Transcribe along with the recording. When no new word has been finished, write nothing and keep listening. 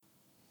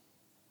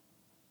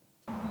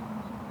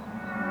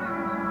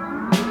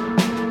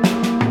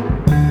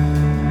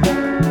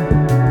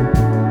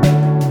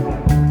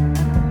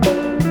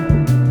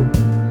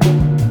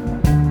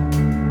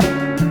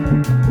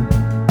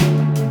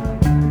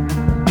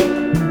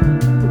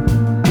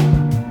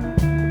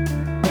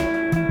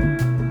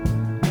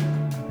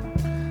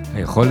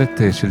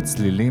היכולת של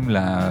צלילים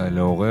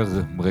לעורר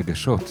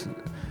רגשות.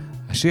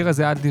 השיר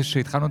הזה עד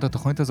שהתחלנו את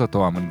התוכנית הזאת,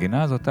 או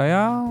המנגינה הזאת,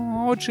 היה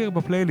עוד שיר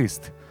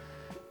בפלייליסט.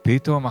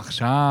 פתאום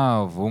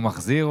עכשיו הוא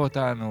מחזיר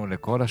אותנו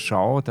לכל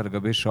השעות על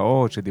גבי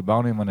שעות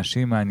שדיברנו עם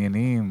אנשים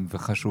מעניינים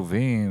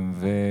וחשובים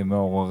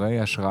ומעוררי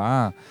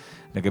השראה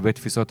לגבי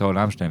תפיסות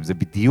העולם שלהם. זה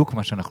בדיוק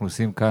מה שאנחנו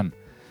עושים כאן.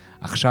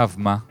 עכשיו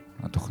מה?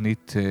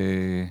 התוכנית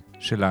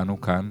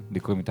שלנו כאן,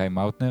 לקרוא איתי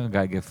מאוטנר,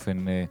 גיא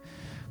גפן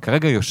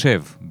כרגע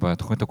יושב,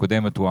 בתוכנית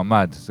הקודמת הוא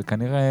עמד. זה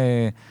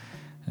כנראה,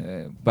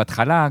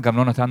 בהתחלה גם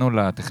לא נתנו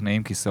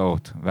לטכנאים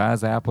כיסאות,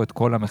 ואז היה פה את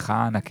כל המחאה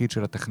הענקית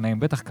של הטכנאים,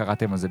 בטח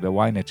קראתם על זה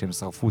בוויינט, שהם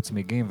שרפו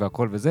צמיגים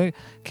והכל וזה,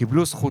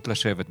 קיבלו זכות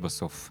לשבת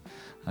בסוף.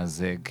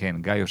 אז כן,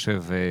 גיא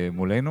יושב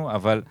מולנו,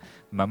 אבל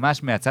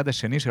ממש מהצד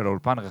השני של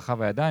האולפן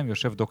רחב הידיים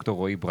יושב דוקטור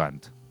רועי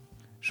ברנד,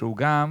 שהוא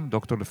גם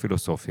דוקטור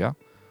לפילוסופיה,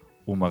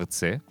 הוא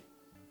מרצה,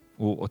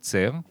 הוא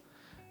אוצר,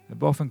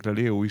 ובאופן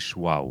כללי הוא איש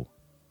וואו.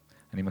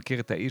 אני מכיר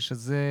את האיש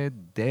הזה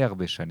די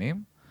הרבה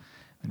שנים,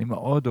 אני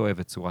מאוד אוהב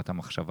את צורת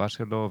המחשבה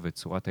שלו ואת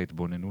צורת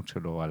ההתבוננות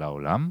שלו על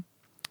העולם.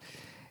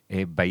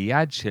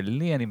 ביד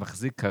שלי אני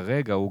מחזיק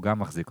כרגע, הוא גם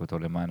מחזיק אותו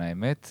למען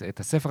האמת, את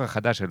הספר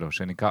החדש שלו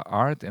שנקרא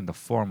Art and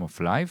the Form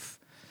of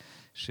Life,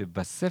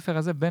 שבספר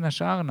הזה בין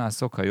השאר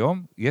נעסוק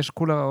היום, יש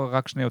כולה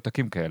רק 2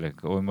 עותקים כאלה,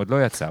 הוא עוד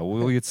לא יצא,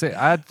 הוא יצא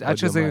עד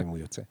שזה... עוד יומיים הוא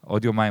יוצא.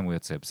 עוד יומיים הוא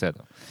יוצא,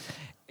 בסדר.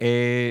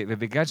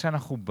 ובגלל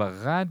שאנחנו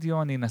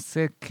ברדיו, אני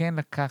אנסה כן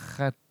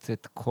לקחת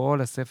את כל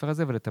הספר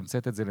הזה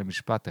ולתמצת את זה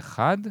למשפט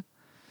אחד.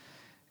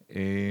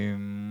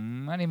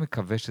 אני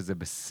מקווה שזה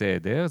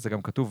בסדר, זה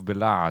גם כתוב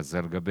בלעז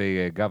על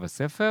גבי גב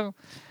הספר.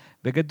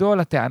 בגדול,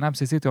 הטענה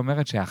הבסיסית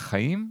אומרת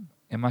שהחיים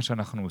הם מה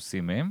שאנחנו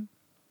עושים מהם,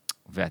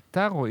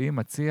 ואתה רועי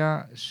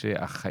מציע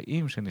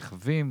שהחיים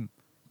שנחווים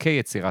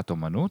כיצירת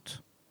אומנות,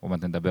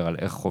 ומעט נדבר על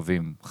איך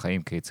חווים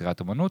חיים כיצירת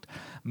אומנות,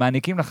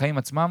 מעניקים לחיים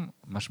עצמם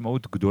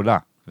משמעות גדולה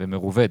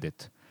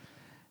ומרובדת.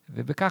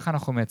 ובכך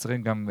אנחנו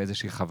מייצרים גם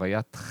איזושהי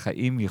חוויית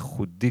חיים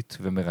ייחודית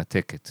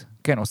ומרתקת.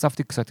 כן,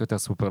 הוספתי קצת יותר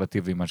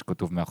סופרלטיבי ממה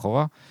שכתוב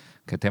מאחורה,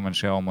 כי אתם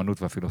אנשי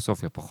האמנות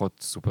והפילוסופיה פחות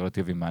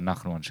סופרלטיביים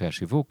מאנחנו, אנשי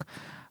השיווק,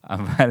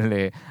 אבל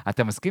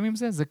אתה מסכים עם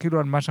זה? זה כאילו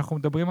על מה שאנחנו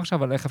מדברים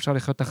עכשיו, על איך אפשר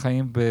לחיות את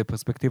החיים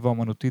בפרספקטיבה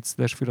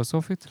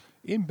אומנותית/פילוסופית?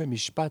 אם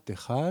במשפט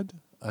אחד,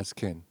 אז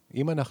כן.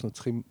 אם אנחנו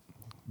צריכים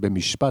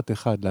במשפט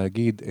אחד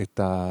להגיד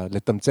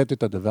לתמצת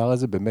את הדבר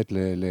הזה, באמת,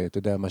 אתה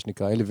יודע, מה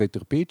שנקרא elevator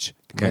pitch,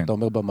 כן. אתה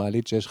אומר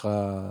במעלית שיש לך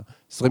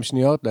 20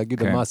 שניות להגיד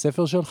כן. על מה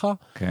הספר שלך,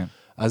 כן.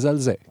 אז על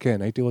זה,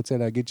 כן, הייתי רוצה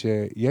להגיד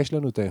שיש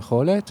לנו את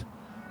היכולת,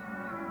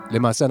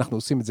 למעשה אנחנו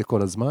עושים את זה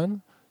כל הזמן,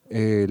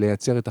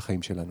 לייצר את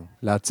החיים שלנו,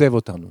 לעצב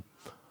אותנו,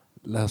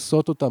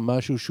 לעשות אותם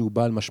משהו שהוא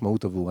בעל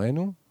משמעות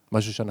עבורנו,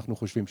 משהו שאנחנו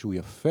חושבים שהוא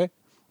יפה,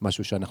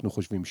 משהו שאנחנו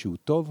חושבים שהוא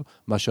טוב,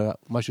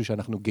 משהו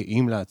שאנחנו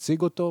גאים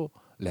להציג אותו,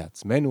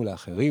 לעצמנו,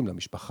 לאחרים,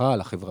 למשפחה,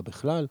 לחברה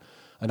בכלל.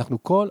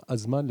 אנחנו כל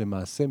הזמן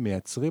למעשה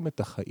מייצרים את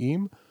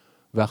החיים,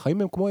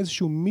 והחיים הם כמו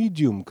איזשהו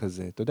מידיום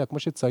כזה. אתה יודע, כמו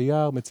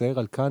שצייר, מצייר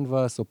על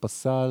קנבס או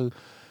פסל,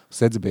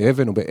 עושה את זה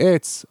באבן או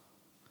בעץ,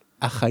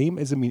 החיים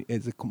איזה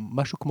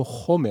משהו כמו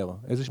חומר,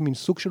 איזה מין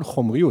סוג של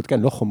חומריות, כן,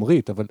 לא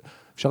חומרית, אבל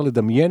אפשר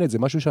לדמיין את זה,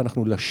 משהו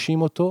שאנחנו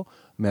לשים אותו,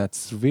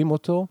 מעצבים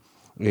אותו,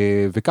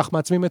 וכך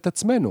מעצבים את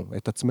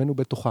עצמנו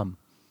בתוכם.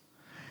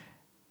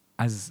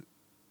 אז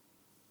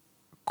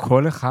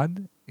כל אחד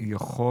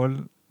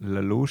יכול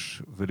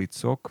ללוש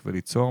וליצוק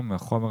וליצור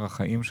מהחומר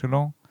החיים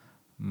שלו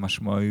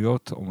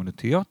משמעויות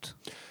אומנותיות?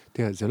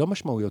 תראה, זה לא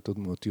משמעויות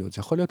אומנותיות, זה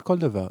יכול להיות כל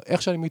דבר.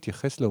 איך שאני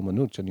מתייחס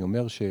לאומנות, שאני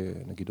אומר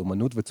שנגיד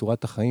אומנות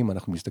וצורת החיים,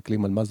 אנחנו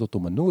מסתכלים על מה זאת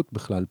אומנות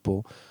בכלל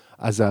פה,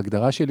 אז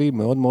ההגדרה שלי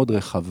מאוד מאוד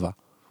רחבה.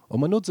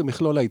 אומנות זה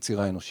מכלול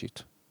היצירה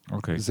האנושית.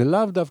 Okay. זה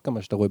לאו דווקא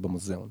מה שאתה רואה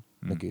במוזיאון,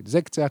 נגיד.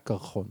 זה קצה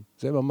הקרחון.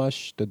 זה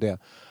ממש, אתה יודע,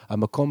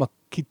 המקום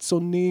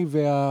הקיצוני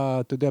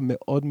אתה יודע,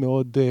 מאוד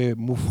מאוד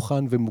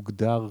מובחן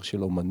ומוגדר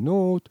של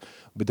אומנות,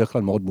 בדרך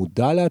כלל מאוד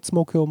מודע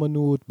לעצמו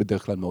כאומנות,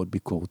 בדרך כלל מאוד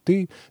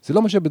ביקורתי. זה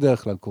לא מה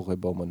שבדרך כלל קורה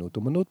באומנות.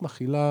 אומנות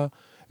מכילה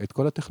את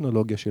כל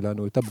הטכנולוגיה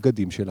שלנו, את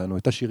הבגדים שלנו,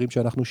 את השירים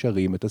שאנחנו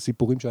שרים, את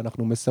הסיפורים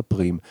שאנחנו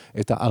מספרים,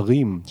 את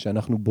הערים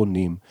שאנחנו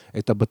בונים,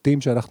 את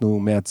הבתים שאנחנו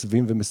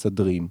מעצבים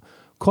ומסדרים.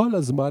 כל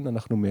הזמן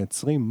אנחנו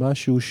מייצרים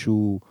משהו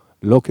שהוא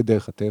לא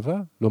כדרך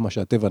הטבע, לא מה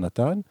שהטבע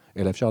נתן,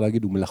 אלא אפשר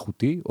להגיד הוא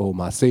מלאכותי, או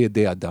מעשה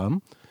ידי אדם,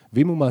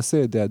 ואם הוא מעשה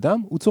ידי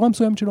אדם, הוא צורה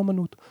מסוימת של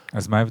אומנות.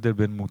 אז מה ההבדל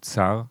בין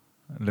מוצר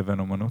לבין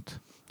אומנות?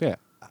 תראה,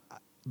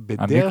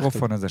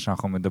 המיקרופון הזה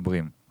שאנחנו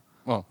מדברים,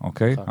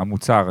 אוקיי?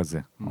 המוצר הזה,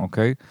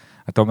 אוקיי?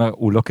 אתה אומר,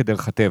 הוא לא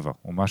כדרך הטבע,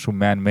 הוא משהו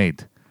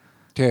man-made.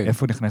 כן.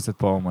 איפה נכנסת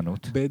פה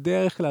האומנות?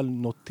 בדרך כלל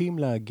נוטים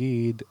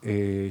להגיד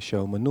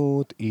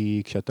שהאומנות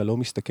היא כשאתה לא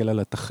מסתכל על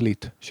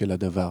התכלית של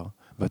הדבר,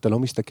 ואתה לא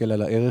מסתכל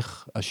על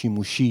הערך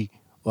השימושי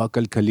או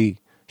הכלכלי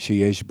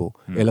שיש בו,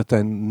 אלא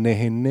אתה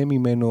נהנה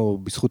ממנו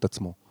בזכות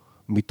עצמו,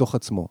 מתוך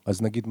עצמו.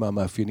 אז נגיד מה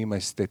המאפיינים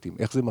האסתטיים,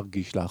 איך זה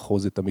מרגיש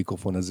לאחוז את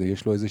המיקרופון הזה,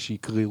 יש לו איזושהי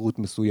קרירות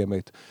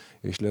מסוימת,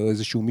 יש לו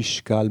איזשהו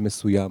משקל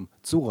מסוים,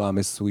 צורה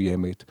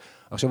מסוימת.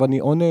 עכשיו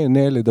אני או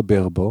נהנה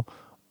לדבר בו,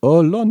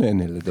 או לא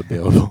נהנה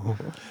לדבר בו.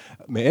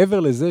 מעבר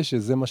לזה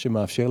שזה מה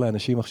שמאפשר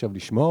לאנשים עכשיו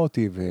לשמוע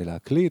אותי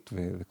ולהקליט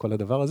וכל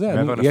הדבר הזה,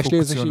 מעבר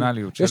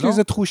לפונקציונליות שלו. יש לי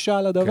איזו תחושה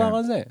על הדבר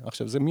הזה.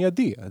 עכשיו, זה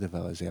מיידי,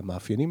 הדבר הזה.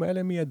 המאפיינים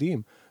האלה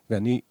מיידיים.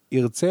 ואני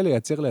ארצה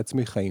לייצר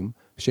לעצמי חיים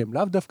שהם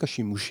לאו דווקא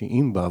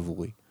שימושיים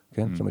בעבורי.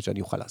 כן? זאת אומרת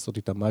שאני אוכל לעשות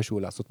איתם משהו,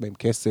 לעשות בהם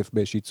כסף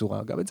באיזושהי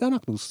צורה. גם את זה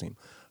אנחנו עושים.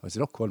 אבל זה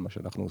לא כל מה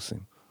שאנחנו עושים.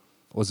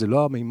 או זה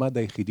לא המימד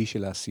היחידי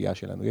של העשייה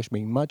שלנו. יש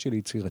מימד של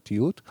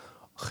יצירתיות,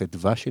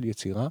 חדווה של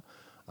יצירה,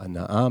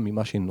 הנאה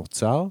ממה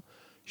שנוצר,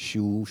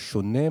 שהוא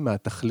שונה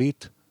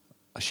מהתכלית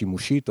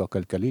השימושית או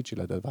הכלכלית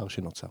של הדבר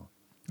שנוצר.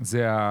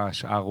 זה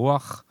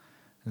הרוח,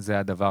 זה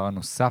הדבר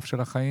הנוסף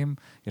של החיים.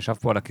 ישב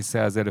פה על הכיסא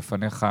הזה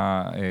לפניך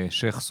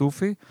שייך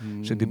סופי,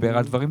 שדיבר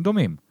על דברים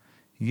דומים.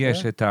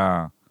 יש את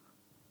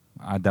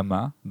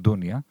האדמה,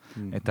 דוניה,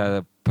 את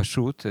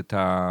הפשוט, את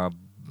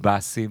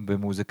הבאסים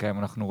במוזיקה, אם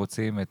אנחנו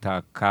רוצים, את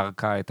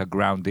הקרקע, את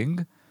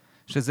הגראונדינג,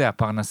 שזה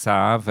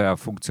הפרנסה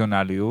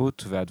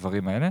והפונקציונליות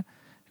והדברים האלה.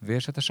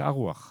 ויש את השאר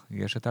רוח,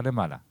 יש את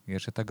הלמעלה,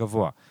 יש את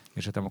הגבוה,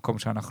 יש את המקום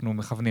שאנחנו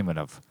מכוונים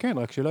אליו. כן,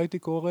 רק שלא הייתי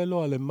קורא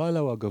לו הלמעלה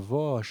או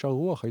הגבוה או השאר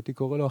רוח, הייתי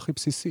קורא לו הכי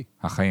בסיסי.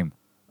 החיים.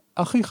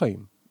 הכי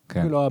חיים.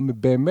 כן. כאילו,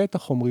 באמת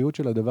החומריות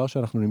של הדבר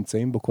שאנחנו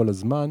נמצאים בו כל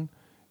הזמן,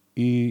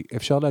 היא,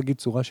 אפשר להגיד,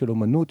 צורה של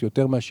אומנות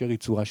יותר מאשר היא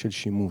צורה של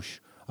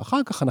שימוש.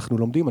 אחר כך אנחנו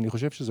לומדים, אני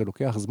חושב שזה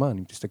לוקח זמן,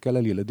 אם תסתכל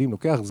על ילדים,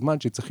 לוקח זמן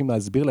שצריכים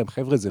להסביר להם,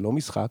 חבר'ה, זה לא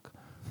משחק.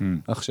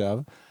 עכשיו,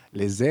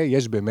 לזה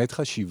יש באמת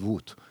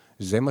חשיבות.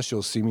 זה מה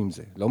שעושים עם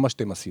זה. לא מה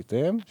שאתם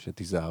עשיתם,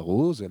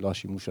 שתיזהרו, זה לא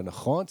השימוש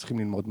הנכון, צריכים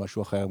ללמוד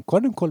משהו אחר.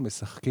 קודם כל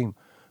משחקים.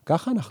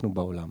 ככה אנחנו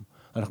בעולם.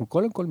 אנחנו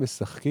קודם כל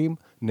משחקים,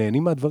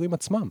 נהנים מהדברים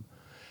עצמם.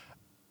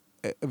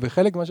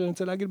 וחלק מה שאני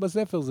רוצה להגיד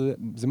בספר,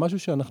 זה משהו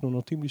שאנחנו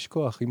נוטים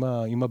לשכוח,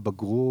 עם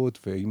הבגרות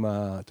ועם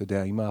אתה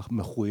יודע, עם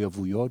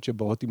המחויבויות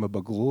שבאות עם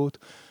הבגרות,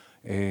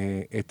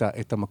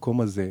 את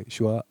המקום הזה,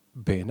 שהוא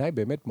בעיניי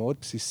באמת מאוד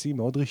בסיסי,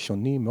 מאוד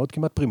ראשוני, מאוד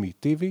כמעט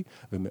פרימיטיבי,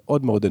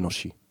 ומאוד מאוד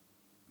אנושי.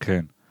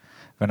 כן.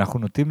 ואנחנו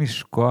נוטים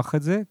לשכוח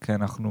את זה, כי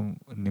אנחנו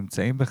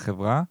נמצאים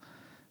בחברה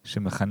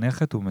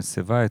שמחנכת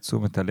ומסבה את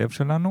תשומת הלב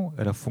שלנו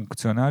אל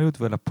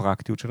הפונקציונליות ואל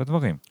הפרקטיות של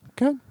הדברים.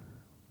 כן,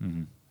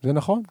 זה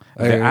נכון.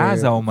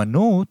 ואז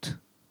האומנות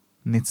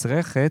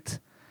נצרכת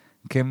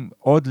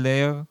כעוד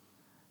לייר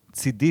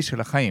צידי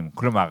של החיים.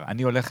 כלומר,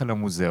 אני הולך אל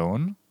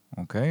המוזיאון,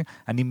 אוקיי?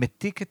 אני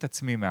מתיק את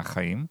עצמי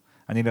מהחיים,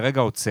 אני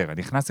לרגע עוצר,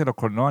 אני נכנסתי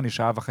לקולנוע, אני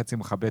שעה וחצי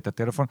מכבה את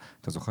הטלפון,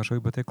 אתה זוכר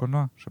שהיו בתי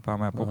קולנוע?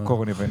 שפעם היה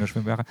פופקורן, והיינו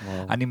יושבים ביחד.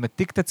 אני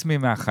מתיק את עצמי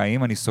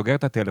מהחיים, אני סוגר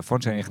את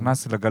הטלפון, שאני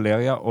נכנס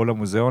לגלריה או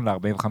למוזיאון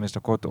ל-45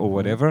 דקות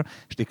או whatever,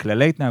 יש לי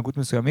כללי התנהגות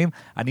מסוימים,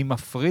 אני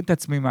מפריד את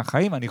עצמי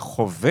מהחיים, אני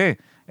חווה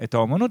את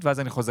האומנות, ואז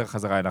אני חוזר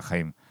חזרה אל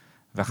החיים.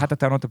 ואחת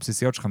הטענות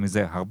הבסיסיות שלך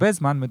מזה, הרבה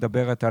זמן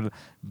מדברת על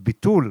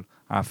ביטול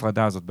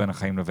ההפרדה הזאת בין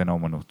החיים לבין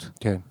האומנות.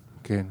 כן.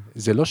 כן,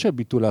 זה לא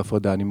שביטול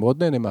ההפרדה, אני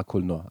מאוד נהנה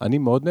מהקולנוע. אני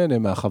מאוד נהנה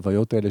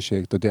מהחוויות האלה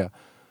שאתה יודע,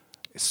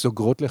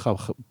 סוגרות לך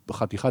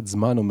בחתיכת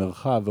זמן או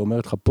מרחב,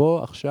 ואומרת לך, פה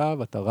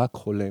עכשיו אתה רק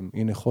חולם.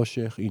 הנה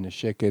חושך, הנה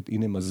שקט,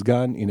 הנה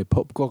מזגן, הנה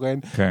פופקורן,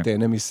 כן.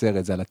 תהנה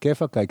מסרט. זה על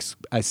הכיפק,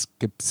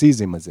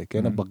 האסקפסיזם הזה,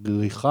 כן?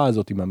 הבריחה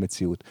הזאת עם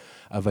המציאות.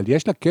 אבל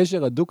יש לה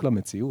קשר הדוק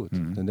למציאות.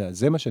 אתה יודע,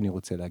 זה מה שאני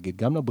רוצה להגיד.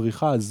 גם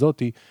לבריחה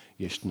הזאת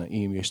יש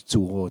תנאים, יש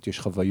צורות, יש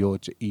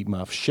חוויות, שהיא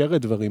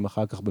מאפשרת דברים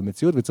אחר כך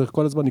במציאות, וצריך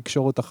כל הזמן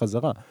לקשור אותה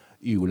חזרה.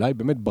 היא אולי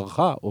באמת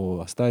ברחה,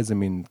 או עשתה איזה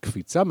מין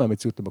קפיצה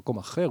מהמציאות למקום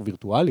אחר,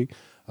 וירטואלי,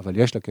 אבל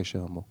יש לה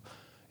קשר עמוק.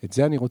 את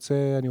זה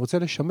אני רוצה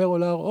לשמר או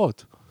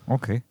להראות.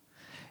 אוקיי.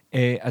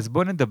 אז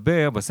בוא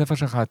נדבר, בספר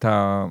שלך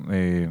אתה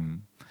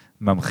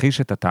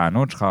ממחיש את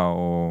הטענות שלך,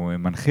 או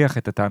מנחיח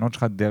את הטענות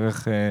שלך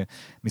דרך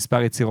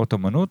מספר יצירות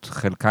אומנות,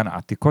 חלקן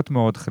עתיקות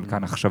מאוד,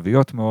 חלקן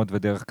עכשוויות מאוד,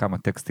 ודרך כמה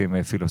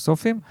טקסטים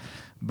פילוסופיים.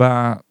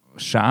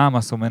 בשעה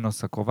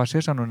המסומנוס הקרובה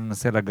שיש לנו,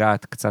 ננסה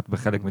לגעת קצת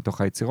בחלק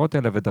מתוך היצירות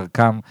האלה,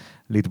 ודרכם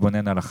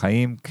להתבונן על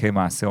החיים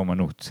כמעשה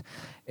אומנות.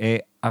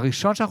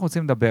 הראשון שאנחנו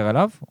רוצים לדבר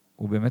עליו,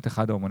 הוא באמת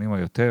אחד האומנים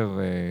היותר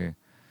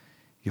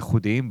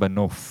ייחודיים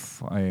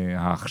בנוף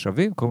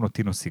העכשווי, קוראים לו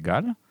טינו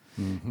סיגל,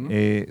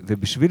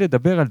 ובשביל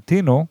לדבר על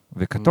טינו,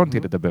 וקטונתי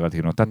לדבר על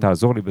טינו, אתה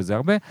תעזור לי בזה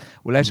הרבה,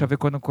 אולי שווה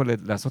קודם כל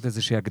לעשות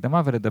איזושהי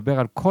הקדמה, ולדבר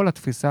על כל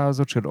התפיסה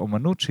הזאת של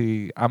אומנות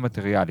שהיא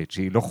המטריאלית,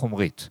 שהיא לא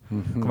חומרית.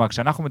 כלומר,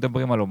 כשאנחנו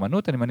מדברים על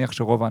אומנות, אני מניח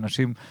שרוב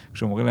האנשים,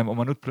 כשאומרים להם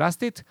אומנות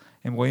פלסטית,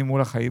 הם רואים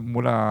מול החיים,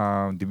 מול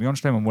הדמיון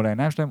שלהם, או מול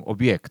העיניים שלהם,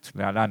 אובייקט,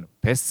 להלן,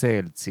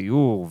 פסל,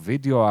 ציור,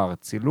 וידאו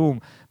ארט, צילום,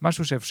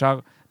 משהו שאפשר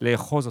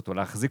לאחוז אותו,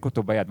 להחזיק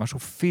אותו ביד, משהו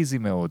פיזי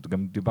מאוד,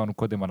 גם דיברנו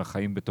קודם על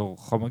החיים בתור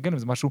חומר גלם,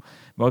 זה משהו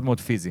מאוד מאוד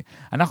פיזי.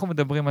 אנחנו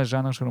מדברים על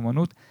ז'אנר של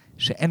אומנות,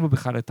 שאין בו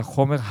בכלל את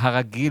החומר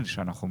הרגיל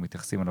שאנחנו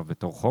מתייחסים אליו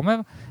בתור חומר,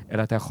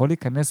 אלא אתה יכול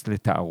להיכנס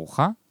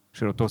לתערוכה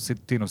של אותו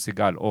טינו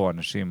סיגל, או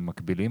אנשים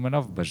מקבילים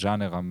אליו,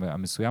 בז'אנר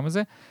המסוים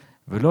הזה,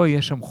 ולא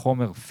יהיה שם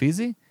חומר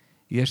פיזי,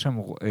 יהיה שם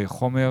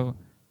חומר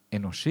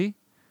אנושי,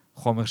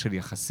 חומר של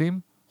יחסים,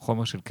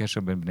 חומר של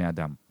קשר בין בני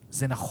אדם.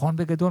 זה נכון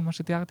בגדול מה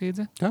שתיארתי את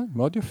זה? כן,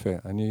 מאוד יפה.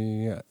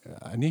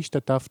 אני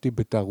השתתפתי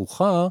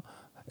בתערוכה,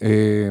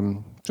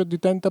 פשוט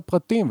ניתן את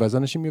הפרטים, ואז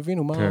אנשים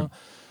יבינו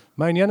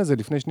מה העניין הזה,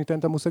 לפני שניתן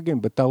את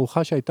המושגים?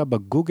 בתערוכה שהייתה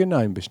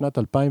בגוגנהיים בשנת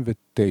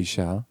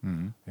 2009,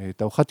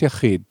 תערוכת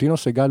יחיד, טינו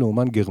סגל הוא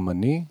אומן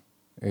גרמני,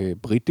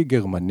 בריטי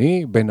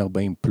גרמני, בן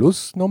 40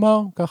 פלוס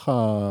נאמר,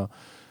 ככה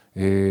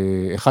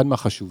אחד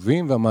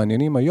מהחשובים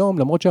והמעניינים היום,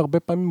 למרות שהרבה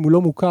פעמים הוא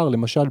לא מוכר,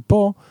 למשל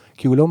פה,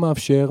 כי הוא לא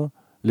מאפשר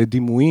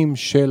לדימויים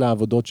של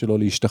העבודות שלו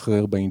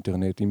להשתחרר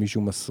באינטרנט, אם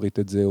מישהו מסריט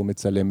את זה או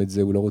מצלם את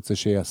זה, הוא לא רוצה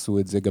שיעשו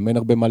את זה, גם אין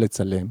הרבה מה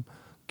לצלם,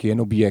 כי אין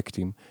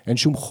אובייקטים, אין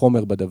שום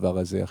חומר בדבר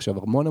הזה.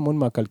 עכשיו, המון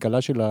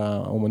מהכלכלה של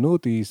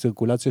האומנות היא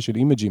סירקולציה של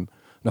אימג'ים,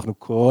 אנחנו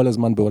כל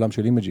הזמן בעולם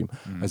של אימג'ים,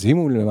 אז אם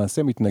הוא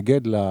למעשה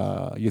מתנגד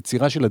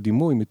ליצירה של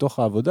הדימוי מתוך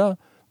העבודה,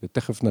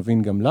 ותכף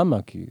נבין גם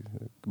למה, כי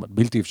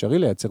בלתי אפשרי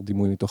לייצר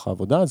דימוי מתוך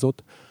העבודה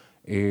הזאת,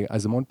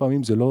 אז המון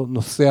פעמים זה לא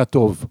נושא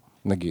הטוב,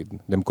 נגיד,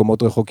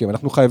 למקומות רחוקים.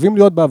 אנחנו חייבים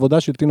להיות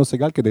בעבודה של טינו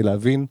סגל כדי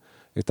להבין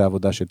את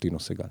העבודה של טינו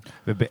סגל.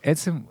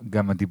 ובעצם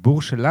גם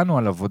הדיבור שלנו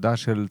על עבודה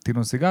של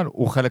טינו סגל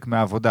הוא חלק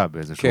מהעבודה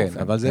באיזשהו אופן. כן,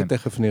 אבל זה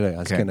תכף נראה.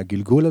 אז כן,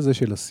 הגלגול הזה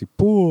של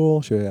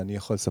הסיפור, שאני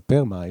יכול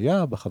לספר מה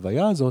היה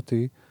בחוויה הזאת,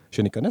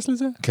 שניכנס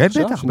לזה? כן,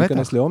 בטח.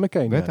 שניכנס לעומק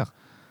העניין. בטח.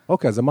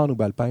 אוקיי, אז אמרנו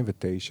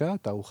ב-2009,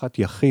 תערוכת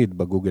יחיד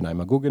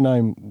בגוגנהיים.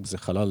 הגוגנהיים זה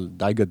חלל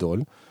די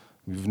גדול,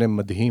 מבנה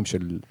מדהים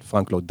של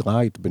פרנק לויד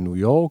רייט בניו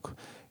יורק,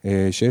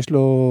 שיש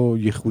לו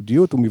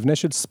ייחודיות, הוא מבנה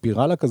של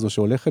ספירלה כזו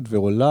שהולכת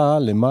ועולה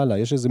למעלה,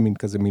 יש איזה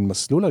מין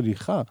מסלול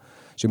הליכה,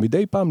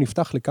 שמדי פעם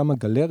נפתח לכמה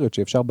גלריות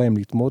שאפשר בהם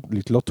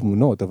לתלות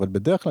תמונות, אבל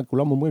בדרך כלל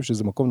כולם אומרים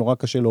שזה מקום נורא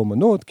קשה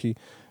לאומנות, כי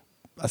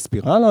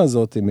הספירלה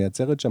הזאת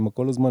מייצרת שם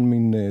כל הזמן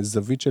מין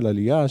זווית של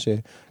עלייה,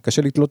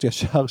 שקשה לתלות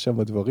ישר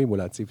שם דברים, או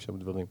להציב שם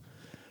דברים.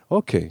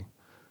 אוקיי,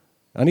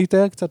 אני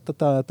אתאר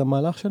קצת את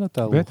המהלך של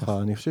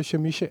התערוכה, אני חושב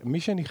שמי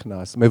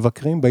שנכנס,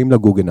 מבקרים באים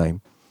לגוגנהיים,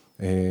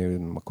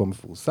 מקום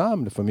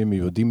מפורסם, לפעמים הם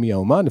יודעים מי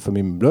האומן,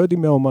 לפעמים הם לא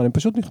יודעים מי האומן, הם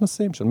פשוט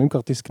נכנסים, שלמים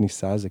כרטיס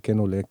כניסה, זה כן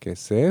עולה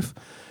כסף.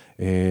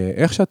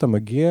 איך שאתה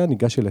מגיע,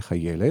 ניגש אליך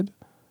ילד,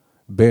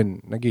 בין,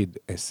 נגיד,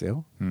 10,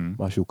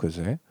 משהו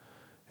כזה,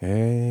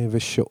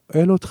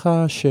 ושואל אותך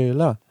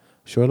שאלה,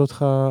 שואל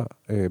אותך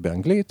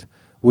באנגלית,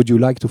 would you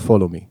like to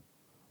follow me?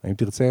 האם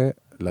תרצה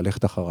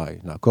ללכת אחריי,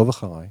 לעקוב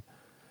אחריי?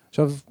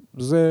 עכשיו,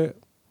 זה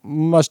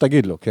מה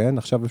שתגיד לו, כן?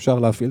 עכשיו אפשר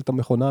להפעיל את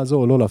המכונה הזו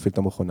או לא להפעיל את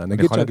המכונה.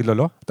 אני יכול להגיד לו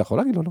לא? אתה יכול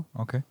להגיד לו לא.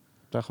 אוקיי.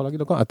 אתה יכול להגיד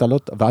לו לא,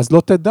 ואז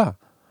לא תדע.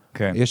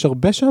 כן. יש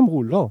הרבה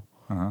שאמרו לא.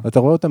 אתה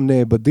רואה אותם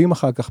נאבדים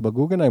אחר כך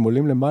בגוגנהיים,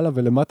 עולים למעלה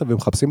ולמטה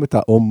ומחפשים את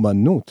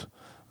האומנות,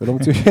 ולא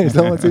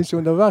מוצאים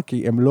שום דבר,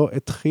 כי הם לא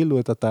התחילו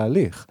את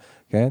התהליך,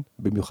 כן?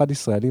 במיוחד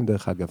ישראלים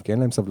דרך אגב, כי אין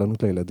להם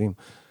סבלנות לילדים.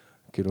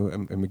 כאילו,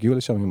 הם הגיעו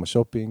לשם עם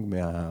השופינג,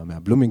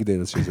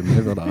 מהבלומינגדייל, שזה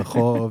מעבר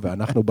לרחוב,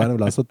 ואנחנו באנו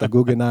לעשות את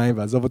הגוגנהיים,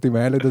 ועזוב אותי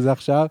מהילד הזה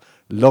עכשיו,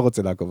 לא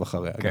רוצה לעקוב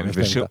אחריה. כן,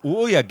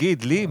 ושהוא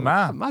יגיד לי,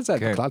 מה? מה זה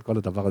בכלל כל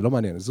הדבר, לא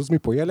מעניין. זוז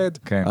מפה ילד,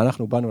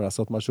 אנחנו באנו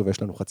לעשות משהו,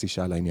 ויש לנו חצי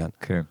שעה לעניין.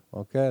 כן.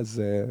 אוקיי,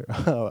 אז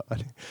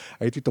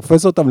הייתי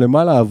תופס אותם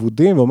למעלה,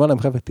 עבודים, ואומר להם,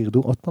 חבר'ה,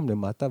 תרדו עוד פעם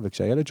למטה,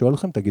 וכשהילד שואל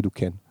לכם, תגידו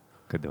כן.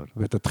 גדול.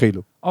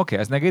 ותתחילו. אוקיי,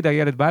 אז נגיד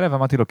הילד בא אליי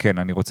ואמרתי לו, כן,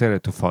 אני רוצה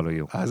to follow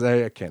you. אז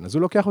כן, אז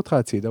הוא לוקח אותך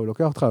הצידה, הוא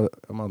לוקח אותך,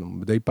 אמרנו,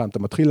 מדי פעם, אתה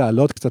מתחיל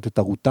לעלות קצת את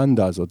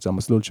הרוטנדה הזאת, זה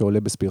המסלול שעולה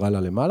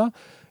בספירלה למעלה,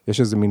 יש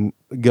איזה מין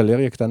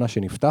גלריה קטנה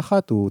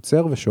שנפתחת, הוא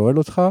עוצר ושואל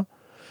אותך,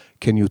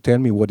 can you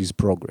tell me what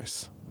is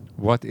progress?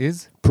 What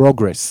is?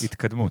 Progress.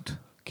 התקדמות.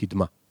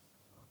 קדמה.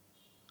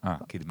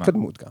 קדמה.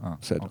 קדמות גם,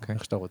 בסדר,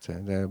 איך שאתה רוצה,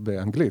 זה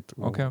באנגלית.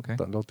 אוקיי.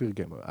 אתה לא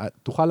תרגם.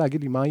 תוכל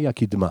להגיד לי מהי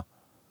הקדמה?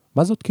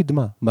 מה זאת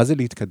קדמה? מה זה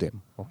להתקדם?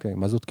 אוקיי,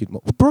 מה זאת קדמה?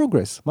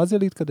 פרוגרס, מה זה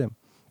להתקדם?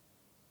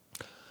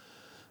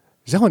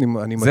 זהו,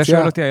 אני מציע... זה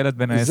שואל אותי הילד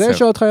בן 10. זה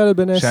שואל אותך ילד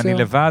בן 10. שאני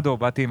לבד, או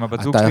באתי עם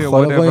הבת זוג שלי, אתה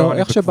יכול לבוא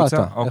איך שבאת.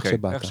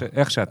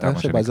 איך שאתה, מה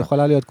שנקרא. זה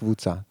יכולה להיות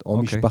קבוצה, או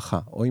משפחה,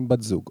 או עם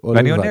בת זוג, או לבד.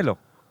 ואני עונה לו.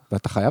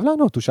 ואתה חייב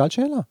לענות, הוא שאל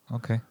שאלה.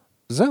 אוקיי.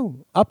 זהו,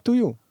 up to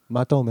you.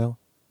 מה אתה אומר?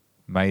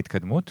 מה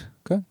ההתקדמות?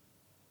 כן.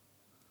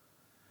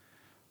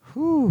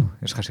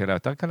 יש לך שאלה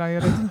יותר קלה,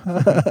 ילד?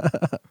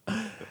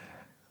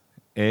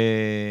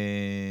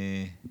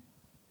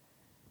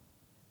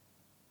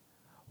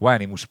 וואי,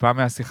 אני מושפע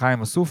מהשיחה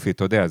עם הסופי,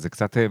 אתה יודע, זה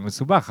קצת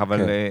מסובך,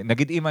 אבל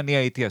נגיד אם אני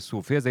הייתי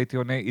הסופי, אז הייתי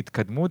עונה,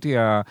 התקדמות היא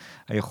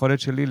היכולת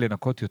שלי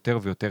לנקות יותר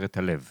ויותר את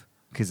הלב,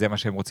 כי זה מה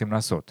שהם רוצים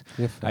לעשות.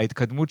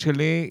 ההתקדמות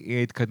שלי היא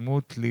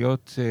ההתקדמות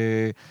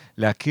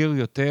להכיר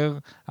יותר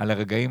על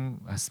הרגעים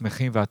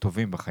השמחים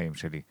והטובים בחיים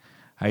שלי.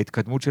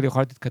 ההתקדמות שלי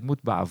יכולה להיות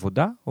התקדמות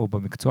בעבודה או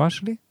במקצוע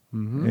שלי,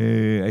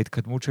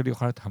 ההתקדמות שלי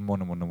יכולה להיות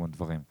המון המון המון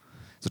דברים.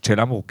 זאת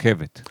שאלה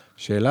מורכבת.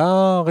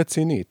 שאלה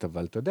רצינית,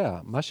 אבל אתה יודע,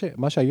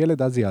 מה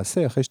שהילד אז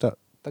יעשה, אחרי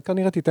אתה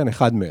כנראה תיתן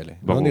אחד מאלה.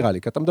 לא נראה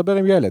לי, כי אתה מדבר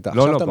עם ילד.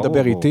 עכשיו אתה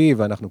מדבר איתי,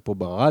 ואנחנו פה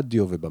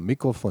ברדיו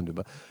ובמיקרופון.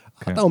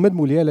 אתה עומד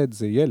מול ילד,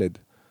 זה ילד.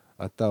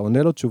 אתה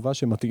עונה לו תשובה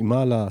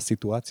שמתאימה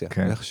לסיטואציה,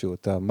 איכשהו.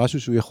 אתה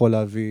משהו שהוא יכול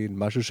להבין,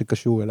 משהו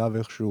שקשור אליו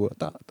איכשהו.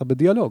 אתה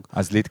בדיאלוג.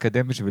 אז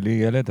להתקדם בשבילי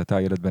ילד,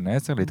 אתה ילד בן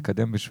 10,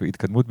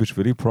 התקדמות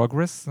בשבילי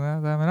progress, זה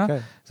המנה?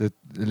 זה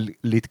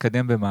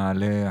להתקדם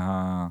במעלה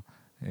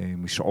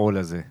המשעול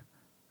הזה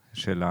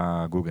של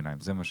הגוגנהיים,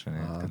 זה מה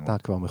שהתקדמות. אתה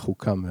כבר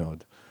מחוכם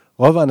מאוד.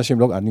 רוב האנשים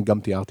לא, אני גם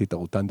תיארתי את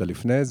הרוטנדה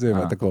לפני זה,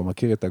 ואתה כבר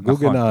מכיר את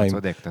הגוגנהיים. נכון,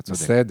 אתה צודק, אתה צודק.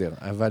 בסדר,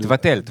 אבל...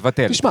 תבטל.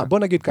 תשמע, בוא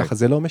נגיד ככה,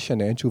 זה לא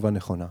משנה, אין תשובה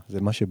נכונה,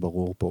 זה מה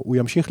שברור פה. הוא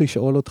ימשיך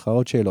לשאול אותך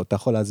עוד שאלות, אתה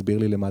יכול להסביר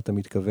לי למה אתה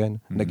מתכוון?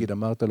 נגיד,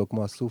 אמרת לו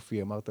כמו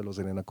הסופי, אמרת לו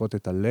זה לנקות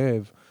את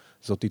הלב,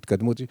 זאת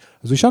התקדמות.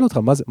 אז הוא ישאל אותך,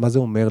 מה זה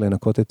אומר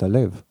לנקות את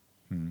הלב?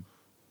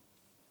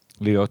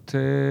 להיות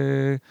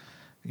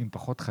עם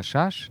פחות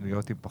חשש,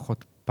 להיות עם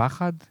פחות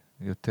פחד,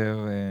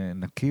 יותר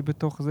נקי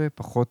בתוך זה,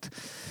 פחות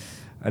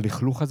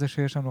הלכלוך הזה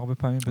שיש לנו הרבה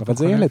פעמים בתוך הלב. אבל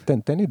זה ילד,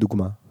 תן לי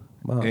דוגמה.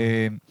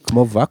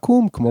 כמו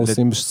וקום? כמו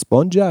עושים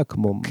ספונג'ה?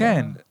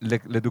 כן,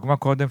 לדוגמה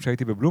קודם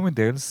שהייתי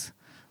בבלומנדלס,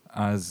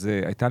 אז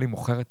הייתה לי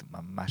מוכרת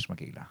ממש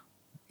מגעילה.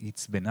 היא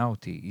הצבנה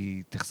אותי,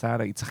 היא תחסה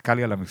עליי, היא צחקה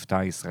לי על המבטא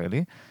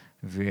הישראלי,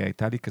 והיא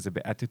הייתה לי כזה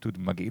באטיטוד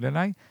מגעיל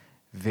אליי,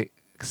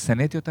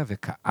 ושנאתי אותה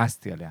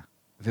וכעסתי עליה.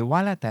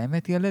 ווואלה, את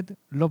האמת, ילד,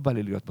 לא בא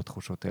לי להיות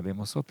בתחושות האלה. הן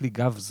עושות לי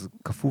גב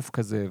כפוף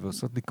כזה,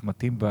 ועושות לי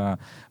קמטים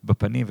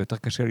בפנים, ויותר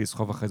קשה לי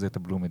לסחוב אחרי זה את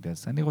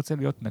הבלומנדלס. אני רוצה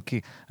להיות נקי.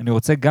 אני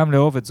רוצה גם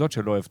לאהוב את זאת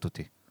שלא אוהבת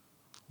אותי.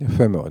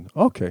 יפה מאוד.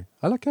 אוקיי,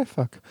 על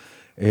הכיפק.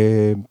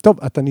 טוב,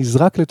 אתה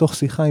נזרק לתוך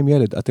שיחה עם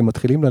ילד, אתם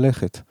מתחילים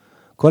ללכת.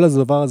 כל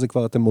הדבר הזה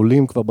כבר, אתם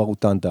עולים כבר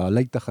ברוטנדה,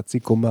 עלית חצי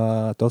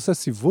קומה, אתה עושה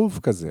סיבוב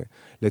כזה.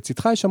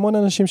 לצדך יש המון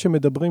אנשים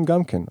שמדברים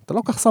גם כן. אתה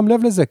לא כך שם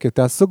לב לזה, כי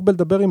אתה עסוק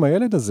בלדבר עם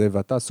הילד הזה,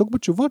 ואתה עסוק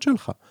בתשובות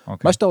שלך.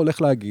 מה שאתה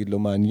הולך להגיד לו,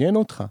 מעניין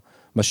אותך.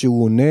 מה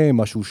שהוא עונה,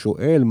 מה שהוא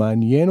שואל,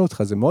 מעניין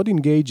אותך. זה מאוד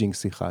אינגייג'ינג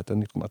שיחה,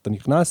 אתה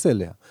נכנס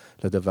אליה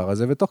לדבר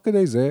הזה, ותוך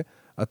כדי זה,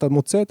 אתה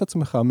מוצא את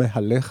עצמך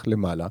מהלך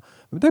למעלה,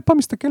 ומדי פעם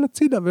מסתכל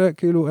הצידה,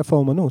 וכאילו, איפה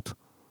האמנות?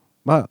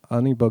 מה,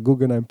 אני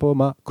בגוגנהיים פה,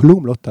 מה?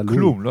 כלום, לא תלוי.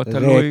 כלום, לא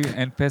תלוי,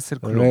 אין פסל,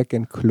 כלום. ריק,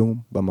 אין כלום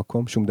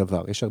במקום, שום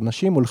דבר. יש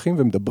אנשים הולכים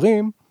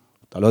ומדברים,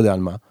 אתה לא יודע על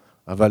מה,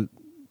 אבל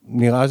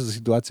נראה שזו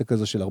סיטואציה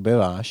כזו של הרבה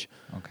רעש,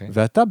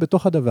 ואתה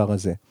בתוך הדבר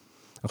הזה.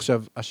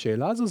 עכשיו,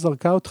 השאלה הזו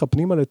זרקה אותך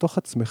פנימה לתוך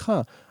עצמך,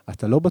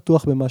 אתה לא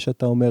בטוח במה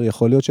שאתה אומר,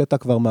 יכול להיות שאתה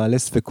כבר מעלה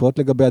ספקות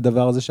לגבי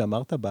הדבר הזה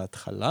שאמרת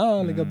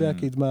בהתחלה לגבי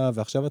הקדמה,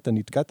 ועכשיו אתה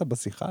נתקעת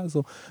בשיחה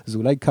הזו, זה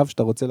אולי קו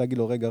שאתה רוצה להגיד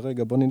לו,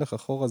 רגע, בוא נלך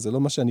אחורה, זה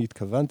לא מה שאני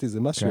התכוונתי,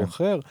 זה משהו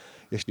אחר,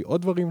 יש לי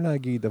עוד דברים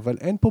להגיד, אבל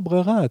אין פה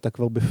ברירה, אתה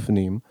כבר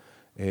בפנים,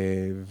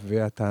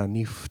 ואתה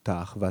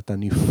נפתח, ואתה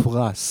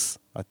נפרס,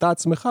 אתה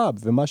עצמך,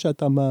 ומה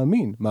שאתה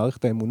מאמין,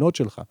 מערכת האמונות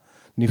שלך,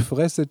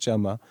 נפרסת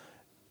שמה,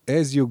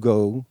 as you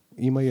go,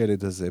 עם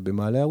הילד הזה,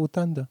 במעלה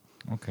הרוטנדה.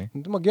 אוקיי.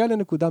 אתה מגיע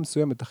לנקודה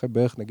מסוימת, אחרי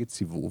בערך נגיד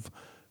סיבוב,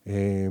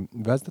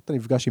 ואז אתה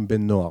נפגש עם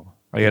בן נוער.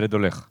 הילד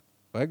הולך.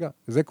 רגע,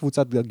 זה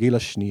קבוצת הגיל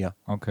השנייה.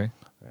 אוקיי.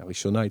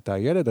 הראשונה הייתה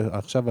הילד,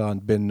 עכשיו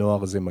הבן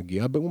נוער הזה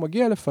מגיע, הוא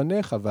מגיע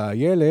לפניך,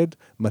 והילד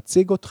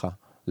מציג אותך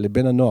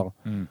לבן הנוער.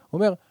 הוא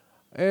אומר,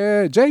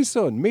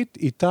 ג'ייסון, meet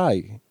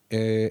איתי,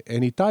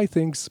 and איתי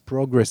thinks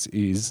progress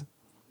is,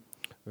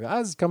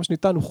 ואז כמה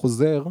שניתן הוא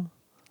חוזר,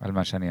 על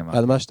מה שאני אמרתי.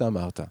 על מה שאתה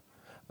אמרת.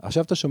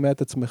 עכשיו אתה שומע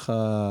את עצמך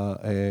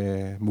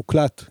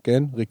מוקלט,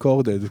 כן?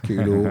 recorded,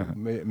 כאילו,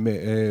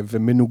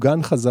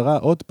 ומנוגן חזרה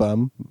עוד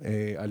פעם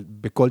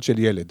בקול של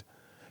ילד,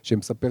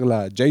 שמספר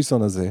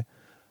לג'ייסון הזה,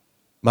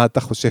 מה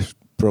אתה חושב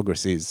progress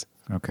is.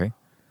 אוקיי.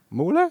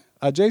 מעולה.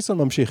 הג'ייסון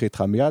ממשיך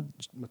איתך, מיד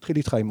מתחיל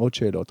איתך עם עוד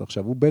שאלות.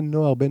 עכשיו, הוא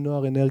בן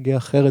נוער אנרגיה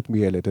אחרת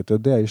מילד. אתה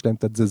יודע, יש להם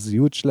את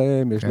התזזיות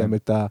שלהם, יש להם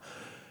את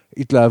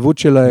ההתלהבות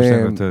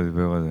שלהם.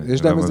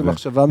 יש להם איזו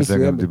מחשבה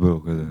מסוימת. זה גם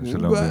דיבור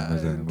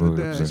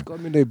כזה. יש כל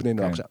מיני בני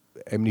נוער. עכשיו,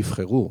 הם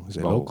נבחרו,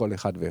 זה לא כל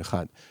אחד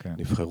ואחד.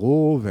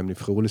 נבחרו, והם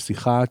נבחרו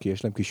לשיחה, כי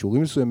יש להם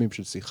כישורים מסוימים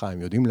של שיחה,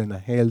 הם יודעים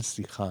לנהל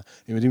שיחה,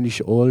 הם יודעים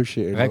לשאול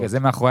שאלות. רגע, זה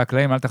מאחורי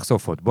הקלעים, אל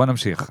תחשוף עוד. בוא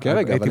נמשיך.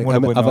 רגע,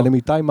 אבל הם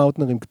איתי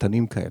מאוטנרים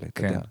קטנים כאלה,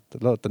 אתה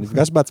יודע. אתה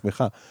נפגש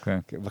בעצמך,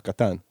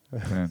 בקטן,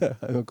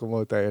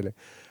 במקומות האלה.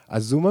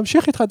 אז הוא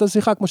ממשיך איתך את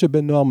השיחה כמו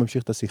שבן נוער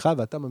ממשיך את השיחה,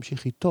 ואתה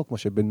ממשיך איתו כמו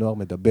שבן נוער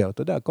מדבר.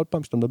 אתה יודע, כל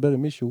פעם שאתה מדבר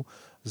עם מישהו,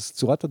 אז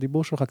צורת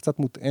הדיבור שלך קצת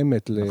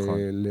מותאמת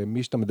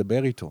למי שאתה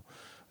מדבר איתו.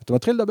 אתה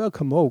מתחיל לדבר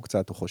כמוהו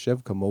קצת, הוא חושב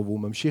כמוהו, והוא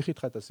ממשיך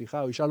איתך את השיחה,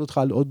 הוא ישאל אותך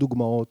על עוד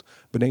דוגמאות.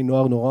 בני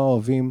נוער נורא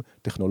אוהבים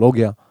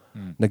טכנולוגיה,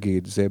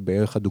 נגיד, זה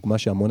בערך הדוגמה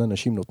שהמון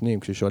אנשים נותנים.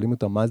 כששואלים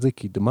אותם מה זה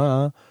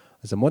קדמה,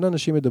 אז המון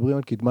אנשים מדברים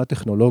על קדמה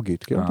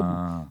טכנולוגית.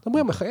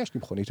 אומרים, יש לי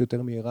מכונית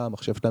יותר מהירה,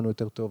 המחשב שלנו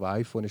יותר טוב,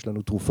 האייפון, יש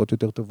לנו תרופות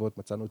יותר טובות,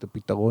 מצאנו את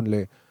הפתרון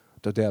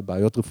אתה יודע,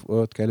 בעיות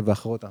רפואיות כאלה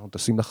ואחרות, אנחנו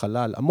טסים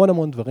לחלל,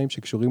 המון דברים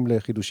שקשורים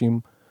לחידושים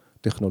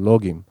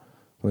טכנולוגיים.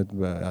 זאת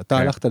אומרת, אתה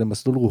הלכת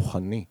למסלול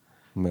רוחני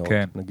מאוד,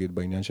 נגיד,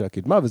 בעניין של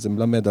הקדמה, וזה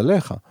מלמד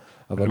עליך.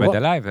 מלמד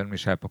עליי, ועל מי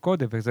שהיה פה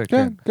קודם, וזה,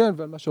 כן. כן,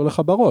 ועל מה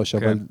שהולך בראש,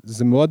 אבל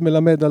זה מאוד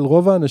מלמד על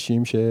רוב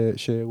האנשים,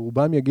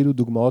 שרובם יגידו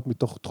דוגמאות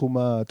מתוך תחום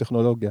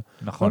הטכנולוגיה.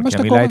 נכון, כי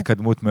המילה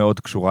התקדמות מאוד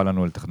קשורה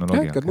לנו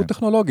לטכנולוגיה. כן, התקדמות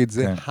טכנולוגית,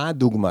 זה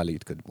הדוגמה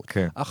להתקדמות.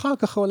 אחר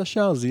כך כל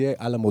השאר זה יהיה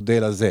על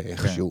המודל הזה,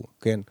 איכשהו,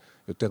 כן?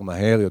 יותר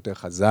מהר, יותר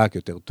חזק,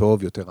 יותר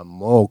טוב, יותר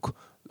עמוק,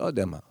 לא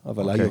יודע מה,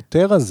 אבל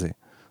היותר הזה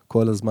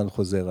כל הזמן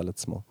חוזר על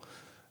עצמו.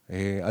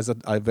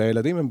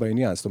 והילדים הם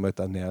בעניין, זאת אומרת,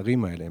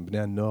 הנערים האלה, בני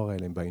הנוער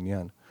האלה הם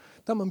בעניין.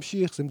 אתה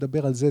ממשיך, זה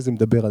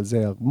מדבר על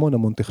זה,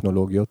 המון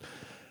טכנולוגיות.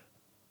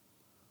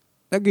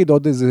 נגיד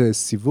עוד איזה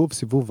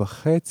סיבוב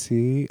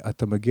וחצי,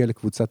 אתה מגיע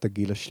לקבוצת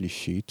הגיל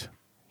השלישית,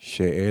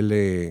 שאלה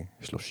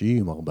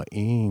 30,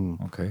 40,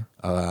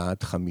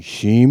 עד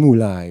 50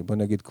 אולי, בוא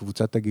נגיד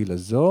קבוצת הגיל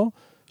הזו,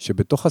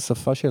 שבתוך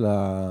השפה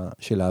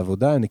של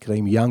העבודה הם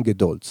נקראים young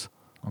adults.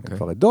 הם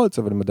כבר adults,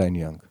 אבל הם עדיין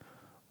young.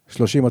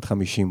 30 עד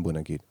 50 בוא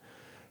נגיד.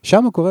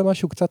 שם קורה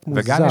משהו קצת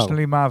מוזר. וגם יש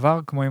לי מעבר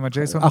כמו עם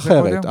הג'ייסון הזה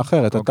קודם?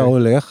 אחרת.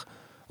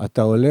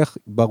 אתה הולך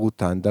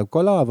ברוטנדה,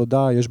 כל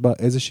העבודה יש בה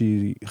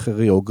איזושהי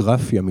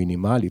כוריאוגרפיה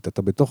מינימלית,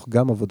 אתה בתוך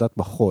גם עבודת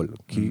מחול,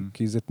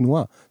 כי זה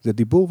תנועה, זה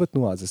דיבור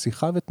ותנועה, זה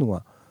שיחה ותנועה,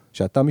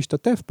 שאתה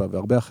משתתף בה,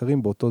 והרבה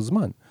אחרים באותו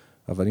זמן.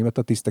 אבל אם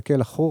אתה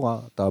תסתכל אחורה,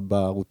 אתה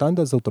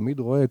ברוטנדה הזו תמיד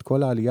רואה את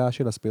כל העלייה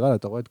של הספירלה,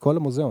 אתה רואה את כל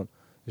המוזיאון.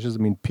 יש איזה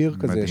מין פיר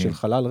כזה של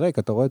חלל ריק,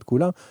 אתה רואה את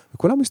כולם,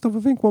 וכולם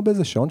מסתובבים כמו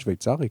באיזה שעון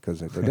שוויצרי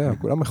כזה, אתה יודע,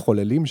 כולם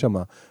מחוללים שם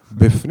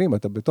בפנים,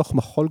 אתה בתוך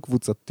מחול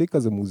קבוצתי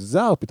כזה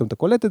מוזר, פתאום אתה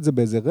קולט את זה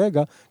באיזה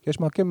רגע, כי יש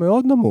מעקה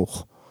מאוד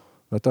נמוך,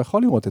 ואתה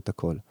יכול לראות את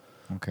הכל.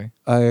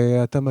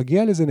 אתה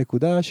מגיע לאיזה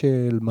נקודה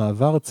של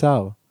מעבר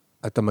צר,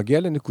 אתה מגיע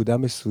לנקודה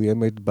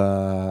מסוימת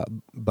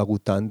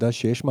ברוטנדה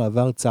שיש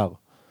מעבר צר.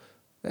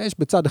 יש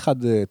בצד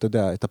אחד, אתה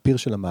יודע, את הפיר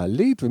של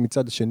המעלית,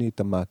 ומצד השני את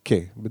המעקה.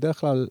 בדרך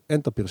כלל אין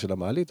את הפיר של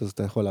המעלית, אז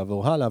אתה יכול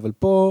לעבור הלאה, אבל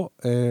פה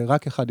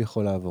רק אחד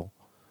יכול לעבור.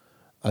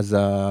 אז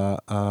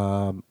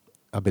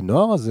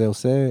הבנוער הזה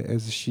עושה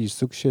איזושהי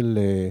סוג של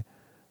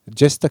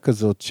ג'סטה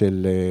כזאת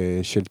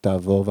של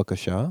תעבור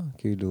בבקשה,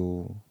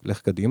 כאילו,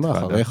 לך קדימה,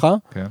 אחריך,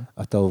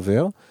 אתה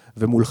עובר,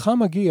 ומולך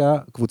מגיע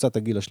קבוצת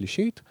הגיל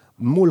השלישית,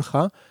 מולך,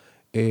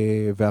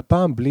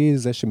 והפעם בלי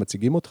זה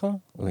שמציגים אותך,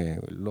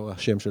 לא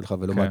השם שלך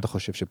ולא מה אתה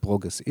חושב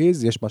שפרוגרס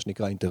איז, יש מה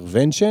שנקרא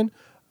אינטרוונשן,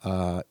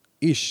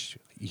 האיש,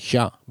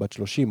 אישה, בת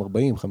 30,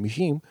 40,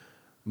 50,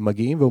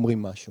 מגיעים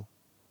ואומרים משהו.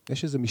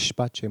 יש איזה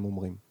משפט שהם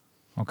אומרים.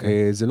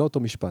 זה לא אותו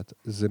משפט,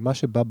 זה מה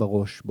שבא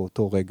בראש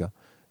באותו רגע.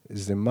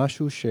 זה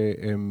משהו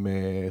שהם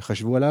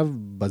חשבו עליו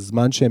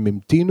בזמן שהם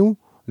המתינו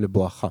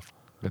לבואך.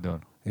 גדול.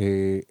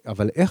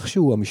 אבל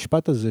איכשהו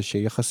המשפט הזה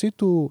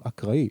שיחסית הוא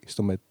אקראי, זאת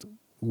אומרת,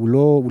 הוא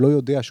לא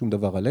יודע שום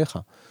דבר עליך.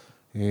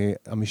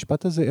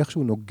 המשפט הזה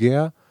איכשהו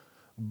נוגע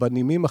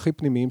בנימים הכי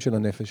פנימיים של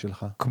הנפש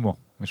שלך. כמו,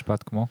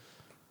 משפט כמו?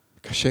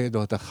 קשה,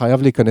 אתה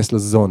חייב להיכנס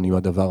לזון עם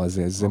הדבר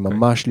הזה. זה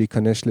ממש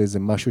להיכנס לאיזה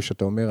משהו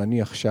שאתה אומר,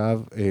 אני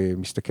עכשיו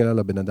מסתכל על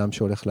הבן אדם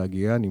שהולך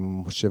להגיע, אני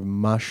חושב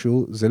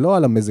משהו, זה לא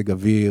על המזג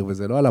אוויר,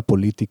 וזה לא על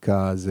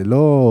הפוליטיקה, זה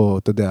לא,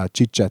 אתה יודע,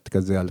 צ'יט-צ'אט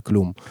כזה על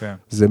כלום.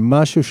 זה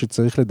משהו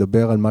שצריך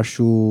לדבר על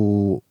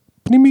משהו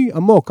פנימי,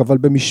 עמוק, אבל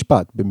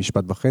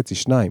במשפט וחצי,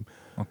 2.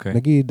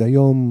 נגיד,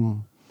 היום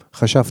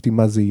חשבתי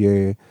מה זה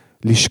יהיה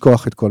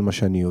לשכוח את כל מה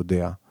שאני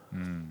יודע.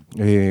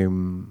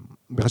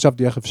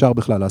 וחשבתי איך אפשר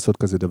בכלל לעשות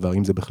כזה דבר,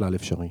 אם זה בכלל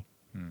אפשרי.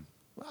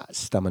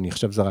 סתם, אני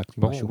עכשיו זרקתי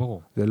משהו.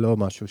 ברור. זה לא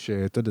משהו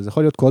אתה יודע, זה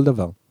יכול להיות כל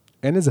דבר.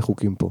 אין איזה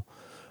חוקים פה.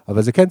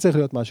 אבל זה כן צריך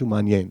להיות משהו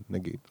מעניין,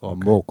 נגיד, או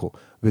עמוק,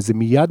 וזה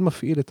מיד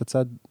מפעיל את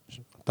הצד,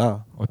 אתה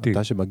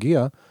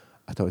שמגיע,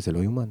 זה לא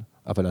יומן.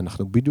 אבל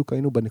אנחנו בדיוק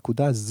היינו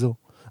בנקודה הזו.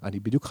 אני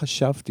בדיוק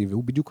חשבתי,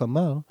 והוא בדיוק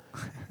אמר,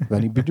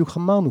 ואני בדיוק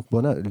אמרנו,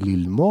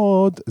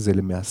 ללמוד זה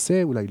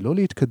למעשה, אולי לא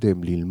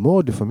להתקדם,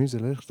 ללמוד, לפעמים זה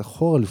ללכת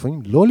אחורה, לפעמים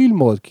לא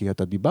ללמוד, כי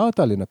אתה דיברת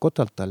לנקות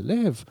על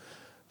הלב,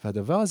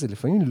 והדבר הזה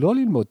לפעמים לא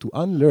ללמוד, to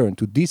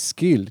unlearn, to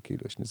de-skill,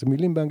 כאילו, יש איזה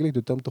מילים באנגלית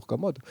יותר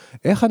מתוחכמות,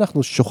 איך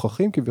אנחנו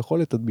שוכחים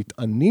כביכול את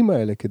המטענים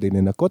האלה, כדי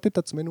לנקות את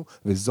עצמנו,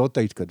 וזאת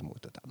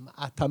ההתקדמות.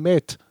 אתה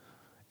מת.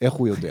 איך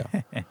הוא יודע?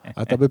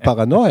 אתה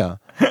בפרנויה.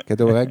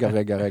 כדי,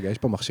 רגע, יש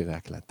פה מכשירי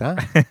הקלטה,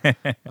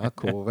 מה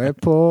קורה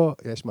פה?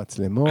 יש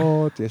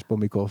מצלמות, יש פה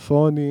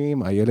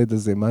מיקרופונים, הילד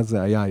הזה, מה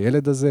זה היה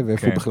הילד הזה,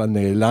 ואיפה הוא בכלל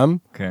נעלם?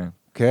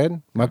 כן.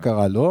 מה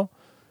קרה לו?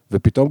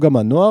 ופתאום גם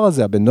הנוער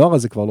הזה, הבן נוער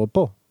הזה כבר לא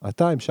פה.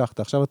 אתה המשכת,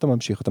 עכשיו אתה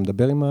ממשיך, אתה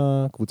מדבר עם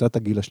קבוצת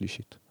הגיל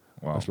השלישית.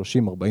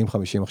 ה-30, 40,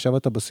 50, עכשיו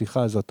אתה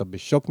בשיחה הזו, אתה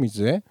בשוק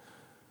מזה,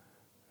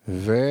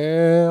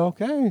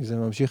 ואוקיי, זה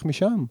ממשיך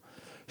משם.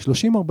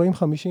 30, 40,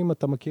 50,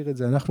 אתה מכיר את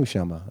זה, אנחנו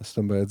שמה. זאת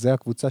אומרת, זה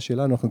הקבוצה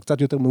שלנו, אנחנו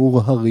קצת יותר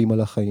מאורהרים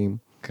על החיים.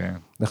 כן.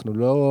 אנחנו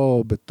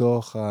לא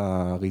בתוך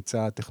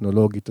הריצה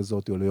הטכנולוגית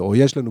הזאת, או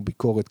יש לנו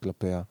ביקורת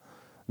כלפיה.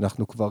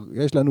 אנחנו כבר,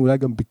 יש לנו אולי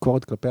גם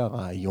ביקורת כלפי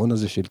הרעיון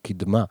הזה של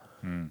קדמה.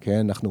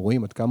 כן, אנחנו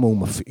רואים עד כמה הוא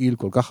מפעיל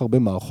כל כך הרבה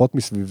מערכות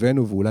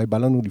מסביבנו, ואולי בא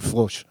לנו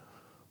לפרוש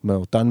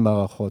מאותן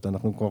מערכות.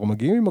 אנחנו כבר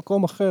מגיעים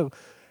ממקום אחר.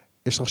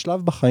 יש לך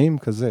שלב בחיים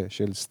כזה,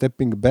 של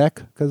stepping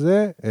back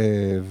כזה,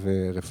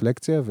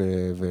 ורפלקציה,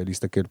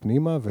 ולהסתכל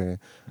פנימה,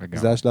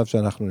 וזה השלב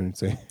שאנחנו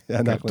נמצאים.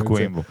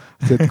 תקועים בו.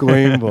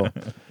 תקועים בו.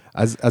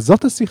 אז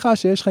זאת השיחה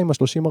שיש לך עם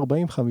ה-30,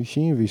 40,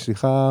 50, והיא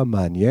שיחה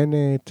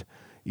מעניינת,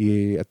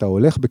 אתה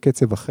הולך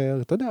בקצב אחר,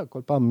 אתה יודע,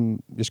 כל פעם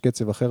יש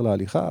קצב אחר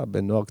להליכה,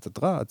 בן נוער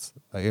קצת רץ,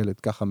 הילד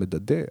ככה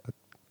מדדה,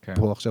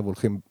 פה עכשיו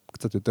הולכים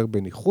קצת יותר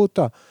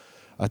בניחותה,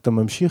 אתה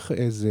ממשיך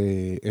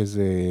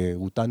איזה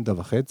רוטנדה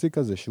וחצי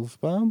כזה, שוב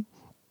פעם,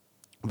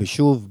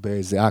 ושוב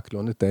באיזה אקט,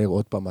 לא נתאר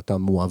עוד פעם, אתה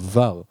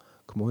מועבר,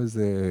 כמו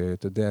איזה,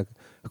 אתה יודע,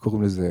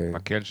 קוראים לזה...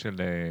 מקל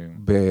של...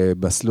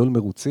 בסלול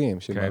מרוצים,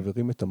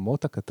 שמעבירים את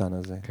המוט הקטן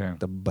הזה,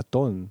 את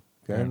הבטון,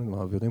 כן?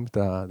 מעבירים את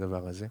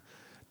הדבר הזה.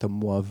 אתה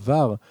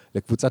מועבר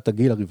לקבוצת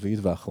הגיל הרביעית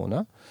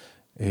והאחרונה,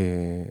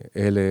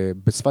 אלה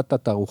בשפת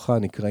התערוכה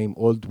נקראים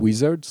Old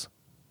Wizards,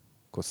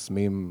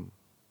 קוסמים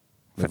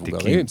ותיקים.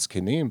 מבוגרים,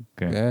 זקנים,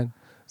 כן?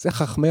 זה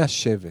חכמי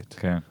השבט,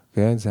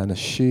 כן? זה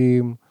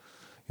אנשים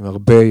עם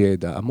הרבה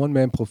ידע, המון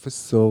מהם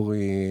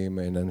פרופסורים,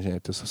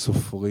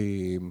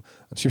 סופרים,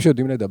 אנשים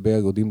שיודעים לדבר,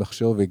 יודעים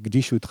לחשוב,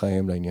 והקדישו את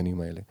חייהם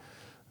לעניינים האלה.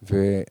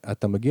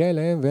 ואתה מגיע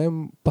אליהם,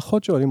 והם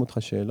פחות שואלים אותך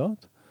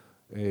שאלות,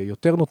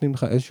 יותר נותנים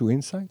לך איזשהו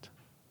אינסייט,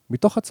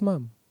 מתוך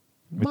עצמם.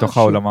 מתוך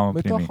העולם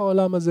הפנימי. מתוך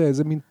העולם הזה,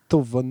 איזה מין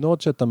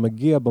תובנות שאתה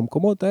מגיע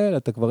במקומות האלה,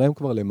 הם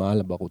כבר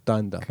למעלה,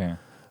 ברוטנדה. כן.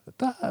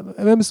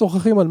 הם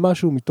משוחחים על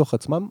משהו מתוך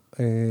עצמם,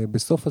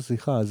 בסוף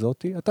השיחה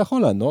הזאת, אתה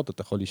יכול לענות,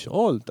 אתה יכול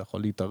לשאול, אתה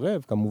יכול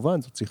להתערב,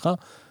 כמובן, זאת שיחה.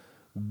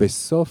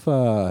 בסוף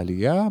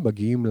העלייה,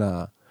 מגיעים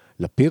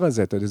לפיר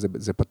הזה, אתה יודע,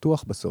 זה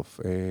פתוח בסוף.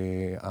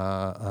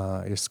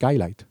 יש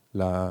סקיילייט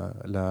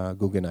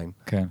לגוגנהיים.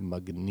 כן.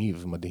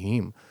 מגניב,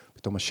 מדהים.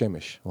 פתאום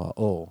השמש, או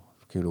האור,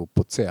 כאילו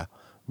פוצע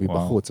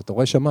מבחוץ. אתה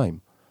רואה שמיים,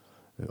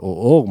 או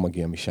אור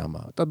מגיע משם.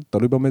 אתה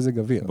תלוי במזג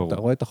אוויר, אתה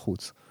רואה את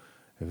החוץ.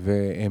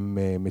 והם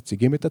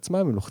מציגים את עצמם,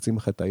 הם לוחצים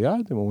לך את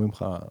היד, הם אומרים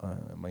לך,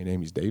 my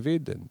name is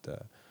David, and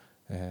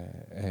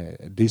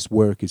this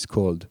work is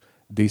called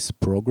This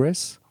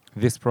Progress.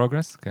 This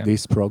Progress? כן.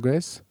 This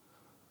Progress,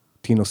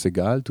 טינו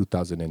סגל,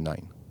 2009.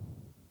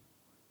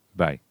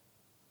 ביי.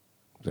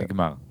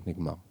 נגמר.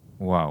 נגמר.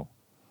 וואו.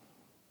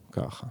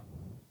 ככה.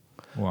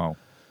 וואו.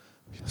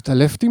 אתה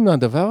לפטים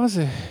מהדבר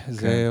הזה,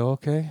 זה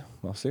אוקיי,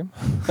 מה עושים?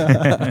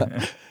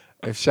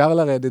 אפשר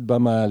לרדת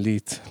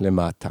במעלית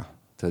למטה.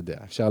 אתה יודע,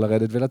 אפשר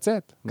לרדת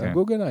ולצאת,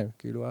 מהגוגנהיים,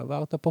 כאילו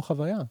עברת פה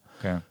חוויה.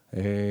 כן.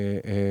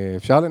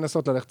 אפשר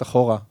לנסות ללכת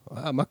אחורה,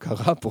 מה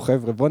קרה פה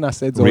חבר'ה, בוא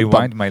נעשה את זה עוד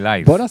פעם. Rewind my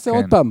life. בוא נעשה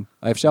עוד פעם,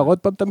 אפשר עוד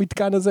פעם את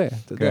המתקן הזה,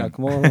 אתה יודע,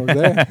 כמו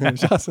זה,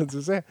 אפשר לעשות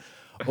את זה.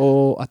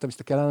 או אתה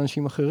מסתכל על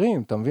אנשים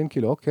אחרים, אתה מבין,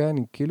 כאילו, אוקיי,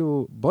 אני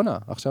כאילו, בוא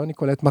עכשיו אני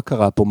קולט מה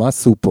קרה פה, מה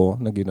עשו פה,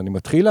 נגיד, אני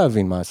מתחיל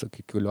להבין מה עשו,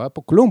 כי לא היה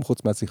פה כלום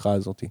חוץ מהשיחה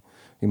הזאת,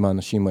 עם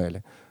האנשים האלה.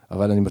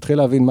 אבל אני מתחיל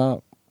להבין מה,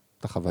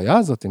 את החוויה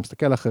הזאת, אני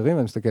מסתכל על אחרים,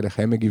 אני מסתכל איך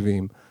הם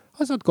מגיבים,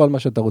 אז עוד כל מה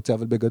שאתה רוצה,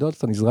 אבל בגדול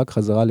אתה נזרק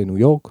חזרה לניו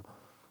יורק,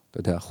 אתה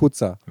יודע,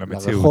 החוצה,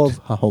 לרחוב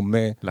ההומה.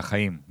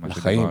 לחיים, מה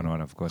שדיברנו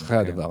עליו קודם. אחרי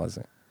הדבר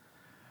הזה.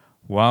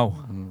 וואו.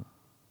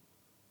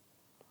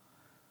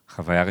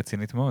 חוויה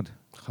רצינית מאוד.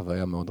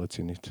 חוויה מאוד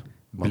רצינית.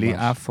 בלי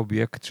אף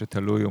אובייקט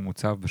שתלוי או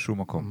מוצב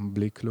בשום מקום.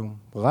 בלי כלום.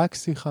 רק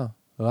שיחה,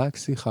 רק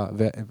שיחה.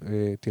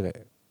 ותראה,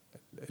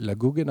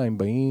 לגוגנהיים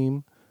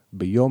באים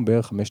ביום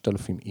בערך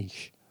 5,000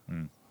 איש.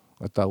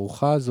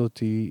 התערוכה הזאת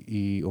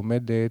היא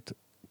עומדת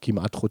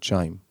כמעט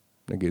חודשיים.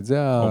 נגיד,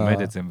 זה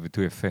עומדת, זה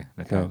ביטוי יפה.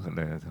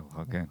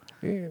 כן.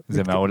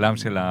 זה מהעולם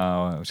של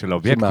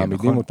האובייקטים,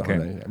 נכון?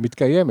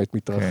 מתקיימת,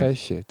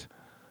 מתרחשת,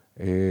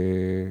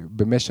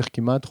 במשך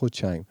כמעט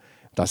חודשיים.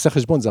 תעשה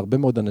חשבון, זה הרבה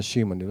מאוד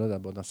אנשים, אני לא יודע,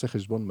 בוא נעשה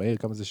חשבון מהיר,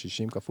 כמה זה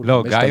 60 כפול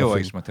 5,000. לא, גיא הוא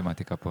איש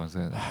מתמטיקה פה,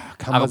 זה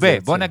הרבה,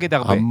 בוא נגיד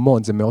הרבה.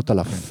 המון, זה מאות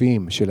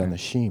אלפים של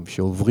אנשים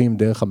שעוברים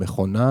דרך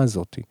המכונה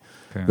הזאת.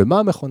 ומה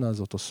המכונה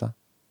הזאת עושה?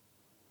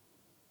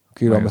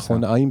 כאילו,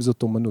 המכונה, האם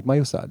זאת אומנות, מה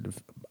היא עושה?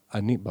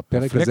 אני,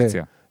 בפרק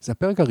הזה, זה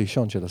הפרק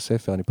הראשון של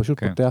הספר, אני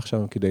פשוט פותח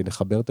שם כדי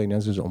לחבר את העניין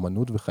הזה,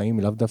 אומנות וחיים,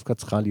 היא לאו דווקא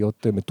צריכה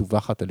להיות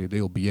מתווכת על ידי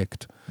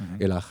אובייקט,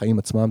 אלא החיים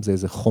עצמם זה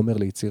איזה חומר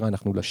ליצירה,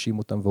 אנחנו לשים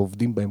אותם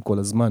ועובדים בהם כל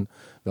הזמן,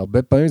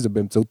 והרבה פעמים זה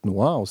באמצעות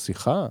תנועה או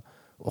שיחה,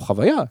 או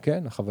חוויה,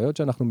 כן? החוויות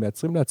שאנחנו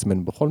מייצרים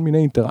לעצמנו, בכל מיני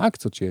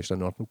אינטראקציות שיש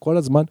לנו, אנחנו כל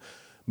הזמן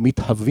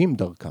מתהווים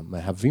דרכם,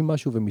 מהווים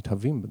משהו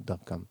ומתהווים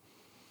דרכם.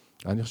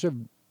 אני חושב,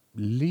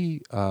 לי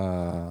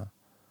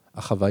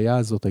החוויה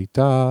הזאת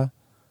הייתה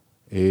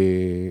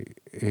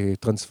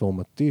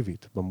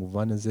טרנספורמטיבית,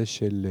 במובן הזה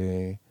של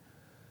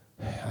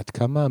עד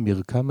כמה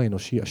המרקם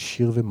האנושי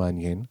עשיר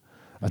ומעניין,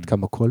 עד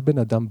כמה כל בן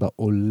אדם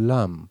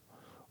בעולם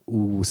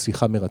הוא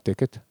שיחה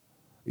מרתקת,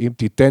 אם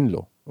תיתן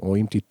לו, או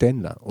אם תיתן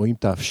לה, או אם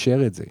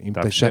תאפשר את זה,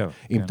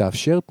 אם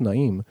תאפשר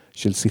תנאים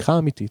של שיחה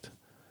אמיתית,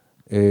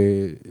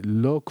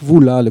 לא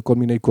כבולה לכל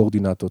מיני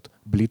קואורדינטות,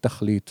 בלי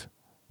תכלית,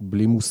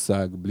 בלי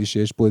מושג, בלי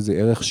שיש פה איזה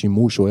ערך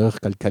שימוש או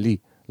ערך כלכלי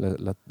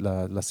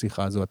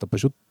לשיחה הזו, אתה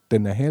פשוט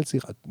תנהל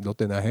שיחה, לא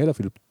תנהל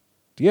אפילו,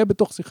 תהיה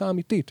בתוך שיחה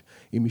אמיתית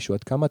עם מישהו,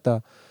 עד כמה אתה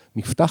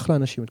נפתח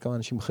לאנשים, עד כמה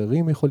אנשים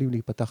אחרים יכולים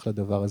להיפתח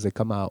לדבר הזה,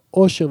 כמה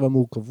העושר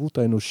והמורכבות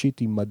האנושית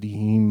היא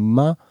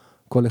מדהימה,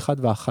 כל אחד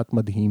ואחת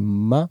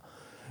מדהימה,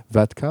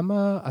 ועד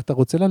כמה אתה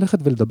רוצה ללכת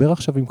ולדבר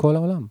עכשיו עם כל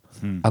העולם.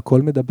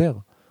 הכל מדבר,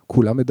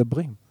 כולם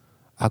מדברים.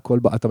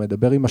 אתה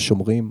מדבר עם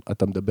השומרים,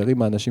 אתה מדבר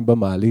עם האנשים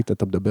במעלית,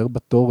 אתה מדבר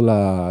בתור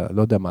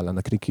לא יודע מה,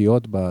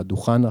 לנקניקיות,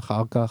 בדוכן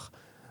אחר כך,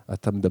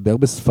 אתה מדבר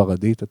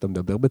בספרדית, אתה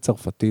מדבר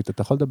בצרפתית,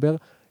 אתה יכול לדבר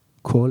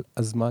כל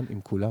הזמן עם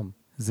כולם.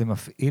 זה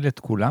מפעיל את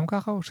כולם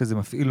ככה, או שזה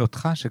מפעיל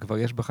אותך, שכבר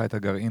יש בך את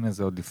הגרעין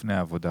הזה עוד לפני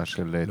העבודה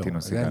של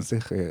טינו סיגל?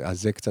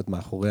 אז זה קצת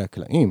מאחורי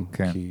הקלעים,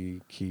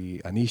 כי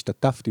אני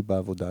השתתפתי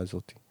בעבודה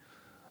הזאת.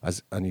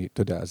 אז אני,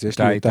 אתה יודע, אז יש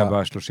לי אתה היית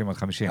ב-30 עד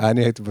 50.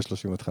 אני הייתי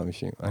ב-30 עד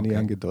 50,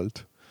 אני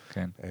גדולות.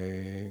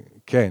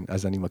 כן,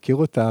 אז אני מכיר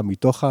אותה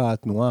מתוך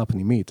התנועה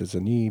הפנימית, אז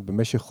אני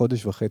במשך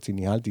חודש וחצי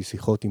ניהלתי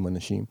שיחות עם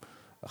אנשים,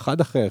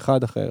 אחד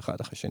אחרי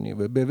שני,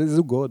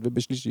 ובזוגות,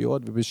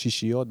 ובשלישיות,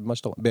 ובשישיות,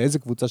 באיזה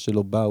קבוצה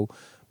שלא באו,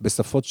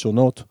 בשפות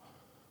שונות,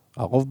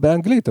 הרוב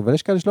באנגלית, אבל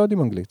יש כאלה שלא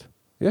יודעים אנגלית.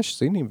 יש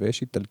סינים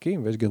ויש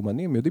איטלקים ויש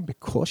גרמנים, יודעים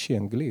בקושי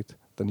אנגלית.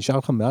 אתה נשאר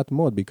לך מעט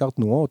מאוד, בעיקר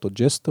תנועות או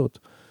ג'סטות.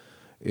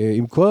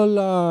 עם כל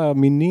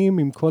המינים,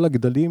 עם כל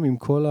הגדלים,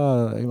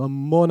 עם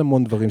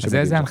המון דברים. אז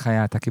איזה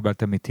הנחיה אתה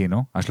קיבלת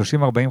מטינו?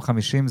 ה-30-40-50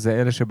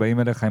 זה אלה שבאים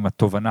אליך עם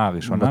התובנה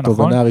הראשונה, נכון?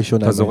 התובנה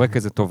הראשונה. אתה זורק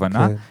איזה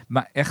תובנה.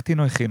 איך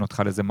טינו הכין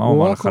אותך לזה? מה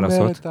הוא אמר לך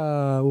לעשות?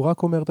 הוא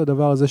רק אומר את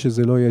הדבר הזה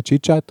שזה לא יהיה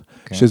צ'יט-צ'אט,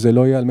 שזה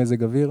לא יהיה על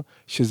מזג אוויר,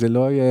 שזה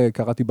לא יהיה,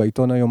 קראתי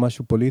בעיתון היום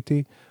משהו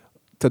פוליטי,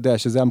 אתה יודע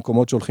שזה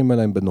המקומות שהולכים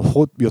אליהם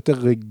בנוחות, יותר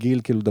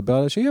רגיל כאילו לדבר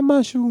עליהם, שיהיה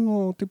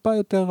משהו טיפה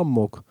יותר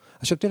עמוק.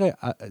 עכשיו תראה,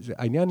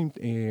 העניין עם...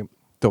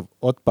 טוב,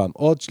 עוד פעם,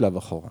 עוד שלב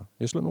אחורה.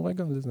 יש לנו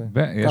רגע לזה?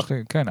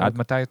 כן, עד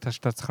מתי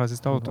שאתה צריך להזיז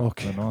את האוטו.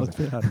 אוקיי, עוד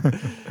פעם.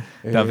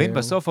 תבין,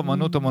 בסוף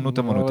אמנות,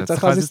 אתה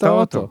צריך להזיז את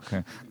האוטו.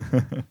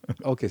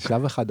 אוקיי,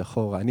 שלב אחד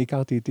אחורה. אני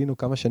הכרתי איתנו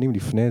כמה שנים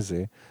לפני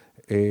זה.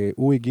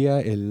 הוא הגיע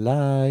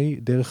אליי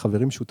דרך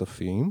חברים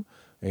שותפים,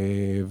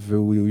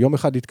 והוא יום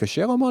אחד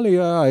התקשר, אמר לי,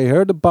 I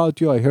heard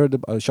about you,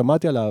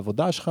 שמעתי על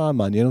העבודה שלך,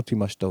 מעניין אותי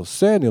מה שאתה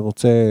עושה, אני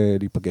רוצה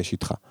להיפגש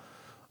איתך.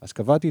 אז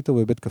קבעתי איתו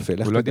בבית קפה.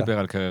 הוא לא דיבר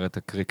על קריירת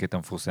הקריקט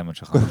המפורסמת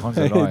שלך, נכון?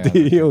 זה לא היה.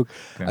 בדיוק.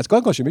 אז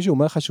קודם כל, שמישהו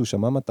אומר לך שהוא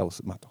שמע מה אתה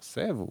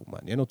עושה, והוא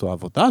מעניין אותו,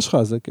 העבודה שלך,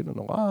 זה כאילו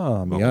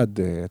נורא, מיד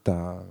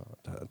אתה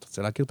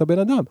רוצה להכיר את הבן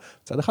אדם.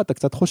 מצד אחד, אתה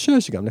קצת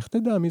חושש, גם לך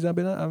תדע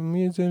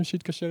מי זה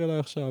שהתקשר אליי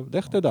עכשיו,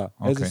 לך תדע,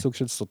 איזה סוג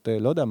של סוטה,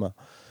 לא יודע מה.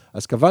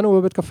 אז קבענו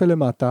בבית קפה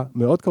למטה,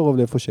 מאוד קרוב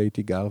לאיפה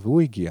שהייתי גר,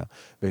 והוא הגיע,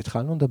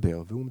 והתחלנו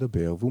לדבר, והוא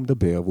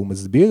מדבר, והוא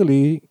מסביר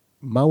לי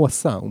מה הוא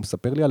עשה, הוא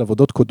מספר לי על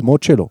עבודות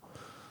קודמות שלו.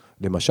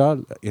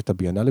 למשל, את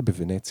הביאנלה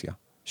בוונציה,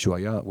 שהוא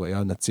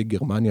היה נציג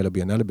גרמניה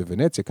לביאנלה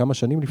בוונציה, כמה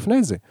שנים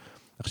לפני זה.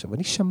 עכשיו,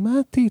 אני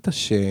שמעתי את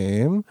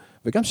השם,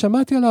 וגם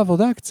שמעתי על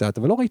העבודה קצת,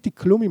 אבל לא ראיתי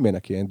כלום ממנה,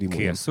 כי אין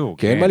דימויים. כי אסור.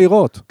 כי אין מה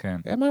לראות. כן.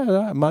 אין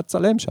מה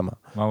צלם שם.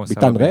 מה הוא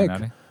עשה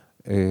בביאנלה?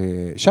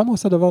 שם הוא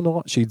עשה דבר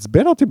נורא,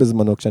 שהצבן אותי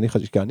בזמנו,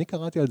 כי אני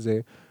קראתי על זה,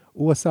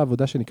 הוא עשה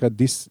עבודה שנקראת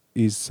This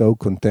is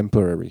so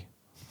contemporary.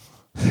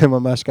 זה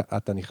ממש,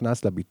 אתה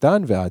נכנס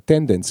לביטן,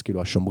 והאטנדנס,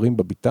 כאילו השומרים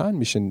בביטן,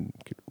 מי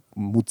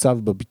שמוצב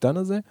בביטן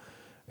הזה,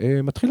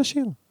 מתחיל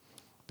לשיר.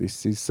 This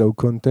is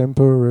so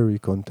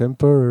contemporary,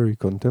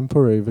 contemporary,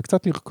 contemporary,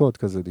 וקצת לרקוד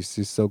כזה, This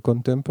is so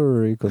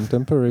contemporary,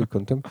 contemporary,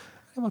 contemporary.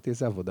 אמרתי,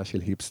 איזה עבודה של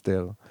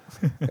היפסטר.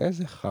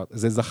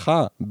 זה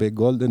זכה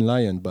בגולדן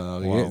ליון.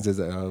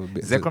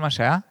 זה כל מה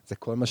שהיה? זה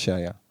כל מה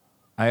שהיה.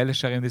 האלה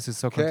שרים This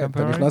is so contemporary? כן,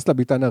 אתה נכנס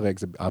לביטן הריק,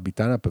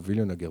 הביטן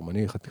הפביליון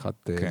הגרמני,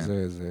 חתיכת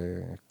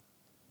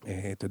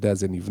אתה יודע,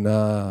 זה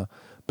נבנה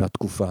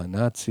בתקופה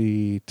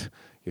הנאצית,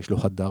 יש לו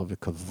הדר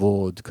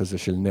וכבוד, כזה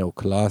של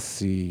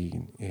נאו-קלאסי,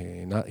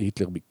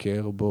 היטלר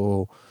ביקר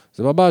בו,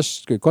 זה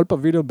ממש, כל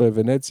פביליון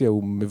בוונציה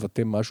הוא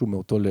מבטא משהו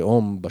מאותו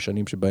לאום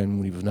בשנים שבהם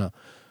הוא נבנה.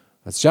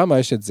 אז שם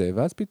יש את זה,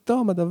 ואז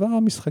פתאום הדבר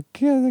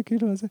המשחקי הזה,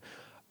 כאילו, הזה,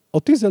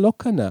 אותי זה לא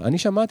קנה, אני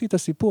שמעתי את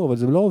הסיפור, אבל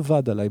זה לא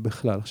עובד עליי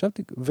בכלל.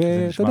 חשבתי,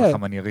 זה נשמע לך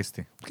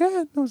מנייריסטי.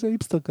 כן, זה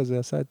היפסטר כזה,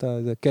 עשה את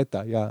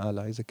הקטע,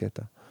 יאללה, איזה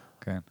קטע.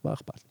 כן. מה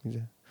אכפת מזה?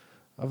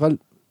 אבל,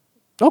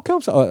 אוקיי,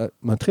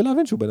 מתחיל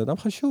להבין שהוא בן אדם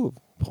חשוב.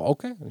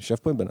 אוקיי, אני יושב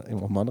פה עם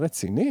אומן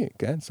רציני,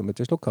 כן? זאת אומרת,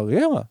 יש לו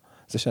קריירה.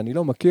 זה שאני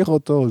לא מכיר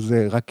אותו,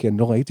 זה רק כי אני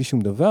לא ראיתי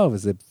שום דבר,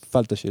 וזה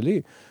פלטה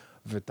שלי.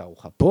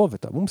 ותערוכה פה,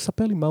 הוא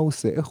מספר לי מה הוא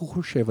עושה, איך הוא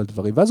חושב על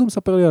דברים, ואז הוא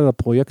מספר לי על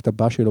הפרויקט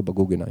הבא שלו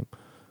בגוגנהיים.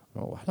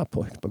 וואלה,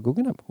 פרויקט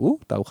בגוגנהיים,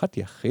 תערוכת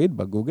יחיד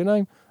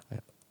בגוגנהיים,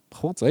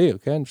 בחור צעיר,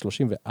 כן?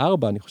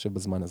 34, אני חושב,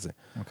 בזמן הזה.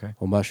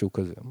 או משהו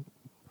כזה.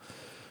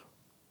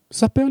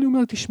 מספר לי, הוא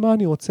אומר, תשמע,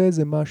 אני רוצה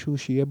איזה משהו,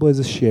 שיהיה בו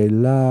איזו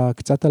שאלה,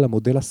 קצת על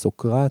המודל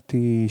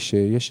הסוקרטי,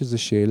 שיש איזו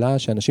שאלה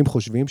שאנשים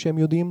חושבים שהם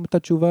יודעים את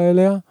התשובה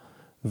אליה,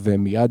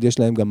 ומיד יש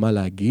להם גם מה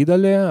להגיד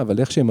עליה, אבל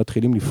איך שהם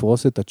מתחילים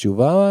לפרוס את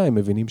התשובה, הם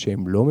מבינים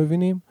שהם לא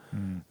מבינים,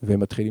 והם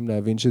מתחילים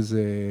להבין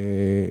שזה,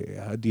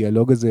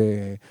 הדיאלוג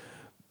הזה,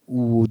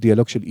 הוא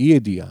דיאלוג של אי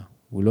ידיעה,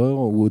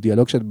 הוא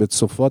דיאלוג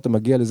שבסופו אתה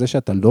מגיע לזה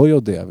שאתה לא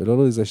יודע,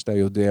 ולא לזה שאתה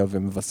יודע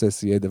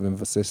ומבסס ידע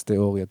ומבסס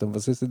תיאוריה, אתה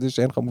מבסס את זה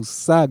שאין לך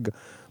מושג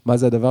מה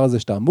זה הדבר הזה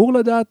שאתה אמור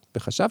לדעת,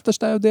 וחשבת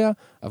שאתה יודע,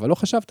 אבל לא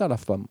חשבת עליו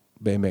פעם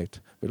באמת,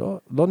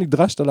 ולא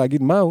נדרשת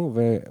להגיד מהו,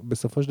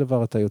 ובסופו של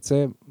דבר אתה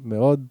יוצא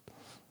מאוד,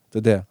 אתה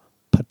יודע,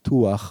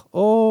 פתוח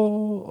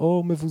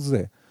או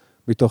מבוזה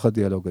בתוך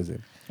הדיאלוג הזה.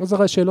 אז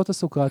הרי השאלות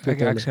הסוקרטיות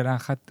האלה. רגע, רק שאלה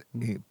אחת,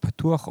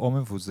 פתוח או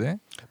מבוזה?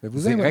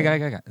 מבוזה.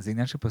 רגע, זה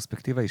עניין של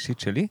פרספקטיבה אישית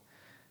שלי?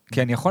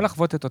 כי אני יכול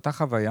לחוות את אותה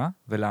חוויה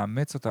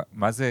ולאמץ אותה.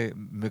 מה זה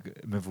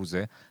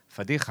מבוזה?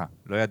 פדיחה,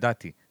 לא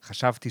ידעתי.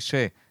 חשבתי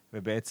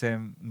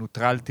ובעצם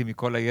נוטרלתי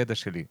מכל הידע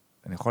שלי.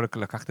 אני יכול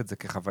לקחת את זה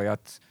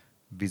כחוויית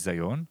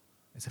ביזיון.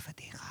 איזה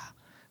פדיחה.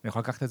 אני יכול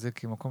לקחת את זה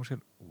כמקום של,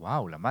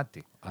 וואו,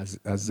 למדתי.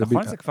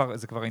 נכון,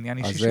 זה כבר עניין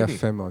אישי שלי. אז זה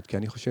יפה מאוד, כי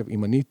אני חושב,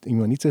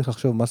 אם אני צריך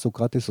לחשוב מה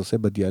סוקרטס עושה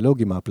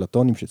בדיאלוג עם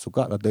האפלטונים של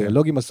סוקרטס,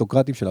 הדיאלוגים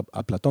הסוקרטיים של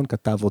אפלטון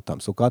כתב אותם,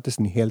 סוקרטס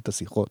ניהל את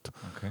השיחות,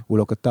 הוא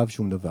לא כתב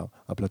שום דבר.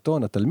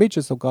 אפלטון, התלמיד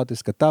של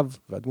סוקרטס כתב,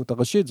 והדמות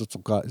הראשית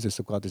זה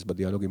סוקרטס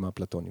בדיאלוג עם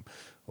האפלטונים,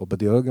 או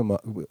בדיאלוג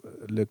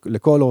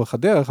לכל אורך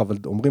הדרך, אבל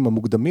אומרים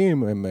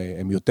המוקדמים,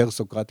 הם יותר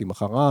סוקרטים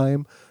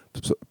אחריהם,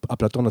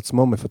 אפלטון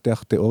עצמו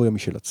מפתח תיאוריה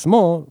משל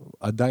עצמו,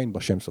 עדיין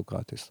בשם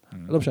סוקרטס.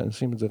 לא משנה,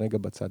 נשים את זה רגע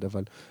בצד,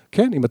 אבל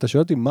כן, אם אתה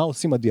שואל אותי מה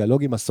עושים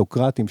הדיאלוגים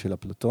הסוקרטיים של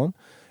אפלטון,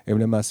 הם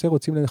למעשה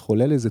רוצים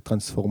לחולל איזו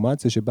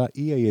טרנספורמציה שבה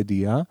אי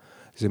הידיעה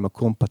זה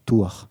מקום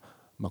פתוח,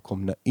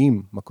 מקום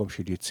נעים, מקום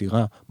של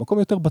יצירה, מקום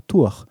יותר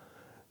בטוח.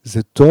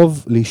 זה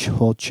טוב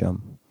לשהות שם,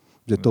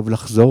 זה טוב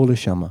לחזור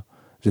לשם,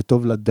 זה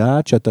טוב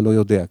לדעת שאתה לא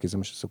יודע, כי זה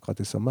מה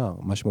שסוקרטס אמר,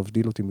 מה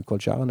שמבדיל אותי מכל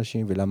שאר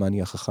אנשים, ולמה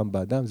אני החכם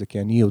באדם, זה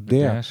כי אני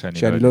יודע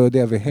שאני לא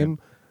יודע,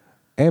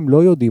 והם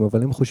לא יודעים,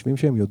 אבל הם חושבים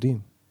שהם יודעים.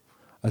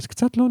 אז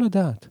קצת לא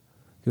לדעת.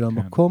 כאילו,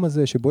 המקום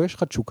הזה שבו יש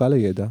לך תשוקה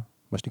לידע,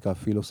 מה שנקרא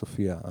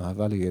פילוסופיה,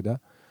 אהבה לידע,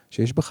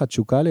 שיש בך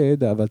תשוקה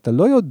לידע, אבל אתה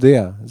לא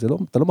יודע,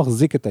 אתה לא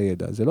מחזיק את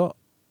הידע, זה לא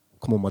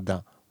כמו מדע,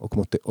 או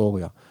כמו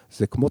תיאוריה,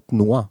 זה כמו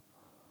תנועה,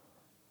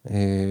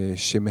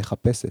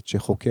 שמחפשת,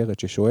 שחוקרת,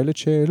 ששואלת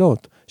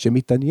שאלות,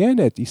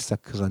 שמתעניינת, היא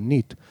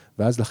סקרנית,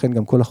 ואז לכן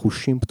גם כל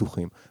החושים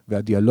פתוחים,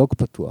 והדיאלוג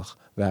פתוח,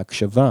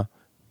 וההקשבה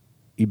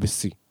היא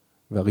בשיא,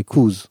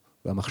 והריכוז,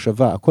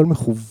 והמחשבה, הכל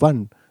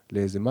מכוון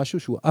לאיזה משהו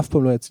שהוא אף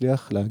פעם לא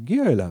יצליח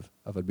להגיע אליו,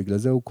 אבל בגלל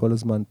זה הוא כל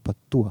הזמן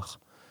פתוח.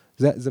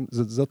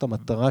 זאת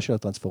המטרה של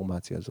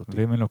הטרנספורמציה הזאת.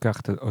 ואם אני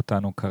לוקח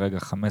אותנו כרגע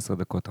 15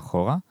 דקות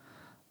אחורה,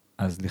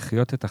 אז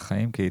לחיות את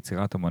החיים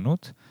כיצירת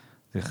אמנות,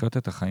 זה לחיות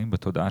את החיים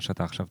בתודעה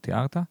שאתה עכשיו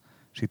תיארת,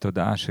 שהיא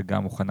תודעה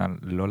שגם מוכנה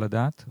לא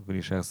לדעת,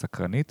 ולהישאר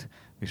סקרנית,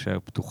 להישאר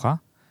פתוחה,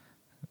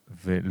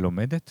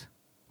 ולומדת.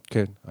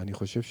 כן, אני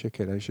חושב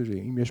שכן. אני חושב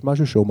שאם יש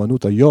משהו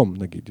שאומנות היום,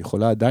 נגיד,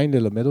 יכולה עדיין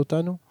ללמד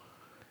אותנו,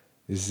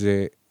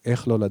 זה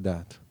איך לא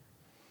לדעת.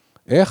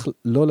 איך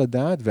לא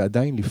לדעת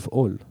ועדיין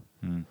לפעול.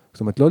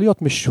 זאת אומרת, לא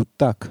להיות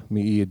משותק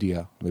מאי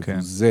ידיעה.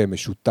 כן. זה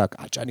משותק,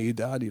 עד שאני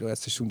ידע, אני לא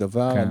אעשה שום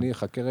דבר, אני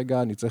אחכה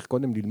רגע, אני צריך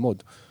קודם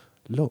ללמוד.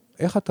 לא,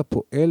 איך אתה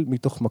פועל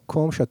מתוך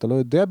מקום שאתה לא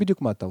יודע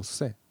בדיוק מה אתה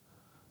עושה.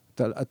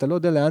 אתה לא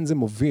יודע לאן זה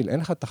מוביל, אין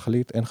לך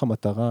תכלית, אין לך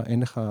מטרה,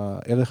 אין לך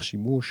ערך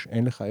שימוש,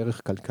 אין לך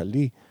ערך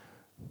כלכלי.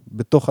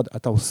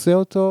 אתה עושה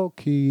אותו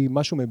כי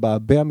משהו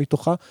מבעבע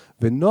מתוכה,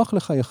 ונוח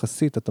לך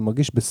יחסית, אתה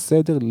מרגיש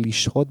בסדר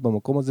לשהות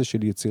במקום הזה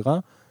של יצירה,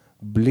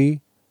 בלי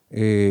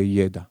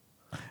ידע.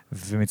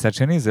 ומצד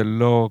שני, זה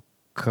לא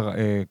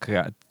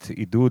קריאת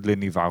עידוד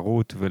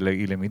לנבערות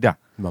ולאי למידה.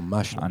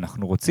 ממש לא.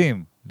 אנחנו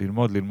רוצים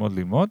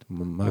ללמוד,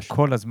 ממש.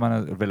 וכל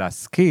הזמן,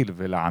 ולהשכיל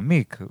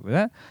ולהעמיק,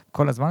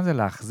 כל הזמן זה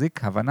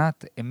להחזיק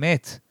הבנת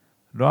אמת,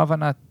 לא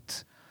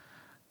הבנת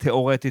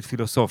תיאורטית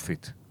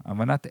פילוסופית,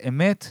 הבנת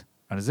אמת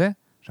על זה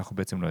שאנחנו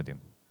בעצם לא יודעים.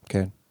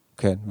 כן,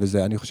 כן,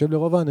 וזה, אני חושב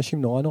לרוב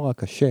האנשים נורא נורא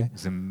קשה.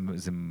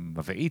 זה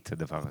מבעית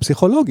הדבר הזה.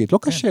 פסיכולוגית, לא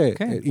כן, קשה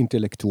כן.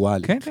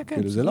 אינטלקטואלית. כן, כן, כן.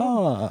 כאילו, זה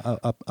לא,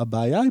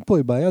 הבעיה פה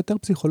היא בעיה יותר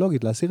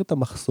פסיכולוגית, להסיר את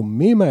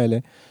המחסומים האלה,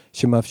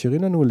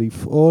 שמאפשרים לנו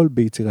לפעול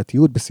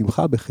ביצירתיות,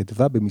 בשמחה,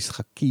 בחדווה,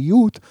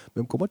 במשחקיות,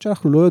 במקומות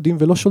שאנחנו לא יודעים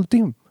ולא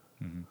שולטים.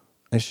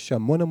 אני חושב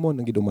שהמון,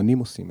 נגיד, אומנים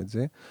עושים את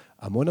זה,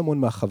 המון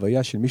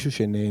מהחוויה של מישהו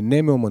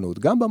שנהנה מאומנות,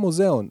 גם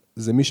במוזיאון,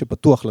 זה מי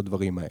שפתוח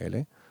לדברים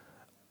האלה,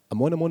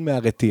 המון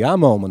מהרתיעה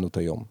מהאומנות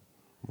היום,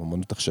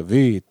 אומנות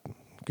עכשווית,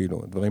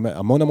 כאילו, דברים,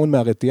 המון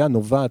מהרתיעה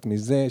נובעת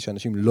מזה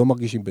שאנשים לא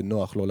מרגישים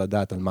בנוח לא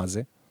לדעת על מה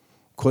זה.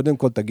 קודם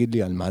כל תגיד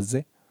לי על מה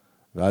זה,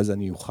 ואז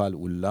אני אוכל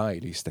אולי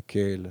להסתכל,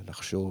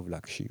 לחשוב,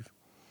 להקשיב.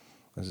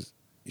 אז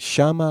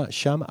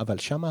אבל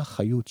שמה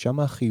החיות,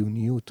 שמה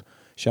החיוניות,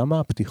 שמה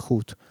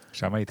הפתיחות.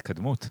 שמה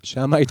ההתקדמות.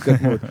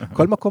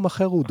 כל מקום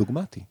אחר הוא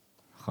דוגמטי.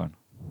 נכון.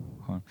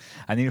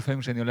 אני לפעמים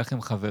כשאני הולך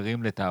עם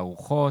חברים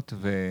לתערוכות,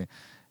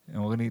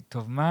 הם אומרים לי,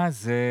 טוב, מה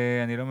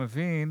זה? אני לא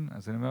מבין.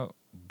 אז אני אומר,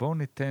 בואו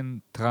ניתן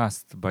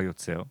טראסט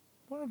ביוצר.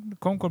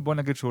 קודם כל בואו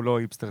נגיד שהוא לא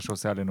היפסטר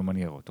שעושה עלינו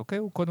מניירות, אוקיי?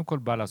 הוא קודם כל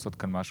בא לעשות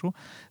כאן משהו.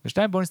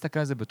 ושתיים, בואו נסתכל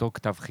על זה בתור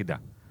כתב חידה.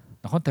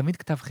 נכון? תמיד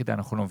כתב חידה,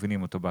 אנחנו לא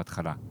מבינים אותו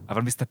בהתחלה.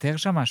 אבל מסתתר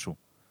שם משהו.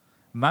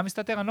 מה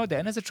מסתתר? אני לא יודע,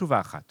 אין איזה תשובה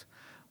אחת.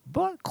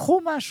 בואו, קחו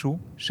משהו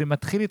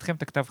שמתחיל איתכם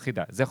את הכתב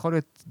חידה. זה יכול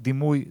להיות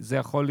דימוי, זה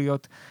יכול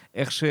להיות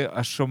איך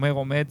שהשומר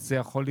עומד, זה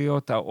יכול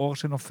להיות האור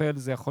שנופל,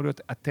 זה יכול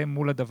להיות אתם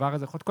מול הדבר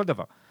הזה, יכול להיות כל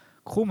דבר.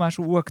 קחו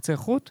משהו, הוא הקצה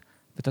חוט,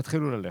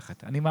 ותתחילו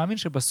ללכת. אני מאמין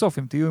שבסוף,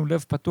 אם תהיו עם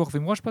לב פתוח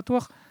ועם ראש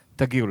פתוח,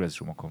 תגיעו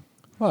לאיזשהו מקום.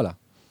 וואלה.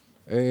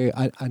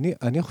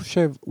 אני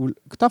חושב,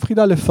 כתב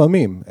חידה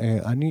לפעמים,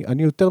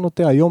 אני יותר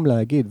נוטה היום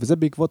להגיד, וזה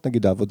בעקבות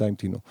נגיד העבודה עם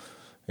תינו.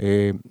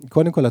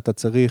 קודם כל אתה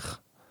צריך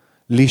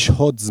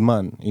לשהות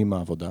זמן עם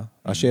העבודה.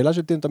 השאלה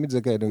של תינו תמיד זה,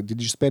 did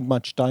you spend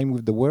much time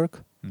with the work?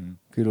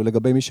 כאילו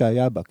לגבי מי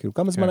שהיה בה, כאילו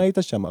כמה זמן היית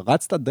שם?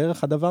 רצת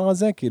דרך הדבר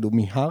הזה? כאילו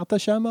מיהרת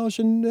שם או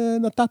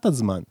שנתת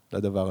זמן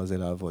לדבר הזה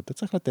לעבוד? אתה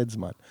צריך לתת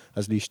זמן.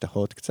 אז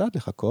להשתהות קצת,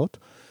 לחכות,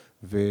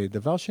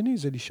 ודבר שני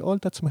זה לשאול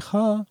את עצמך,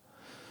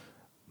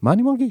 מה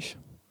אני מרגיש?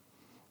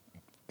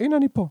 הנה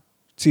אני פה,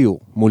 ציור,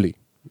 מולי.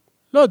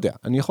 לא יודע,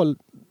 אני יכול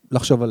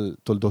לחשוב על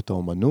תולדות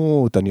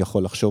האומנות, אני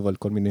יכול לחשוב על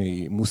כל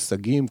מיני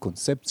מושגים,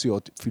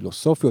 קונספציות,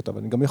 פילוסופיות, אבל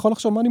אני גם יכול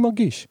לחשוב מה אני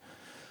מרגיש.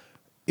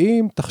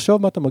 אם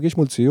תחשוב מה אתה מרגיש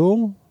מול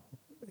ציור,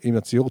 אם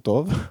הציור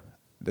טוב,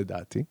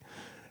 לדעתי,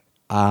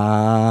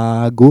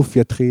 הגוף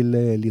יתחיל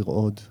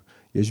לרעוד.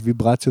 יש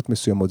ויברציות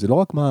מסוימות. זה לא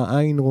רק מה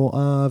העין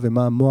רואה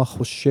ומה המוח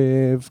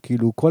חושב,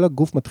 כאילו כל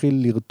הגוף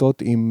מתחיל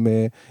לרטוט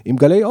עם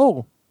גלי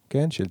אור,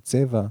 כן? של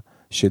צבע,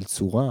 של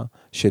צורה,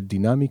 של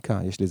דינמיקה,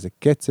 יש לזה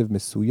קצב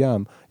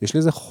מסוים, יש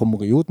לזה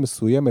חומריות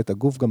מסוימת,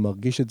 הגוף גם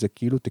מרגיש את זה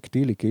כאילו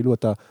טקטילי, כאילו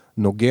אתה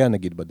נוגע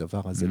נגיד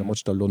בדבר הזה, למרות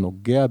שאתה לא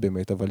נוגע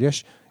באמת, אבל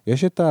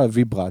יש את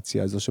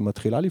הוויברציה הזו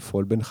שמתחילה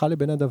לפעול בינך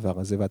לבין הדבר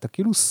הזה, ואתה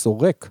כאילו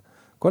סורק,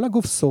 כל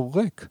הגוף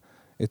סורק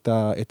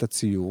את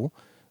הציור,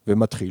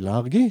 ומתחיל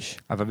להרגיש.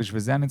 אבל בשביל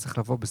זה אני צריך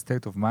לבוא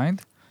בסטייט אוף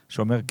מיינד,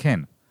 שאומר כן,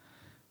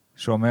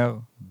 שאומר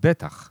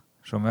בטח,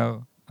 שאומר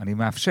אני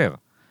מאפשר.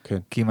 כן.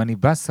 כי אם אני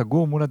בא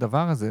סגור מול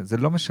הדבר הזה, זה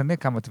לא משנה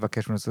כמה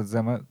תבקש ממנו, זה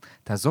אומר,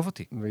 תעזוב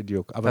אותי.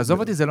 בדיוק. תעזוב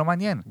אותי, זה לא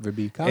מעניין.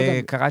 ובעיקר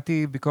גם...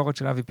 קראתי ביקורת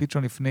של אבי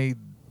פיצ'ון לפני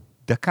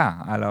דקה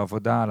על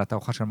העבודה, על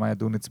התערוכה של מאיה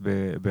דוניץ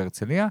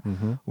בהרצליה.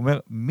 הוא אומר,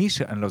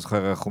 אני לא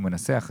זוכר איך הוא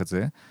מנסח את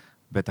זה,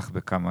 בטח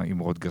בכמה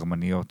אמרות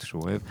גרמניות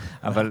שהוא אוהב,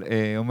 אבל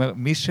הוא אומר,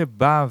 מי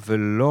שבא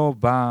ולא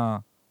בא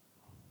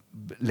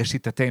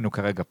לשיטתנו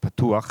כרגע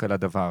פתוח אל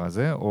הדבר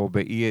הזה, או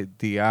באי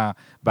ידיעה,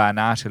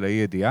 בהנאה של האי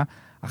ידיעה,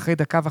 אחרי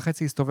דקה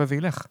וחצי יסתובב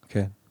וילך.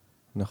 כן,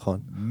 נכון.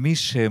 מי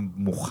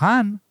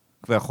שמוכן,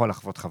 כבר יכול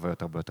לחוות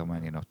חוויות הרבה יותר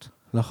מעניינות.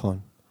 נכון.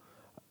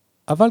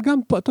 אבל גם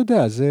פה, אתה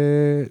יודע,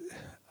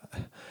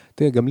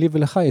 תראה, גם לי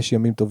ולך יש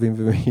ימים טובים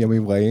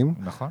וימים רעים.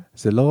 נכון.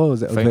 זה לא...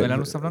 לפעמים אין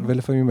לנו סבלנות.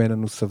 ולפעמים אין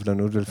לנו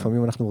סבלנות,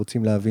 ולפעמים אנחנו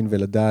רוצים להבין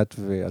ולדעת,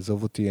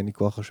 ועזוב אותי, אין לי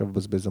כוח עכשיו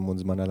לבזבז המון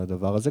זמן על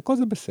הדבר הזה, כל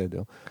זה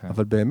בסדר.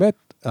 אבל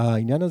באמת,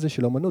 העניין הזה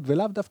של אומנות,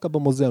 ולאו דווקא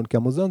במוזיאון, כי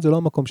המוזיאון זה לא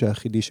המקום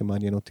היחידי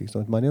שמעניין אותי. זאת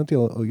אומרת, מעניין אותי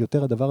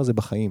יותר הדבר הזה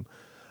בחיים.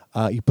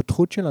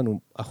 ההיפתחות שלנו,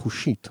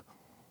 החושית,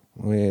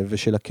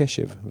 ושל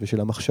הקשב,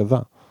 ושל המחשבה,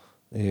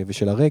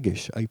 ושל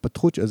הרגש,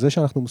 ההיפתחות, זה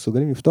שאנחנו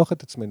מסוגלים לפתוח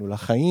את עצמנו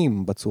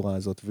לחיים בצורה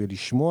הזאת,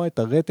 ולשמוע את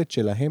הרטט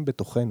שלהם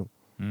בתוכנו,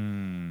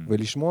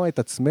 ולשמוע את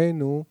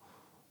עצמנו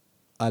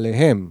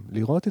עליהם,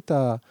 לראות את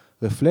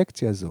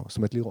הרפלקציה הזו, זאת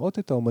אומרת, לראות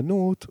את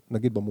האומנות,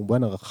 נגיד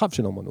במובן הרחב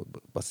של האומנות,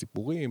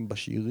 בסיפורים,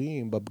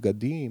 בשירים,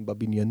 בבגדים,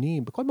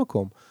 בבניינים, בכל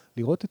מקום,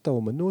 לראות את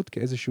האומנות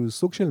כאיזשהו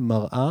סוג של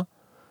מראה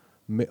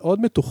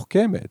מאוד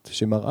מתוחכמת,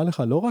 שמראה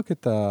לך לא רק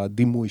את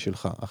הדימוי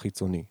שלך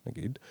החיצוני,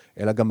 נגיד,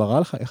 אלא גם מראה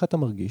לך איך אתה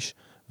מרגיש,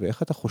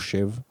 ואיך אתה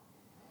חושב,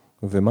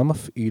 ומה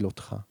מפעיל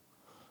אותך,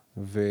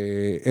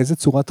 ואיזה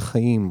צורת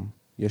חיים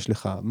יש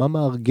לך, מה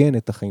מארגן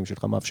את החיים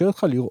שלך, מאפשר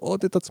לך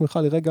לראות את עצמך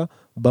לרגע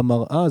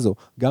במראה הזו,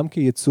 גם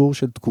כיצור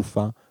של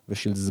תקופה,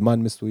 ושל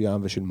זמן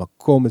מסוים, ושל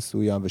מקום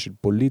מסוים, ושל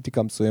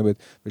פוליטיקה מסוימת,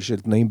 ושל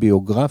תנאים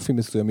ביוגרפיים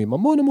מסוימים,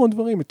 המון המון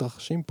דברים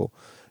מתרחשים פה.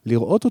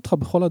 לראות אותך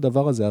בכל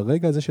הדבר הזה,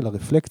 הרגע הזה של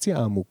הרפלקציה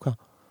העמוקה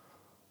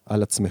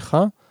על עצמך,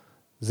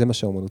 זה מה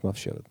שהאומנות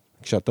מאפשרת,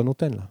 כשאתה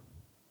נותן לה.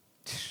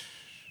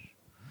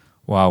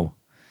 וואו.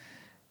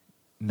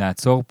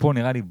 נעצור פה,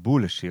 נראה לי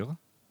בול לשיר.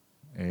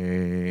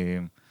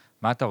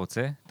 מה אתה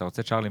רוצה? אתה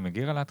רוצה צ'רלי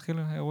מגירה להתחיל,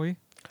 רועי?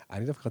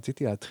 אני דווקא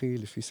רציתי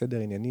להתחיל לפי סדר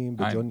עניינים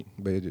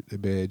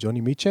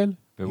בג'וני מיטשל.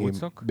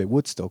 בוודסטוק?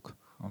 בוודסטוק.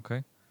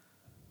 אוקיי.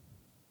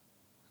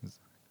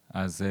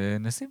 אז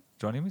נשים,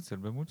 ג'וני מיטשל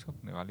בוודסטוק,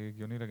 נראה לי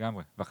הגיוני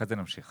לגמרי. ואחרי זה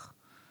נמשיך.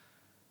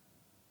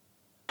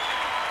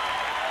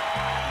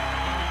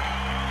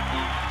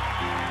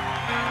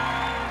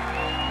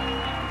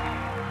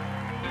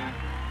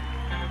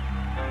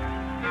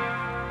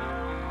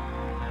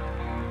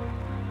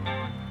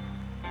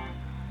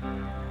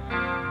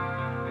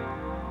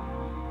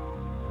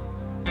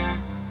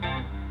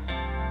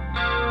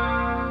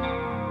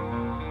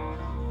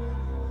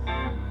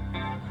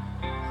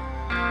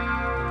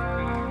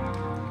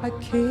 I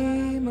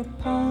came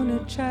upon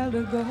a child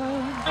of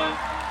God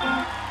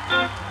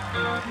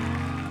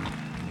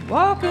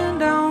walking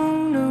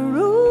down the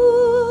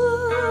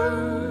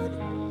road.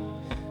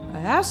 I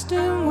asked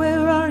him,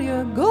 where are you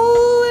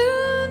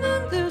going?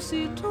 And this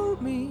he told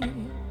me.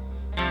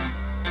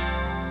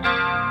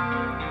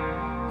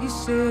 He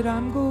said,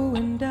 I'm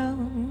going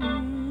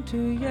down to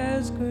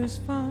Yazger's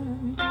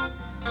farm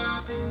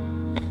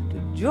to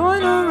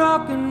join a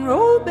rock and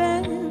roll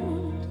band,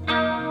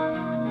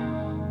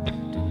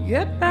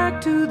 get back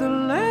to the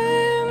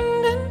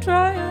land and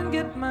try and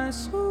get my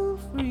soul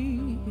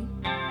free.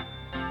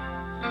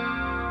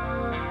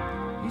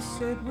 He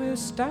said, we're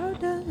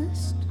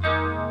stardust,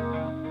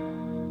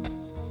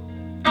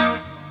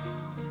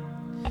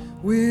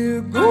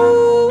 we're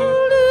golden,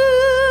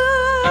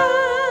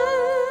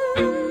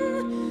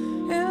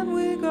 and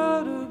we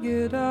gotta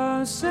get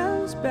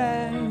ourselves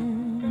back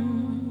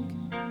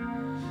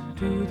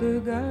to the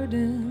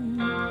garden.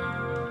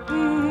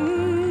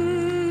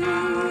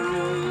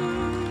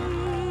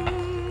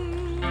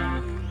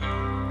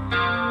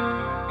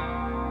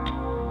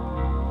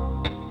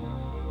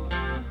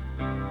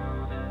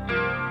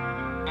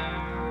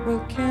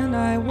 Well, can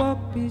I walk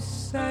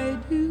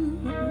beside you?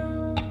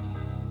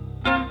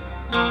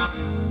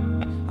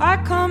 I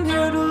come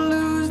here to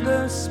lose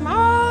the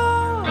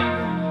smile.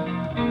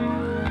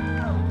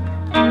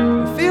 I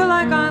feel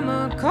like I'm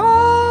a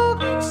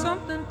cog in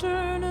something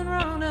turning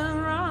round and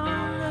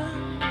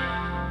round.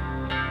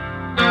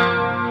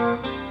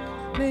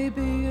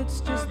 Maybe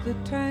it's just the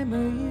time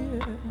of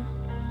year.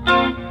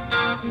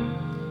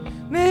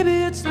 Maybe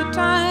it's the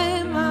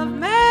time of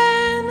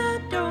man. I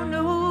don't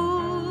know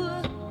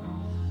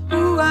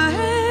who I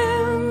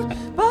am,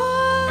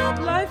 but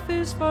life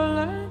is for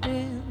life.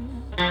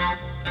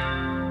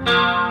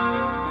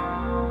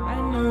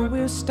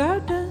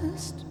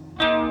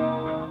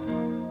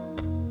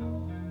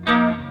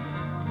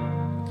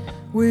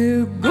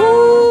 we're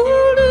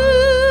golden,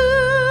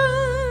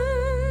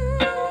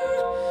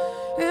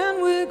 and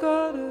we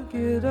gotta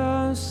get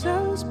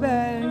ourselves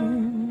back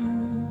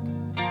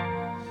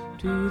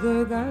to the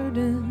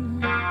garden.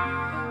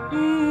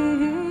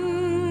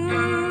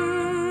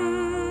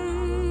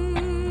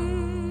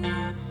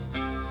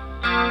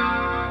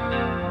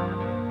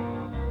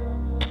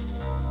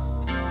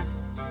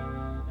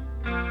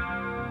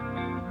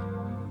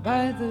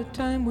 By the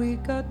time we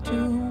got to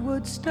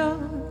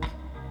Woodstock,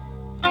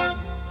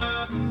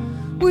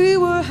 we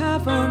were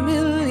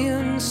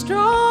 500,000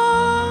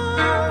 strong.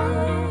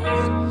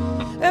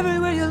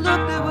 Everywhere you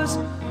looked, there was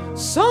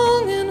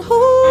song and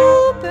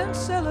hope and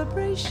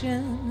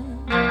celebration.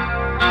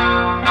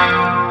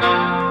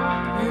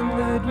 And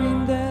I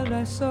dreamed that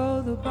I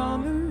saw the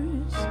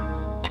bombers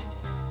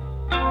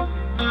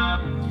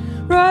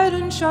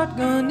riding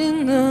shotgun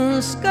in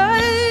the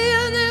sky,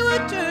 and they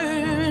were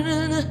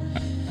turning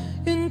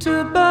into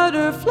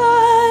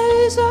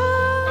butterflies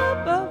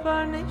above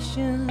our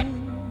nation.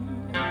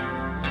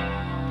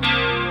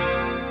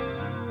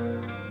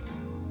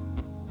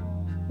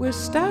 We're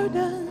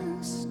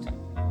stardust,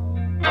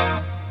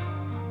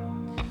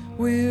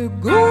 we're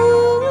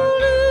golden,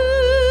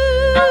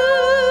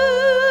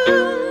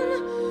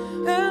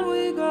 and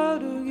we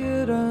gotta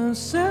get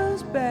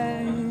ourselves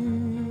back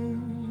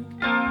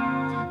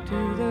to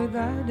the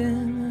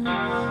garden.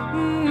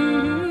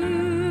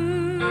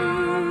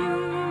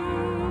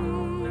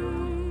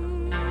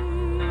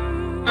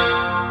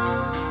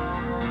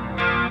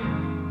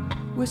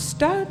 We're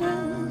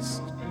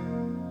stardust,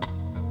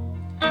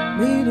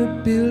 made of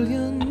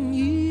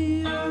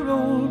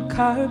billion-year-old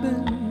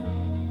carbon.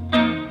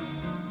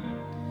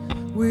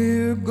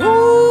 We're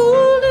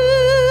golden,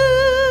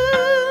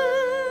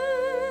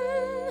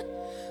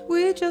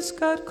 we just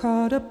got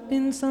caught up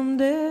in some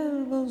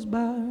devil's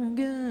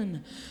bargain,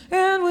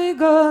 and we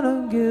gotta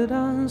get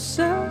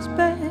ourselves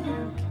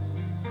back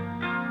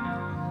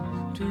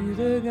to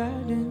the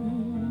garden,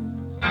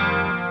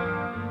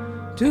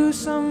 to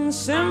some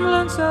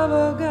semblance of a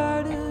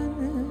garden.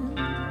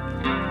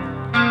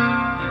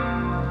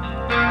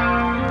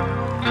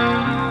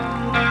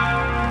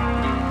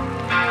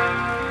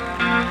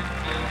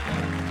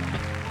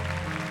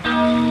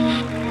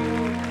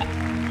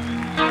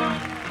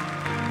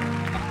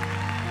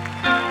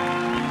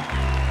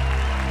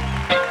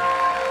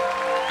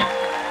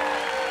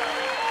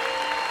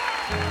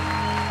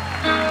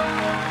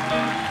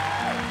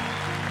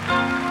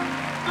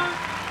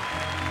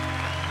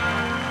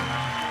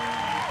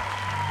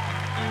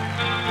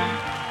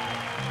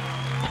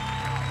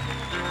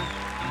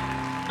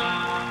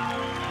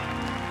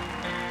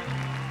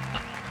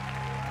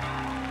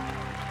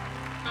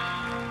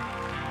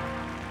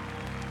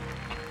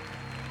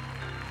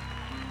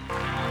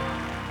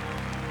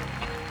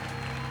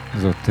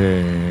 זאת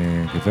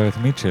גברת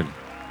מיטשל,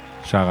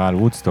 שרה על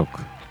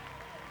וודסטוק.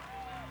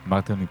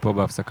 אמרתם לי פה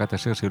בהפסקת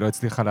השיר שהיא לא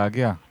הצליחה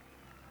להגיע.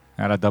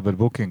 היה לה דאבל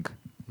בוקינג.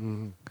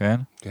 כן?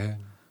 כן.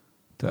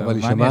 אבל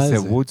היא שמעה על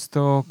זה.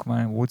 וודסטוק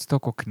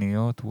או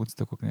קניות?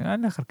 וודסטוק או קניות?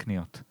 אני אלך על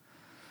קניות.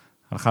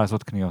 הלכה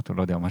לעשות קניות, או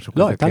לא יודע, משהו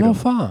כזה. לא, הייתה לה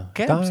הופעה.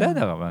 כן,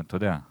 בסדר, אבל אתה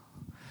יודע.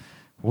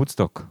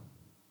 וודסטוק.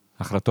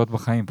 החלטות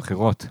בחיים,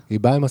 בחירות. היא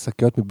באה עם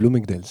השקיות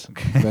מבלומינגדלס.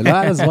 ולא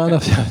היה לה זמן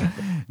עכשיו.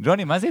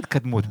 ג'וני, מה זה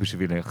התקדמות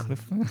בשבילך?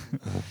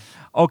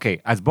 אוקיי,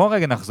 אז בואו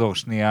רגע נחזור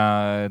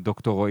שנייה,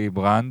 דוקטור רועי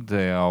ברנד,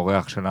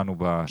 האורח שלנו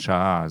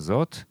בשעה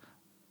הזאת.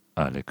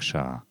 אלק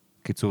שעה.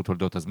 קיצור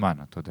תולדות הזמן,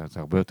 אתה יודע, זה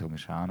הרבה יותר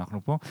משעה אנחנו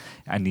פה.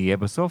 אני אהיה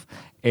בסוף.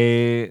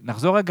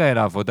 נחזור רגע אל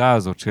העבודה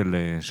הזאת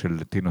של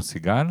טינו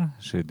סיגל,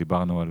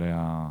 שדיברנו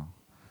עליה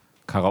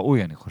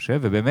כראוי, אני חושב,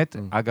 ובאמת,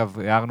 אגב,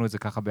 הערנו את זה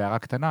ככה בהערה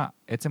קטנה,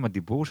 עצם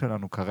הדיבור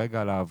שלנו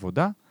כרגע על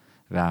העבודה,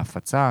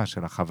 וההפצה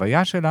של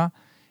החוויה שלה,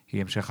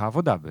 היא המשך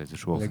העבודה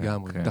באיזשהו אופן.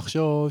 לגמרי.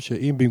 תחשוב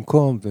שאם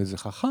במקום, וזה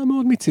חכם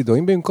מאוד מצידו,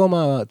 אם במקום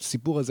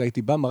הסיפור הזה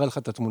הייתי בא, מראה לך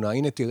את התמונה,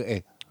 הנה תראה.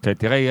 כן,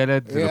 תראה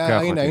ילד, זה לוקח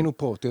אותי. הנה, היינו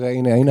פה, תראה,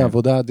 הנה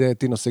עבודה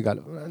טינו סיגל.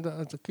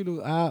 זה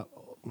כאילו,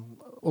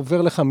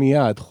 עובר לך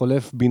מיד,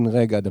 חולף בן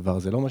רגע הדבר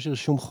הזה, לא משאיר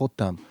שום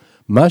חותם.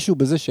 משהו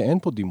בזה שאין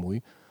פה דימוי,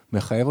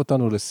 מחייב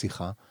אותנו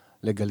לשיחה,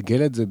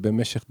 לגלגל את זה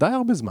במשך די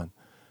הרבה זמן,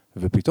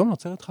 ופתאום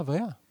נוצרת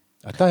חוויה.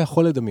 אתה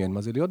יכול לדמיין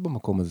מה זה להיות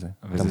במקום הזה.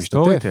 וזה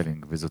סטורי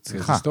טלינג, וזאת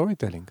שיחה. וזה סטורי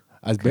טלינג.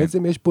 אז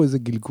בעצם יש פה איזה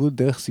גלגול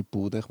דרך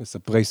סיפור, דרך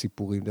מספרי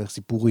סיפורים, דרך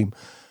סיפורים,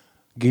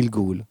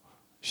 גלגול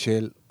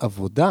של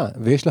עבודה,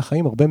 ויש לה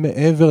חיים הרבה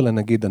מעבר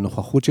לנגיד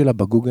הנוכחות שלה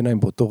בגוגנהיים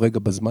באותו רגע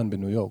בזמן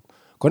בניו יורק.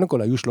 קודם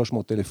כל היו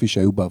 300,000 איש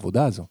שהיו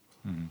בעבודה הזו.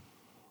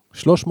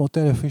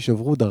 300,000 איש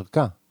עברו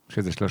דרכה.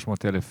 שזה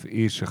 300,000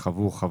 איש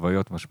שחוו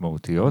חוויות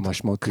משמעותיות,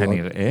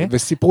 כנראה.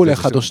 וסיפרו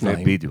לאחד או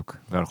שניים. בדיוק.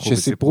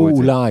 שסיפרו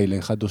אולי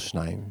לאחד או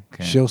שניים,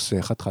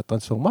 שעושה חתיכת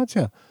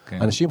טרנספורמציה.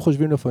 אנשים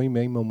חושבים לפעמים,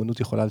 האם האמנות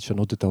יכולה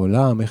לשנות את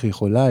העולם, איך היא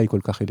יכולה, היא כל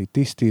כך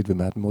אליטיסטית,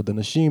 ומעט מאוד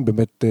אנשים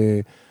באמת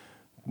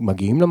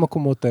מגיעים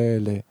למקומות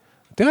האלה.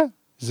 תראה,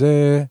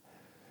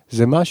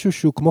 זה משהו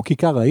שהוא כמו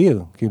כיכר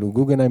העיר. כאילו,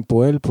 גוגנהיים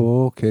פועל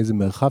פה כאיזה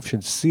מרחב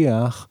של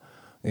שיח,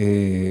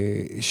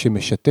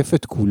 שמשתף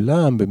את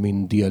כולם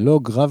במין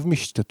דיאלוג רב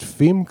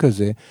משתתפים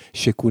כזה,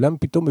 שכולם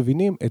פתאום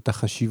מבינים את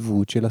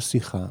החשיבות של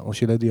השיחה או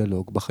של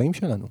הדיאלוג בחיים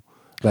שלנו,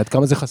 ועד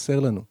כמה זה חסר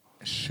לנו.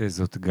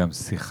 שזאת גם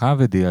שיחה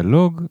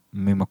ודיאלוג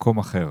ממקום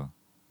אחר.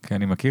 כי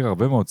אני מכיר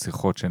הרבה מאוד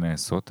שיחות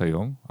שנעשות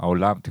היום.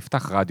 העולם,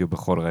 תפתח רדיו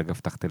בכל רגע,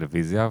 תפתח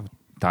טלוויזיה,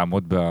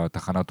 תעמוד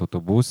בתחנת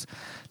אוטובוס,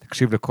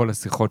 תקשיב לכל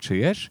השיחות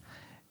שיש,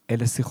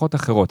 אלה שיחות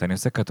אחרות. אני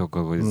עושה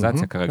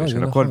קטגוריזציה כרגע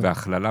של הכל,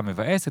 והכללה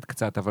מבאסת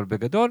קצת, אבל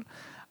בגדול,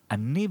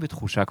 אני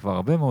בתחושה כבר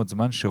הרבה מאוד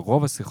זמן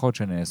שרוב השיחות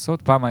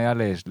שנעשות, פעם היה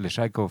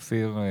לשייקה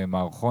אופיר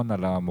מערכון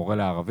על המורה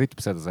לערבית,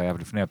 בסדר, זה היה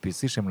לפני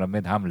ה-PC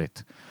שמלמד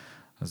המלט.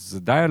 אז זה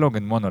דיאלוג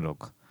and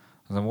monologue.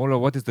 אז אמרו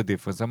לו, what is the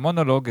difference? A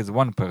monologue is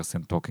one person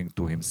talking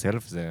to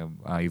himself, זה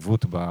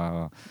העיוות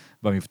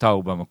במבטא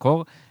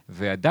ובמקור,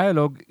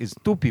 והדיאלוג is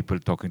two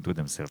people talking to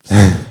themselves.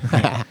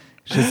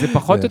 שזה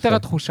פחות או יותר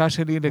התחושה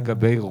שלי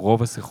לגבי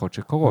רוב השיחות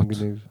שקורות.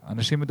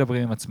 אנשים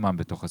מדברים עם עצמם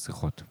בתוך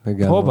השיחות.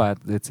 פה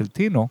אצל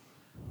טינו,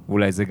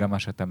 אולי זה גם מה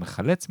שאתה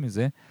מחלץ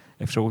מזה,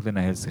 אפשרות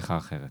לנהל שיחה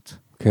אחרת.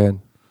 כן.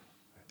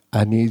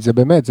 זה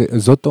באמת,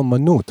 זאת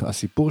אומנות.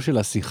 הסיפור של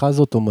השיחה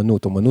זאת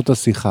אומנות, אומנות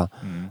השיחה.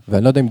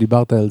 ואני לא יודע אם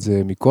דיברת על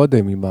זה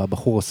מקודם, עם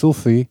הבחור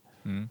הסופי,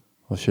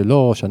 או שלא,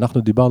 או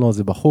שאנחנו דיברנו על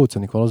זה בחוץ,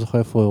 אני כבר לא זוכר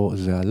איפה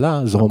זה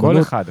עלה.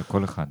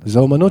 כל אחד. זו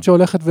אומנות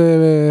שהולכת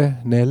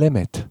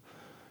ונעלמת.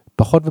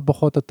 פחות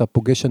ופחות אתה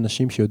פוגש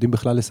אנשים שיודעים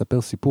בכלל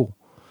לספר סיפור.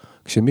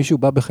 כשמישהו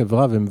בא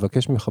בחברה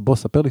ומבקש ממך, בוא,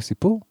 ספר לי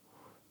סיפור,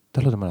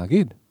 אתה לא יודע מה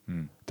להגיד.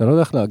 אתה לא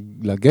יודע איך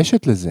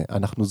לגשת לזה.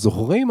 אנחנו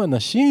זוכרים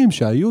אנשים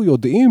שהיו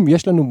יודעים,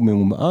 יש לנו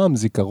מאומם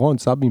זיכרון,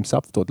 סבים,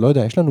 סבתות, לא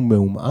יודע, יש לנו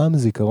מאומם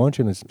זיכרון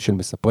של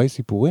מספרי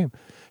סיפורים,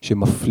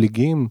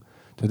 שמפליגים,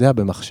 אתה יודע,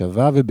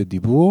 במחשבה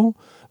ובדיבור,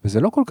 וזה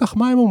לא כל כך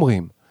מה הם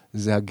אומרים.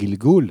 זה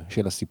הגלגול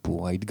של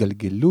הסיפור,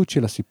 ההתגלגלות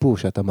של הסיפור,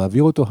 שאתה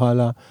מעביר אותו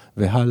הלאה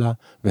והלאה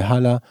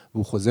והלאה,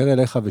 והוא חוזר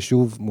אליך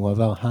ושוב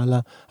מועבר הלאה.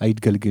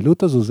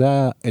 ההתגלגלות הזו זה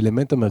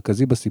האלמנט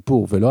המרכזי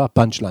בסיפור, ולא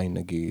הפאנצ'ליין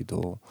נגיד,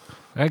 או...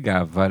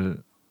 רגע, אבל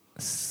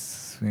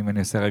אם אני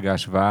עושה רגע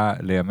השוואה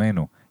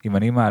לימינו, אם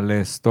אני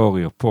מעלה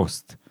סטורי או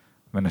פוסט,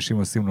 ואנשים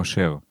עושים לו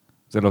share,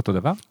 זה לא אותו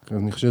דבר?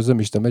 אני חושב שזה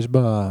משתמש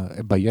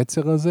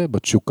ביצר הזה,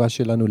 בתשוקה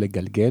שלנו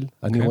לגלגל.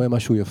 אני רואה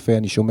משהו יפה,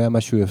 אני שומע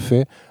משהו יפה,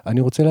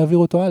 אני רוצה להעביר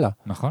אותו הלאה.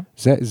 נכון.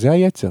 זה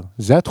היצר,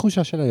 זה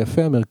התחושה של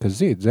היפה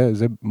המרכזית,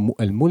 זה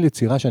אל מול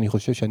יצירה שאני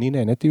חושב שאני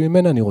נהניתי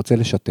ממנה, אני רוצה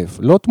לשתף.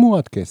 לא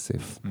תמורת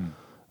כסף,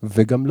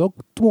 וגם לא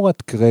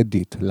תמורת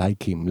קרדיט,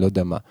 לייקים, לא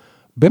יודע מה.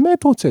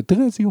 באמת רוצה,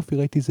 תראה איזה יופי,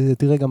 ראיתי זה,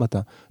 תראה גם אתה.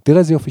 תראה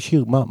איזה יופי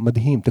שיר, מה,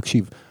 מדהים,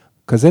 תקשיב.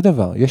 כזה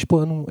דבר, יש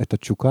פה לנו את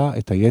התשוקה,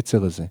 את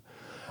היצר הזה.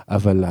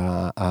 אבל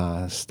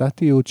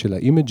הסטטיות של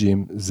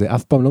האימג'ים, זה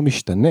אף פעם לא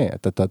משתנה.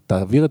 אתה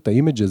תעביר את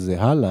האימג'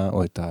 הזה הלאה,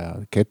 או את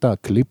הקטע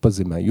הקליפ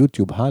הזה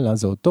מהיוטיוב הלאה,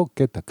 זה אותו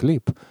קטע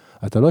קליפ.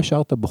 אתה לא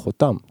השארת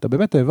בחותם, אתה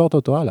באמת העברת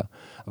אותו הלאה.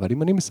 אבל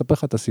אם אני מספר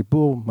לך את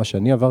הסיפור, מה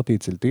שאני עברתי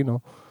אצל טינו,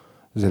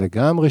 זה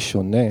לגמרי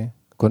שונה,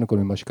 קודם כל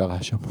ממה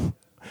שקרה שם.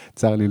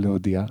 צר לי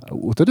להודיע.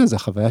 אתה יודע, זה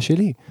החוויה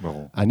שלי.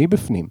 ברור. אני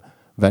בפנים,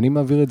 ואני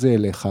מעביר את זה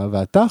אליך,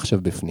 ואתה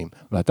עכשיו בפנים,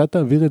 ואתה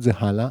תעביר את זה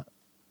הלאה,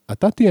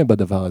 אתה תהיה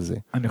בדבר הזה.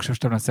 אני חושב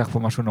שאתה מנסח פה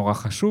משהו נורא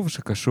חשוב,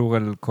 שקשור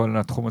אל כל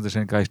התחום הזה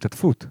שנקרא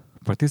השתתפות,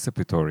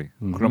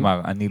 participatory.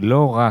 כלומר, אני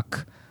לא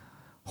רק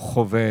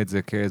חווה את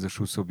זה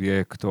כאיזשהו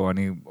סובייקט, או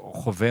אני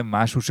חווה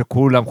משהו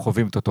שכולם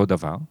חווים את אותו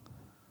דבר,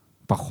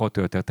 פחות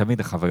או יותר, תמיד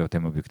החוויות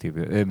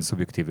הן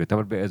סובייקטיביות,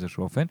 אבל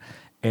באיזשהו אופן,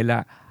 אלא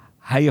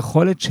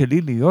היכולת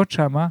שלי להיות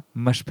שם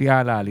משפיעה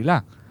על העלילה.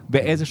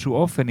 באיזשהו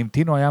אופן, אם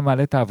טינו היה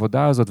מעלה את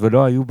העבודה הזאת,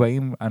 ולא היו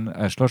באים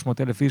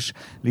 300,000 איש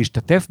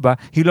להשתתף בה,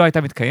 היא לא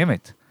הייתה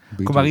מתקיימת.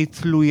 בדיוק. כלומר, היא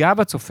תלויה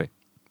בצופה.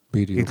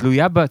 בדיוק. היא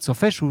תלויה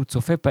בצופה שהוא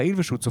צופה פעיל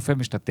ושהוא צופה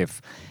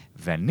משתתף.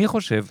 ואני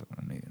חושב,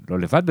 אני לא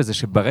לבד בזה,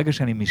 שברגע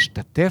שאני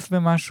משתתף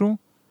במשהו,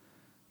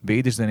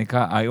 ביידיש זה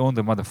נקרא I own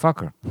the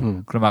motherfucker.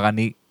 כלומר,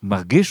 אני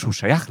מרגיש שהוא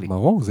שייך לי.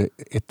 ברור, זה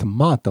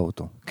התמעת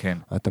אותו. כן.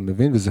 אתה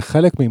מבין? וזה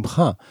חלק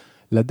ממך.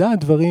 לדעת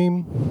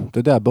דברים, אתה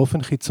יודע,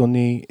 באופן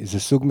חיצוני, זה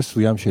סוג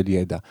מסוים של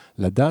ידע.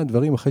 לדעת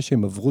דברים אחרי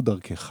שהם עברו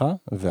דרכך,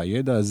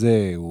 והידע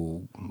הזה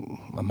הוא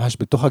ממש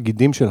בתוך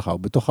הגידים שלך, או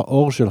בתוך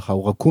האור שלך,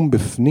 הוא רקום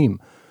בפנים.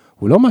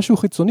 הוא לא משהו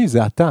חיצוני,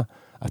 זה אתה.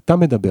 אתה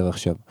מדבר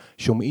עכשיו.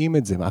 שומעים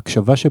את זה,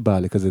 ההקשבה שבאה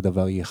לכזה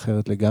דבר היא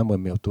אחרת לגמרי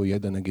מאותו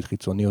ידע, נגיד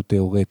חיצוני או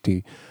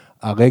תיאורטי.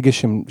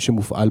 הרגש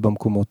שמופעל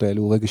במקומות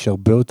האלו הוא רגש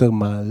הרבה יותר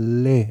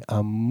מעלה,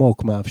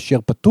 עמוק, מאפשר,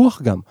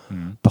 פתוח גם.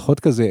 פחות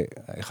כזה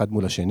אחד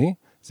מול השני,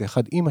 זה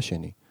אחד עם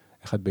השני,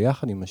 אחד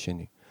ביחד עם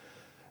השני.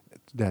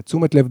 אתה יודע,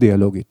 תשומת לב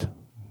דיאלוגית,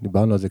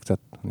 דיברנו על זה קצת,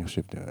 אני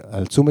חושב,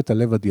 על תשומת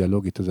הלב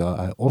הדיאלוגית, אז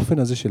האופן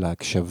הזה של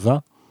ההקשבה,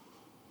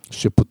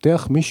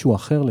 שפותח מישהו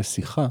אחר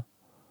לשיחה,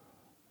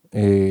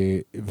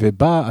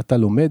 ובה אתה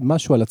לומד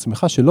משהו על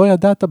עצמך שלא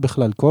ידעת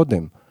בכלל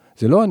קודם.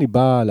 זה לא אני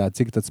בא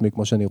להציג את עצמי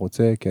כמו שאני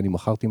רוצה, כי אני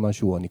מכרתי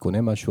משהו, אני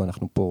קונה משהו,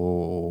 אנחנו פה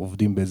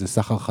עובדים באיזה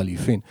סחר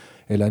חליפין,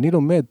 אלא אני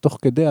לומד תוך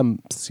כדי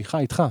השיחה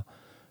איתך,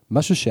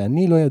 משהו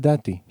שאני לא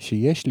ידעתי,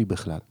 שיש לי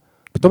בכלל.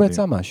 פתאום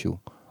יצא משהו,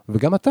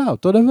 וגם אתה,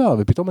 אותו דבר,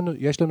 ופתאום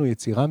יש לנו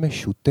יצירה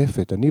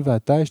משותפת, אני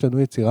ואתה יש לנו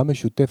יצירה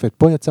משותפת,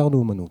 פה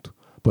יצרנו אמנות,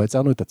 פה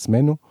יצרנו את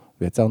עצמנו,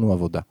 ויצרנו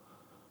עבודה.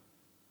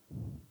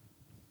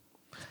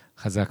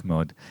 חזק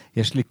מאוד.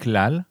 יש לי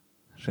כלל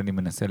שאני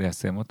מנסה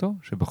ליישם אותו,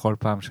 שבכל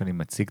פעם שאני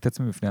מציג את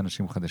עצמי בפני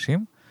אנשים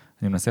חדשים,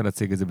 אני מנסה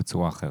להציג את זה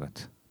בצורה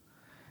אחרת.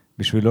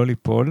 בשביל לא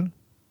ליפול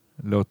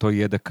לאותו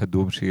ידע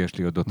קדום שיש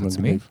לי אודות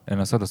עצמי, אני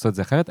מנסה לעשות את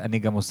זה אחרת, אני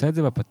גם עושה את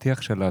זה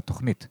בפתיח של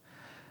התוכנית.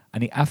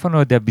 אני אף פעם לא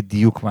יודע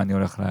בדיוק מה אני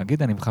הולך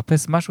להגיד, אני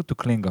מחפש משהו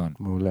to cling on.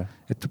 מעולה.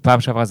 פעם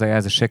שעברה זה היה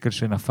איזה שקל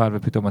שנפל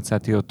ופתאום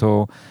מצאתי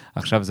אותו,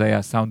 עכשיו זה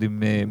היה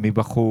סאונדים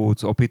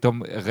מבחוץ, או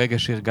פתאום רגע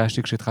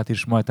שהרגשתי כשהתחלתי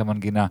לשמוע את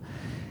המנגינה.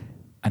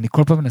 אני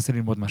כל פעם מנסה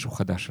ללמוד משהו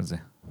חדש על זה.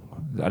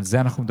 על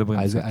זה אנחנו מדברים.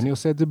 אני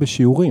עושה את זה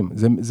בשיעורים.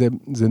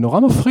 זה נורא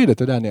מפחיד,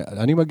 אתה יודע,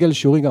 אני מגיע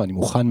לשיעורים גם, אני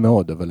מוכן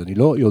מאוד, אבל אני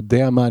לא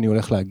יודע מה אני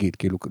הולך להגיד,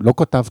 כאילו, לא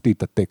כתבתי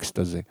את הטקסט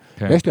הזה.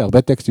 יש לי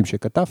הרבה טקסטים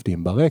שכתבתי,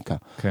 הם ברקע.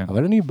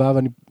 אבל אני בא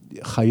ואני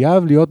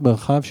חייב להיות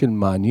מרחב של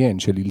מעניין,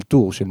 של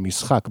אילתור, של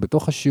משחק,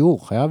 בתוך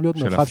השיעור, חייב להיות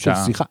מרחב של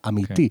שיחה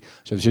אמיתי.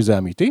 עכשיו, שזה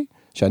אמיתי,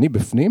 שאני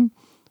בפנים,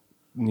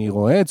 אני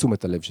רואה את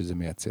תשומת הלב שזה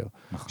מייצר.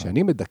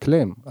 כשאני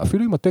מדקלם,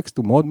 אפילו אם הטקסט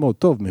הוא מאוד מאוד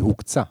טוב,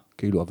 מהוקצה,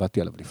 כאילו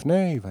עבדתי עליו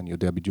לפני, ואני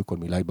יודע בדיוק כל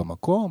מילה היא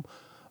במקום,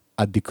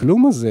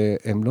 הדקלום הזה,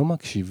 הם לא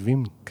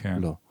מקשיבים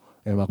לו.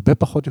 הם הרבה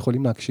פחות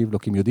יכולים להקשיב לו,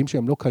 כי הם יודעים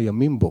שהם לא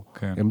קיימים בו.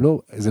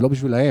 זה לא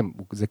בשבילהם,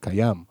 זה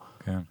קיים.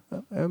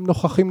 הם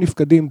נוכחים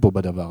נפקדים פה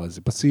בדבר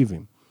הזה,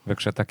 פסיביים.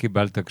 וכשאתה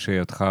קיבלת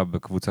כשהיותך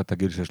בקבוצת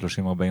הגיל של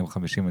 30, 40,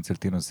 50 אצל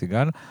טינו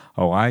סיגל,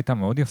 ההוראה הייתה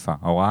מאוד יפה.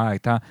 ההוראה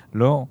הייתה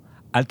לא,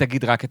 אל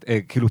תגיד רק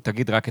כאילו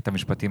תגיד רק את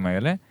המשפטים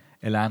האלה,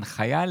 אלא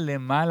הנחיה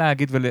למה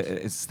להגיד,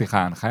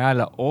 הנחיה על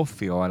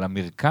האופי או על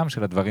המרקם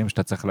של הדברים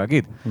שאתה צריך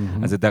להגיד.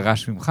 אז זה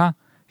דרש ממך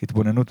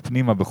התבוננות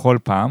פנימה בכל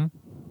פעם,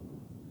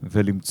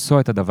 ולמצוא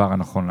את הדבר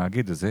הנכון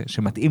להגיד הזה,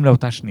 שמתאים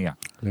לאותה שנייה.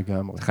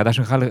 לגמרי.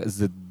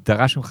 זה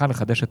דרש ממך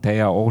לחדש את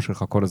תאי האור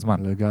שלך כל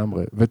הזמן.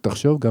 לגמרי.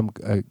 ותחשוב גם,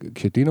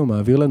 כשטינו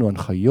מעביר לנו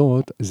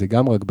הנחיות, זה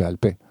גם רק בעל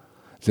פה.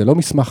 זה לא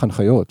מסמך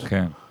הנחיות.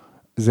 כן.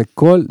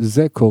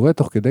 זה קורה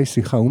תוך כדי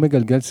שיחה, הוא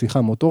מגלגל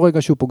שיחה, מאותו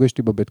רגע שהוא פוגש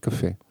אותי בבית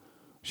קפה,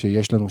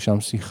 שיש לנו שם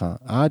שיחה,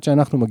 עד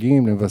שאנחנו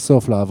מגיעים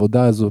לבסוף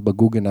לעבודה הזו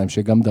בגוגנהיים,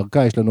 שגם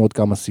דרכה יש לנו עוד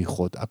כמה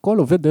שיחות. הכל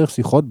עובד דרך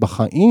שיחות,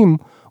 בחיים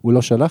הוא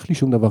לא שלח לי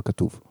שום דבר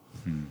כתוב.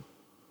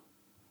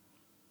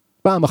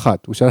 פעם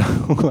אחת,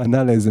 הוא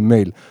ענה לאיזה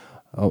מייל,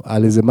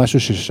 על איזה משהו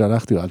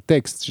ששלחתי לו, על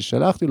טקסט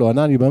ששלחתי לו,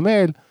 ענה לי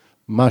במייל,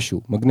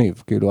 משהו,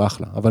 מגניב, כאילו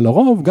אחלה. אבל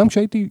לרוב, גם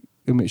כשהייתי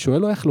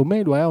שואל לו איך לו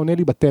מייל, הוא היה עונה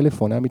לי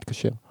בטלפון, היה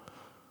מתקשר.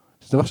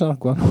 זה דבר שאנחנו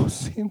כבר לא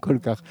עושים כל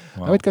כך.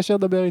 היה מתקשר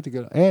לדבר איתי,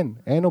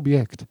 אין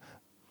אובייקט.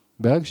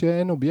 ברגע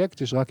שאין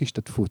אובייקט, יש רק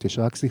השתתפות, יש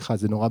רק שיחה,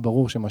 זה נורא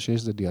ברור שמה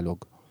שיש זה דיאלוג.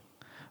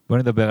 בוא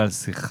נדבר על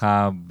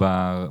שיחה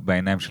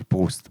בעיניים של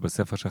פרוסט.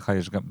 בספר שלך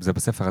יש גם, זה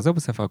בספר הזה או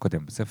בספר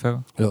הקודם? בספר?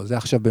 לא, זה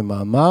עכשיו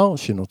במאמר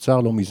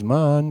שנוצר לא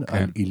מזמן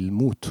על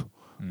אילמות.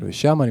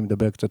 ושם אני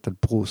מדבר קצת על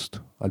פרוסט,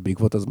 על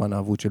בעקבות הזמן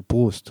האבוד של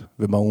פרוסט,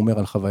 ומה הוא אומר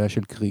על חוויה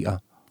של קריאה.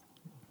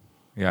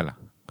 יאללה,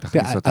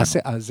 תכניס אותנו.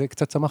 אז זה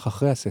קצת צמח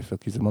אחרי הספר,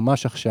 כי זה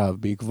ממש עכשיו,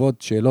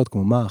 בעקבות שאלות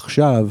כמו מה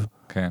עכשיו,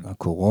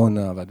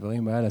 הקורונה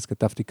והדברים האלה, אז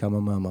כתבתי כמה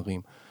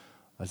מאמרים.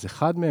 אז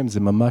אחד מהם זה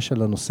ממש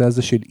על הנושא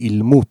הזה של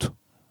אילמות.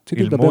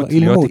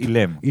 להיות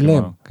אילם.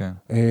 אילם.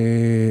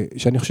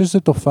 שאני חושב שזו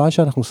תופעה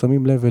שאנחנו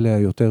שמים לב אליה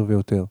יותר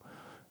ויותר.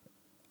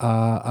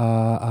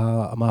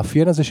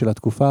 המאפיין הזה של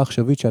התקופה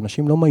העכשווית,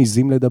 שאנשים לא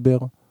מעיזים לדבר,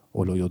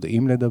 או לא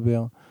יודעים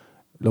לדבר,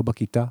 לא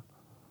בכיתה,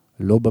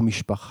 לא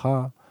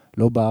במשפחה,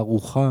 לא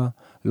בארוחה,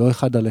 לא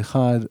אחד על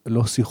אחד,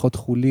 לא שיחות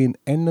חולין,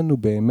 אין לנו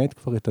באמת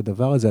כבר את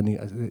הדבר הזה,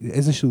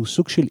 איזשהו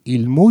סוג של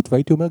אילמות,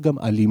 והייתי אומר גם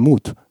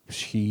אלימות,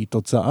 שהיא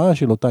תוצאה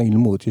של אותה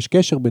אילמות. יש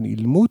קשר בין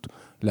אילמות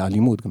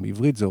לאלימות, גם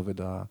בעברית זה עובד,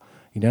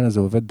 העניין הזה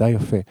עובד די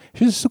יפה.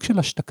 יש איזה סוג של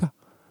השתקה,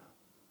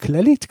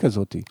 כללית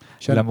כזאת.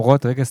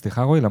 למרות, רגע,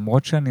 סליחה רועי,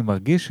 למרות שאני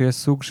מרגיש שיש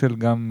סוג של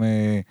גם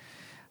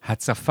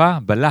הצפה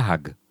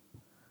בלהג,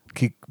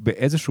 כי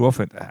באיזשהו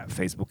אופן,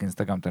 פייסבוק,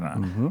 אינסטגרם,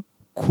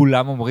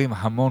 כולם אומרים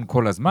המון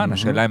כל הזמן,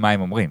 השאלה היא מה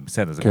הם אומרים,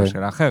 בסדר, זו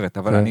שאלה אחרת,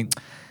 אבל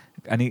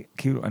אני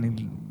כאילו, אני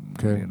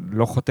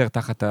לא חותר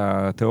תחת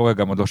התיאוריה,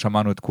 גם עוד לא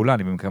שמענו את כולה,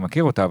 אני במקרה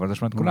מכיר אותה, אבל לא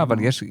שמענו את כולה, אבל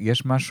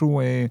יש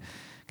משהו,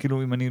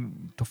 כאילו אם אני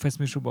תופס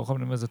מישהו ברחוב,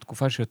 אני אומר, זו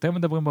תקופה שיותר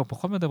מדברים בה,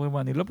 פחות מדברים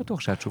בה, אני לא בטוח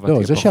שהתשובה תהיה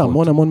פחות. לא, זה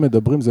שהמון המון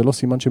מדברים, זה לא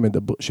סימן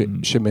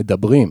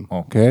שמדברים,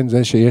 כן?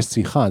 זה שיש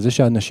שיחה, זה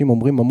שאנשים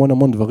אומרים המון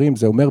המון דברים,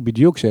 זה אומר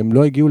בדיוק שהם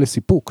לא הגיעו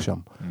לסיפוק שם.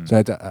 זאת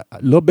אומרת,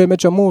 לא באמת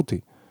שמעו אותי.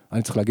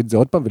 אני צריך להגיד את זה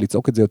עוד פעם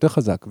ולצעוק את זה יותר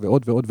חזק,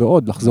 ועוד ועוד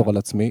ועוד לחזור על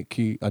עצמי,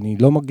 כי אני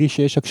לא מרגיש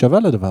שיש הקשבה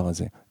לדבר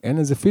הזה. אין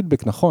איזה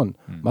פידבק נכון.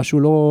 משהו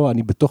לא,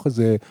 אני בתוך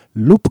איזה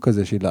לופ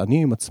כזה של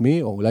אני עם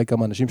עצמי, או אולי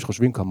כמה אנשים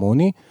שחושבים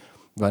כמוני,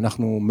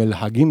 ואנחנו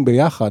מלהגים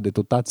ביחד את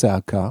אותה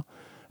צעקה,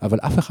 אבל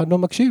אף אחד לא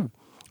מקשיב.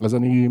 אז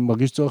אני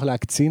מרגיש צורך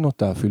להקצין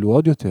אותה אפילו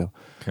עוד יותר.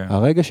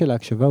 הרגע של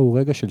ההקשבה הוא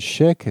רגע של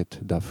שקט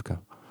דווקא.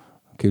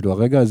 כאילו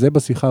הרגע הזה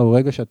בשיחה הוא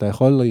רגע שאתה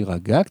יכול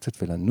להירגע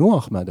קצת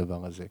ולנוח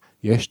מהדבר הזה.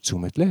 יש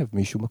תשומת לב,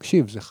 מישהו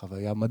מקשיב, זו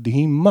חוויה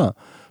מדהימה,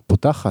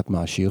 פותחת,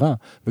 מעשירה,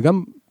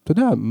 וגם, אתה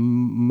יודע,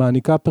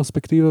 מעניקה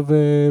פרספקטיבה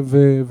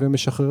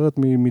ומשחררת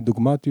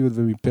מדוגמטיות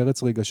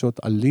ומפרץ רגשות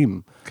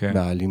אלים,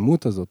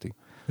 מהאלימות הזאת.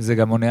 זה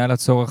גם עונה על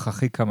הצורך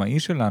הכי קמאי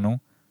שלנו,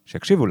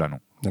 שיקשיבו לנו.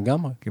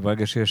 לגמרי. כי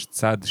ברגע שיש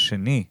צד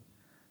שני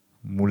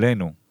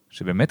מולנו,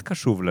 שבאמת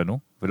קשוב לנו,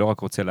 ולא רק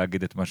רוצה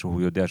להגיד את מה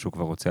שהוא יודע שהוא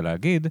כבר רוצה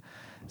להגיד,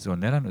 זה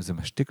עונה לנו, זה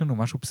משתיק לנו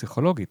משהו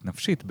פסיכולוגית,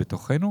 נפשית,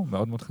 בתוכנו,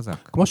 מאוד מאוד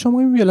חזק. כמו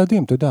שאומרים עם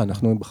ילדים, אתה יודע,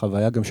 אנחנו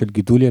בחוויה גם של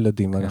גידול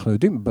ילדים, ואנחנו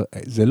יודעים,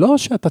 זה לא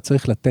שאתה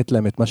צריך לתת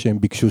להם את מה שהם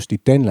ביקשו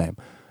שתיתן להם,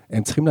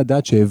 הם צריכים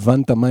לדעת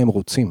שהבנת מה הם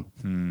רוצים.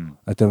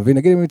 אתה מבין,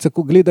 נגיד אם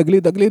יצעקו גלידה,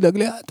 גלידה, גלידה,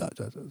 גלידה,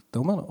 אתה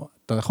אומר,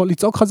 אתה יכול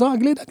לצעוק חזרה,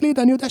 גלידה,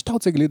 גלידה, אני יודע שאתה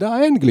רוצה גלידה,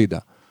 אין גלידה.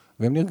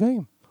 והם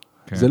נרגעים.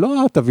 זה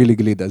לא תביא לי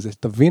גלידה, זה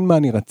תבין מה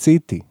אני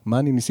רציתי, מה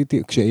אני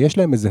ניסיתי, כשיש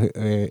להם איזו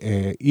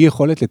אי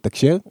יכולת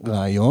לתקשר,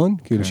 רעיון,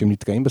 כאילו שהם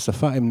נתקעים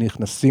בשפה, הם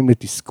נכנסים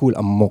לתסכול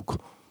עמוק.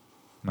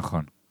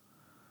 נכון.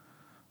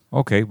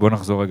 אוקיי, בוא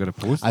נחזור רגע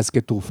לפרוסט. אז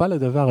כתרופה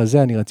לדבר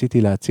הזה, אני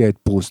רציתי להציע את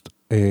פרוסט,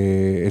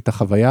 את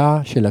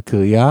החוויה של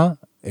הקריאה,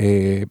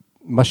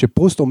 מה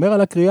שפרוסט אומר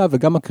על הקריאה,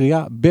 וגם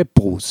הקריאה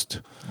בפרוסט.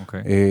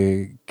 אוקיי.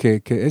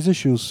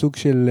 כאיזשהו סוג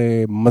של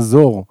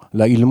מזור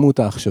לאילמות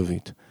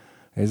העכשווית.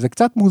 זה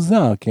קצת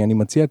מוזר, כי אני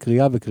מציע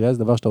קריאה, וקריאה זה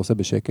דבר שאתה עושה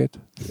בשקט,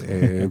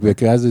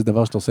 וקריאה זה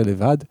דבר שאתה עושה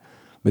לבד,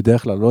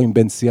 בדרך כלל לא עם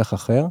בן שיח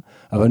אחר,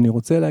 אבל אני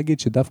רוצה להגיד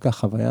שדווקא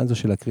החוויה הזו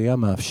של הקריאה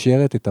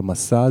מאפשרת את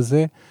המסע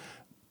הזה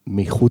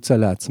מחוצה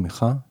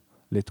לעצמך,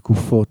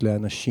 לתקופות,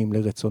 לאנשים,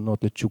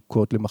 לרצונות,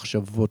 לתשוקות,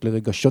 למחשבות,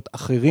 לרגשות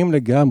אחרים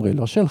לגמרי,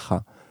 לא שלך,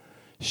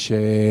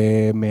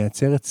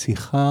 שמייצרת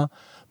שיחה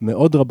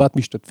מאוד רבת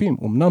משתתפים,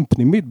 אמנם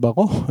פנימית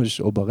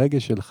בראש או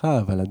ברגש שלך,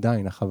 אבל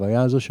עדיין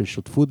החוויה הזו של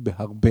שותפות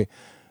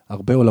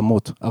הרבה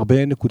עולמות,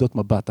 הרבה נקודות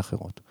מבט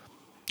אחרות.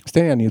 אז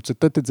תן לי, אני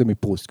אצטט את זה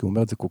מפרוסט, כי הוא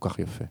אומר את זה כל כך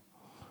יפה.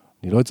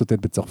 אני לא אצטט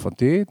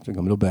בצרפתית,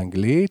 וגם לא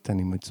באנגלית,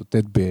 אני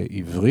מצטט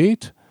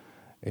בעברית,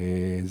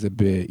 זה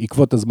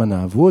בעקבות הזמן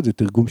האבוד, זה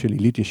תרגום של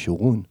עילית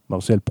ישורון,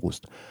 מרסל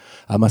פרוסט.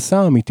 המסע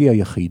האמיתי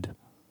היחיד,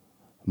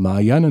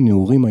 מעיין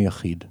הנעורים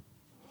היחיד,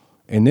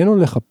 איננו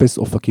לחפש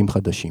אופקים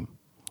חדשים,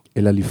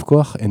 אלא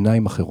לפקוח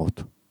עיניים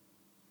אחרות.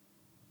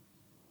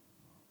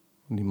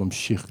 אני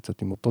ממשיך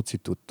קצת עם אותו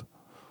ציטוט.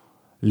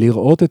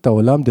 לראות את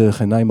העולם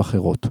דרך עיניים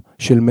אחרות,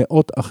 של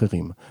מאות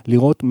אחרים,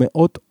 לראות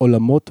מאות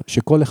עולמות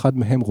שכל אחד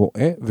מהם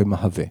רואה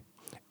ומהווה.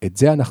 את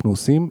זה אנחנו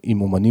עושים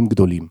עם אומנים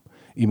גדולים.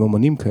 עם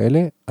אומנים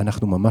כאלה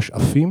אנחנו ממש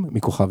עפים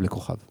מכוכב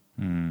לכוכב.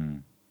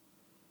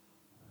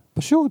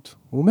 פשוט,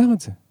 הוא אומר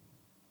את זה.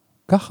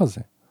 ככה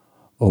זה.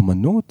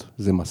 אומנות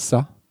זה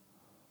מסע,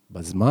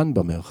 בזמן,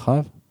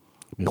 במרחב,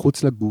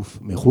 מחוץ לגוף,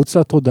 מחוץ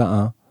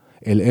לתודעה,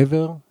 אל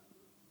עבר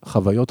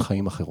חוויות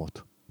חיים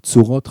אחרות.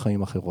 צורות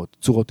חיים אחרות,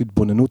 צורות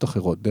התבוננות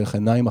אחרות, דרך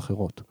עיניים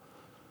אחרות,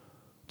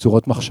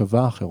 צורות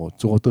מחשבה אחרות,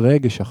 צורות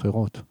רגש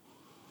אחרות,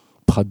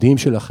 פחדים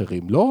של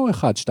אחרים, לא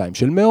אחד, שתיים,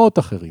 של מאות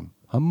אחרים,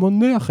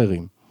 המוני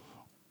אחרים.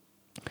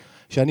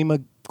 כשאני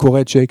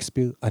קורא את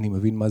שייקספיר, אני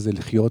מבין מה זה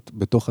לחיות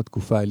בתוך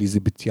התקופה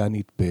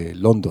האליזבתיאנית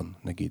בלונדון,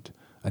 נגיד.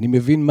 אני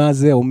מבין מה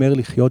זה אומר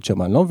לחיות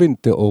שם, אני לא מבין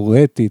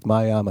תיאורטית מה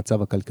היה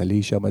המצב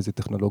הכלכלי שם, איזה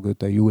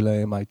טכנולוגיות היו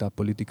להם, מה הייתה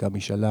הפוליטיקה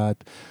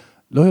משלט,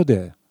 לא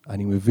יודע.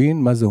 אני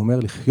מבין מה זה אומר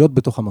לחיות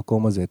בתוך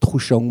המקום הזה, את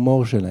חוש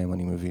ההומור שלהם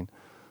אני מבין.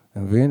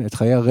 אני מבין? את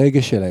חיי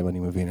הרגש שלהם אני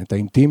מבין, את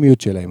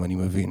האינטימיות שלהם אני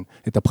מבין,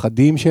 את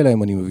הפחדים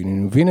שלהם אני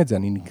מבין את זה,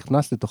 אני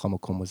נכנס לתוך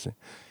המקום הזה.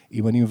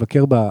 אם אני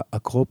מבקר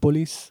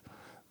באקרופוליס,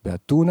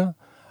 באתונה,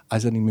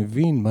 אז אני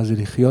מבין מה זה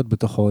לחיות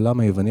בתוך העולם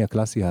היווני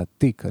הקלאסי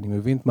העתיק, אני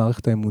מבין את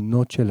מערכת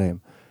האמונות שלהם,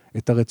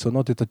 את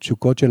הרצונות, את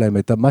התשוקות שלהם,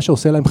 את מה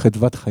שעושה להם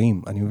חדוות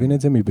חיים, אני מבין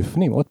את זה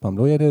מבפנים, עוד פעם,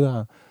 לא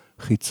ידע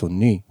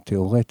חיצוני,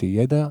 תיאורטי,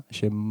 ידע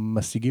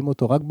שמשיגים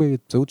אותו רק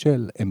באמצעות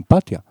של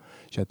אמפתיה,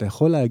 שאתה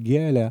יכול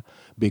להגיע אליה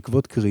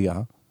בעקבות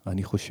קריאה,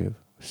 אני חושב,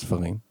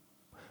 ספרים,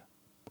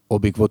 או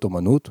בעקבות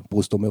אומנות,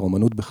 פרוסט אומר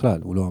אומנות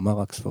בכלל, הוא לא אמר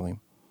רק ספרים.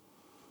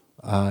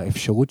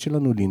 האפשרות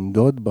שלנו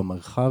לנדוד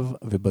במרחב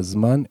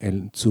ובזמן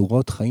אל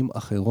צורות חיים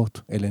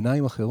אחרות, אל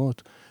עיניים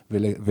אחרות,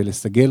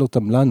 ולסגל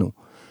אותם לנו.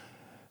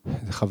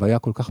 זו חוויה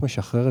כל כך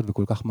משחררת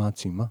וכל כך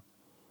מעצימה.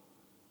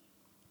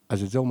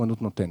 אז את זה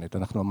אומנות נותנת,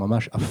 אנחנו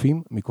ממש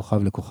עפים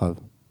מכוכב לכוכב.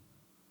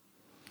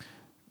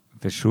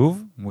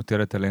 ושוב,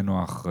 מוטלת עלינו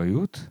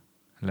האחריות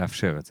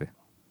לאפשר את זה.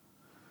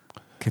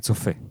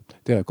 כצופה.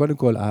 תראה, קודם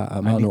כל,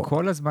 אמרנו... אני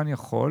כל הזמן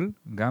יכול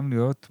גם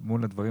להיות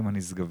מול הדברים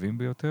הנשגבים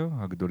ביותר,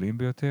 הגדולים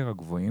ביותר,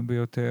 הגבוהים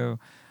ביותר,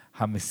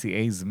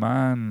 המסיעי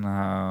זמן,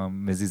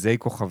 המזיזי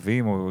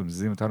כוכבים, או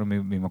מזיזים אותנו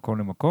ממקום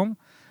למקום,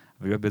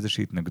 ולהיות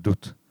באיזושהי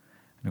התנגדות.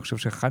 אני חושב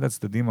שאחד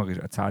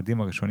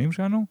הצעדים הראשונים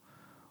שלנו,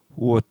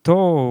 הוא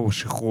אותו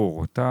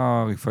שחרור,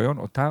 אותה רפיון,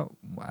 אותה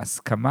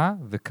הסכמה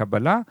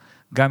וקבלה,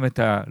 גם את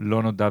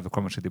הלא נודע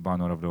וכל מה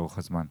שדיברנו עליו לאורך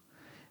הזמן.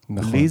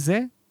 נכון. בלי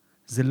זה,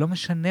 זה לא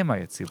משנה מה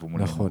יציבו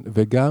מולנו. נכון,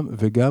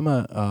 וגם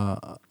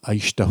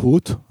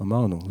ההשתהות,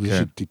 אמרנו, זה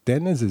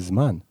שתיתן לזה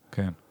זמן.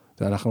 כן.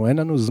 אנחנו אין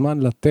לנו זמן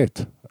לתת,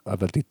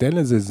 אבל תיתן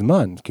לזה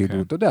זמן,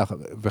 כאילו, אתה יודע,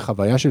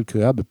 וחוויה של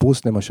קריאה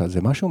בפרוסט למשל,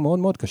 זה משהו מאוד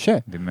מאוד קשה.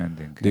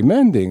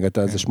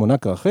 demanding, זה 8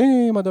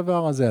 כרכים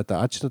הדבר הזה,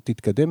 עד שאתה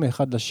תתקדם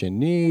מאחד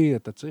לשני,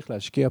 אתה צריך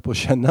להשקיע פה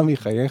שנה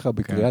מחייך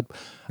בקריאת...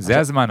 זה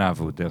הזמן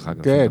האבוד, דרך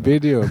אגב. כן,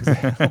 בדיוק.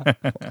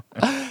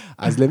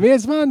 אז למי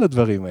יש זמן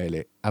לדברים האלה?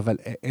 אבל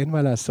אין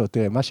מה לעשות,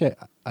 תראה, מה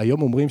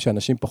שהיום אומרים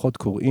שאנשים פחות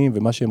קוראים,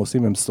 ומה שהם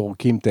עושים הם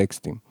סורקים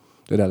טקסטים.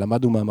 אתה יודע,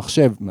 למדנו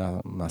מהמחשב,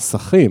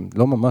 מהסכים,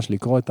 לא ממש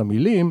לקרוא את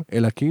המילים,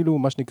 אלא כאילו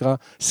מה שנקרא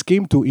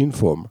scheme to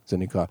inform, זה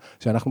נקרא,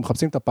 שאנחנו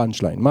מחפשים את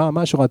הפאנצ'ליין.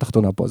 מה השורה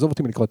התחתונה פה? עזוב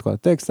אותי מלקרוא את כל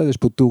הטקסט הזה, יש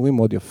פה תיאורים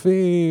מאוד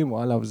יפים,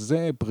 וואלה,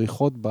 זה,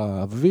 פריחות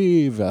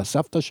באביב,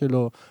 והסבתא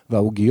שלו,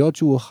 והעוגיות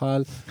שהוא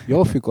אוכל,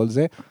 יופי, כל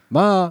זה.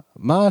 מה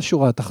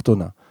השורה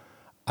התחתונה?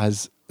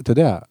 אז, אתה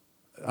יודע,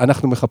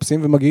 אנחנו מחפשים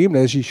ומגיעים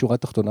לאיזושהי שורה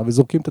תחתונה,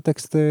 וזורקים את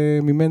הטקסט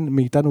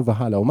מאיתנו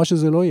והלאה, או מה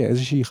שזה לא יהיה,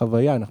 איזושהי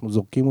חוויה, אנחנו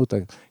זורקים אותה,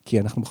 כי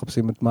אנחנו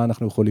מחפשים את מה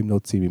אנחנו יכולים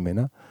להוציא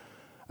ממנה.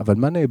 אבל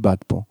מה נאבד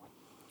פה?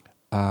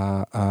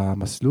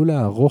 המסלול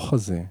הארוך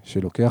הזה,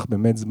 שלוקח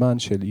באמת זמן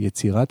של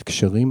יצירת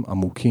קשרים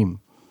עמוקים,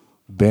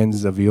 בין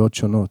זוויות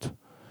שונות,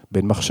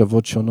 בין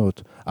מחשבות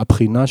שונות,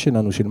 הבחינה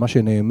שלנו של מה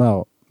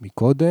שנאמר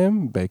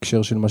מקודם,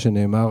 בהקשר של מה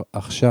שנאמר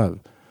עכשיו,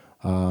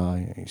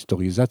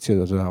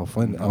 ההיסטוריזציה,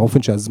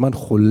 האופן שהזמן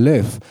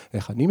חולף,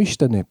 איך אני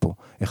משתנה פה,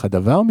 איך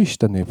הדבר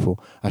משתנה פה,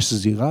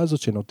 השזירה הזאת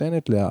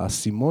שנותנת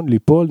לאסימון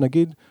ליפול,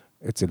 נגיד,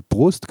 אצל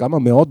פרוסט, כמה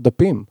מאות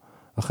דפים,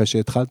 אחרי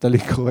שהתחלת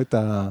לקרוא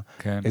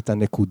את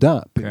הנקודה,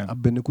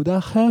 בנקודה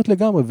אחרת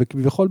לגמרי,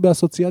 וכביכול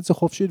באסוציאציה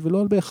חופשית,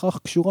 ולא בהכרח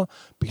קשורה,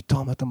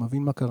 פתאום אתה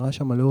מבין מה קרה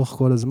שם לאורך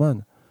כל הזמן.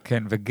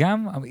 כן,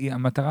 וגם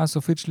המטרה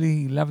הסופית שלי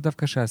היא לאו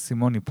דווקא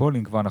שהסימון ייפול,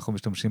 אם כבר אנחנו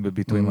משתמשים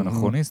בביטויים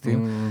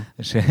אנכרוניסטיים,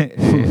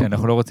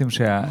 שאנחנו לא רוצים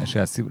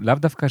לאו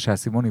דווקא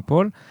שהסימון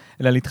ייפול,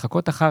 אלא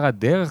להתחקות אחר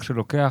הדרך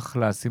שלוקח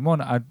לסימון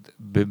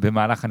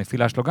במהלך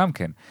הנפילה שלו גם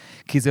כן.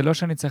 כי זה לא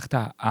שאני צריך את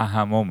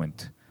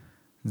ה-moment,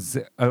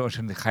 או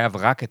שאני חייב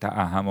רק את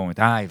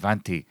ה-moment,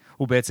 הבנתי,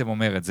 הוא בעצם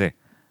אומר את זה.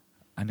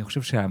 אני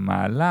חושב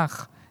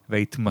שהמהלך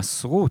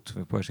וההתמסרות,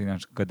 ופה יש עניין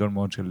גדול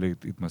מאוד של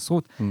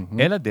התמסרות,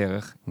 אל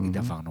הדרך היא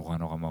דבר נורא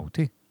נורא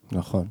מהותי.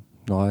 נכון,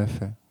 נורא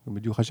יפה.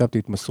 בדיוק חשבתי,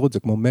 התמסרות זה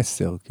כמו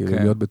מסר, כאילו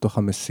להיות בתוך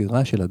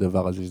המסירה של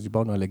הדבר הזה,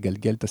 שדיברנו על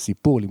לגלגל את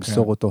הסיפור,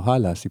 למסור אותו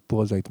הלאה,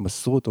 הסיפור הזה,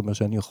 ההתמסרות, אומר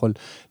שאני יכול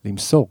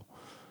למסור.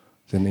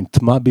 זה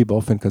נטמע בי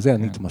באופן כזה,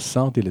 אני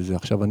התמסרתי לזה,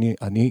 עכשיו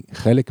אני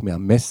חלק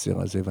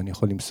מהמסר הזה, ואני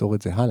יכול למסור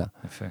את זה הלאה.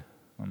 יפה,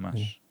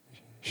 ממש.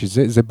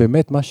 שזה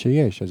באמת מה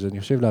שיש, אז אני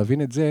חושב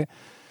להבין את זה,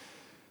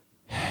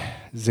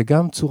 זה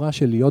גם צורה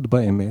של להיות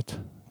באמת,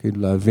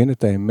 כאילו להבין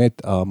את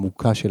האמת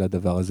העמוקה של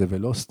הדבר הזה,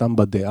 ולא סתם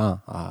בדעה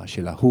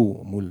של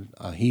ההוא מול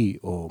ההיא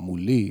או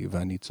מולי,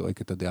 ואני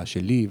צועק את הדעה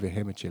שלי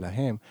והם את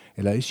שלהם,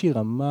 אלא איזושהי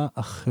רמה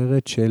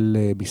אחרת של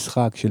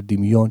משחק, של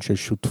דמיון, של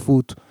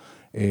שותפות,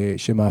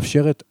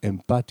 שמאפשרת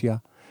אמפתיה,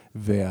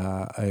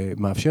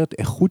 ומאפשרת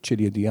איכות של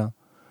ידיעה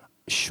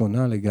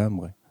שונה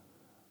לגמרי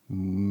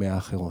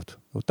מהאחרות.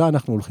 אותה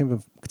אנחנו הולכים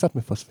וקצת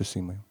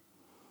מפספסים היום.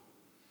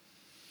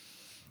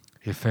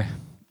 יפה.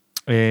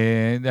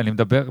 אני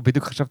מדבר,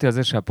 בדיוק חשבתי על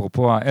זה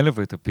שאפרופו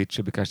ה-elevator pitch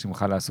שביקשתי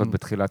ממך לעשות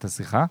בתחילת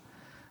השיחה,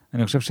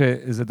 אני חושב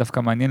שזה דווקא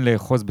מעניין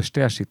לאחוז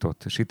בשתי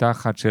השיטות. שיטה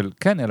אחת של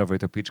כן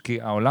elevator pitch,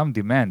 כי העולם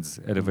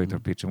demands elevator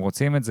pitch. הם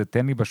רוצים את זה,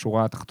 תן לי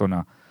בשורה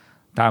התחתונה.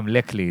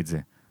 תעמלק לי את זה.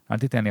 אל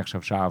תיתן לי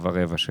עכשיו שעה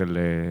ורבע של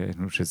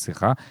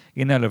שיחה.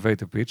 הנה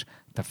elevator pitch.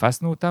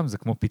 תפסנו אותם, זה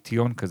כמו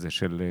פיתיון כזה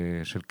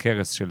של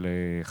קרס, של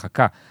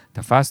חכה.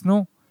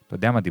 תפסנו, אתה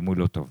יודע מה, דימוי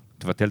לא טוב.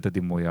 תבטל את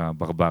הדימוי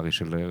הברברי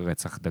של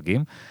רצח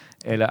דגים,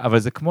 אבל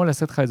זה כמו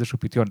לעשות לך איזשהו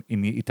פיתיון.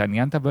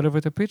 התעניינת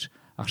ב-elevator pitch,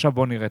 עכשיו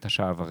בוא נראה את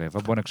השעה ורבע,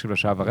 בוא נקשיב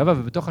לשעה ורבע,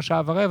 ובתוך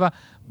השעה ורבע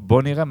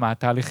בוא נראה מה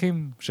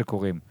התהליכים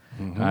שקורים.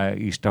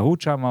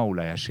 ההשתהות שם,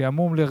 אולי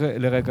השעמום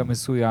לרגע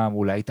מסוים,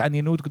 אולי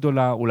התעניינות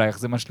גדולה, אולי איך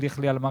זה משליך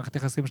לי על מערכת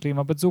יחסים שלי עם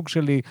הבת זוג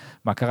שלי,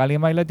 מה קרה לי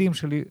עם הילדים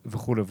שלי,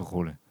 וכו'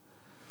 וכו'.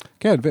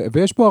 כן,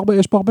 ויש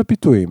פה הרבה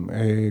פיתויים.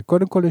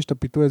 קודם כל יש את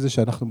הפיתוי הזה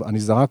אני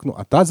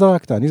זרקנו, אתה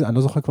זרקת, אני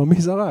לא זוכר כבר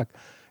מי זרק,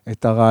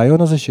 את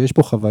הרעיון הזה שיש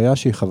פה חוויה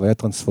שהיא חוויה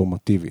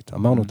טרנספורמטיבית.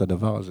 אמרנו את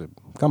הדבר הזה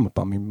כמה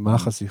פעמים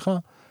במהלך השיחה,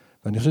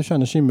 ואני חושב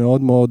שאנשים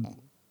מאוד מאוד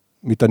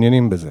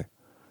מתעניינים בזה.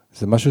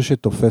 זה משהו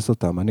שתופס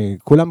אותם.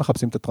 כולם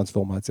מחפשים את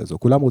הטרנספורמציה הזו,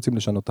 כולם רוצים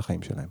לשנות את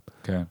החיים שלהם.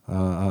 כן.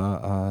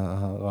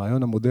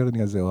 הרעיון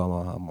המודרני הזה,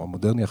 או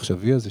המודרני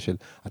עכשווי הזה של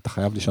אתה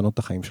חייב לשנות את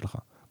החיים שלך.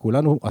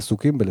 כולנו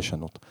עסוקים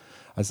בלשנות.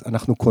 אז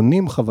אנחנו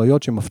קונים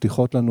חוויות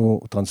שמבטיחות לנו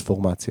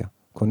טרנספורמציה.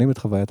 קונים את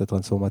חוויית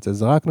הטרנספורמציה.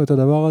 זרקנו את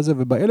הדבר הזה,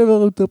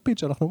 ובאלוור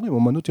פיץ' אנחנו אומרים,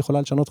 אמנות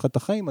יכולה לשנות לך את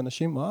החיים,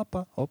 אנשים,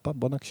 הופה,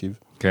 בוא נקשיב.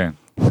 כן.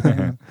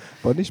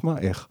 בוא נשמע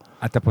איך.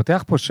 אתה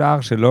פותח פה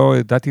שער שלא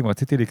ידעתי אם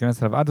רציתי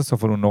להיכנס אליו עד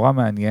הסוף, אבל הוא נורא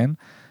מעניין,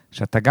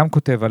 שאתה גם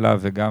כותב עליו,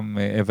 וגם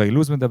אווה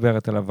אילוז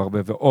מדברת עליו הרבה,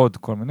 ועוד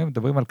כל מיני,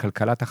 מדברים על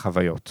כלכלת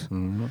החוויות.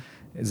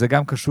 זה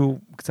גם קשור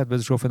קצת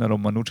באיזשהו אופן על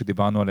אומנות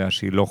שדיברנו עליה,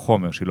 שהיא לא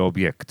חומר, שהיא לא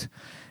אובייקט.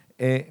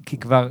 כי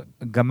כבר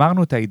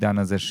גמרנו את העידן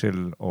הזה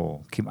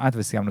או כמעט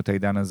וסיימנו את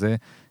העידן הזה,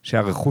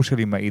 שהרכוש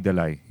שלי מעיד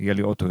עליי. יהיה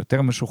לי אוטו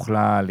יותר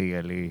משוכלל,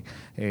 יהיה לי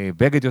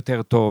בגד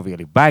יותר טוב, יהיה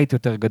לי בית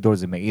יותר גדול,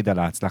 זה מעיד על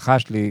ההצלחה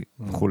שלי,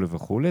 וכו'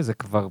 וכו'. זה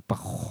כבר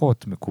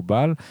פחות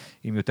מקובל,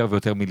 עם יותר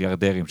ויותר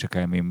מיליארדרים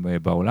שקיימים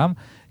בעולם.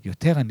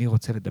 יותר אני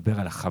רוצה לדבר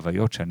על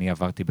החוויות שאני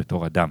עברתי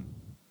בתור אדם.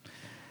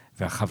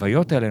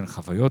 והחוויות האלה הן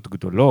חוויות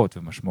גדולות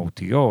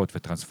ומשמעותיות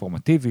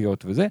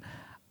וטרנספורמטיביות וזה,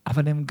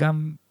 אבל הן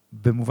גם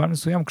במובן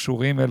מסוים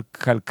קשורים אל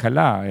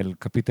כלכלה, אל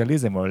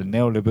קפיטליזם או אל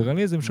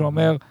ניאו-ליברליזם,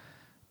 שאומר,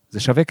 זה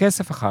שווה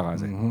כסף אחר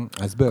הזה.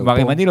 אז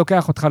כלומר, אם אני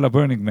לוקח אותך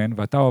לברנינג מן,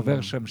 ואתה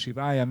עובר שם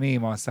 7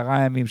 ימים או 10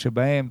 ימים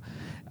שבהם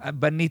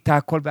בנית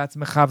הכל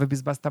בעצמך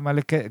ובזבזת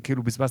מלא,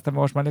 כאילו בזבזת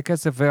מראש מלא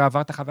כסף,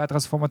 ועברת חוויה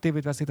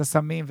טרנספורמטיבית ועשית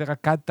סמים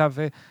ורקדת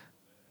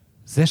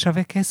זה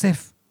שווה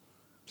כסף.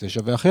 זה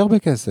שווה הכי הרבה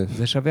כסף.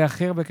 זה שווה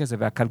הכי הרבה כסף,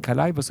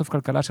 והכלכלה היא בסוף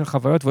כלכלה של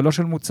חוויות ולא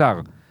של מוצר.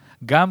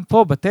 גם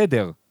פה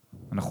בתדר,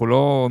 אנחנו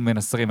לא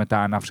מנסרים את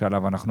הענף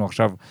שעליו אנחנו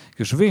עכשיו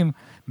יושבים,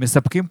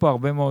 מספקים פה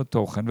הרבה מאוד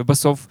תוכן,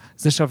 ובסוף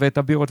זה שווה את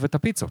הבירות ואת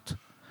הפיצות.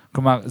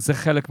 כלומר, זה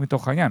חלק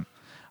מתוך העניין.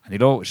 אני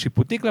לא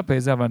שיפוטי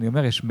כלפי זה, אבל אני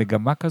אומר, יש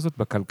מגמה כזאת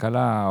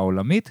בכלכלה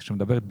העולמית,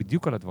 שמדברת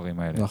בדיוק על הדברים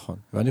האלה. נכון.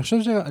 ואני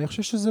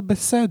חושב שזה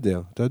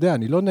בסדר. אתה יודע,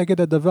 אני לא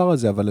נגד הדבר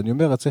הזה, אבל אני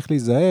אומר, צריך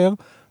להיזהר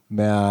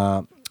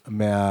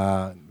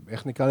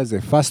איך נקרא לזה?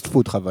 fast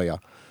food חוויה.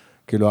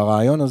 כאילו,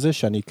 הרעיון הזה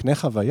שאני אקנה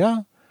חוויה,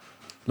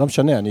 לא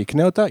משנה, אני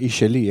אקנה אותה, היא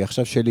שלי, היא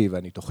עכשיו שלי,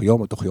 ואני תוך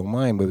יום או תוך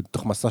יומיים,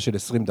 בתוך מסע של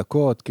 20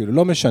 דקות, כאילו,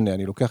 לא משנה,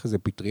 אני לוקח איזה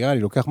פטריה, אני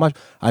לוקח משהו,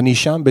 אני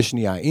שם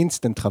בשנייה,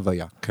 אינסטנט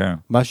חוויה. כן.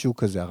 משהו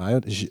כזה,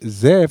 הרעיון,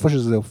 זה איפה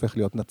שזה הופך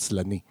להיות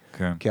נצלני.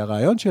 כן. כי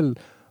הרעיון של,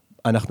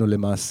 אנחנו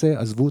למעשה,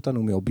 עזבו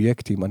אותנו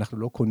מאובייקטים, אנחנו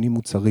לא קונים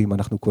מוצרים,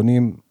 אנחנו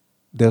קונים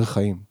דרך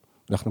חיים.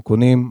 אנחנו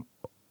קונים...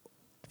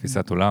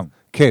 תפיסת עולם.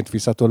 כן,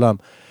 תפיסת עולם.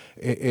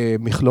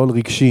 מכלול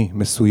רגשי,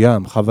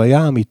 מסוים,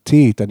 חוויה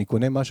אמיתית, אני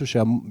קונה משהו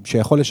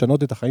שיכול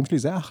לשנות את החיים שלי,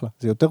 זה אחלה,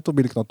 זה יותר טוב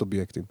בלקנות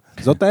אובייקטים.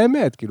 זאת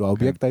האמת, כאילו,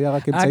 האובייקט היה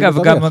רק אמצעי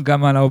לברך. אגב,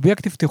 גם על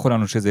האובייקט הבטיחו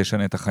לנו שזה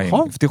ישנה את החיים.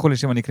 הבטיחו לי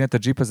שאם אני אקנה את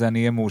הג'יפ הזה, אני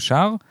אהיה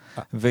מאושר,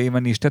 ואם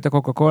אני אשתה את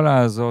הקוקה קולה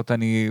הזאת,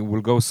 אני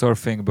will go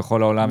surfing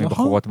בכל העולם עם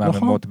בחורות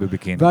מהממות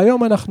בביקיני.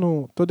 והיום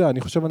אנחנו, אתה יודע,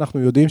 אני חושב אנחנו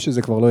יודעים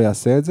שזה כבר לא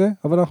יעשה את זה,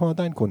 אבל אנחנו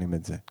עדיין קונים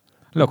את זה.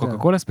 לא, קוקה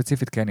קולה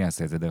ספציפית כן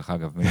יעשה את זה, דרך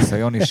אגב.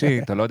 מניסיון אישי,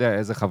 אתה לא יודע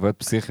איזה חוויות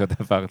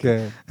פסיכיות עברתי.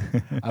 כן.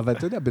 אבל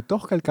אתה יודע,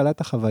 בתוך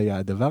כלכלת החוויה,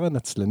 הדבר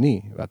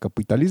הנצלני,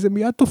 והקפיטליזם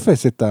מיד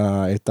תופס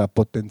את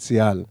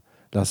הפוטנציאל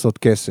לעשות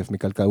כסף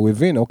מכלכלה. הוא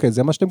הבין, אוקיי,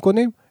 זה מה שאתם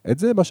קונים? את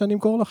זה מה שאני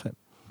אמכור לכם.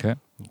 כן.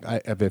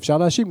 ואפשר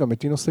להאשים גם את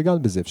טינו סגל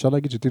בזה. אפשר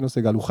להגיד שטינו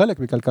סגל הוא חלק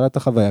מכלכלת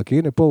החוויה, כי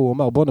הנה פה הוא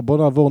אומר, בוא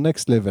נעבור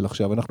next level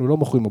עכשיו. אנחנו לא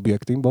מוכרים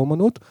אובייקטים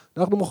באומנות,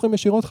 אנחנו מוכרים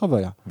ישירות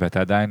חוויה.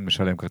 ואתה עדיין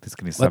משלם כרטיס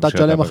כניסה. ואתה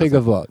תשלם הכי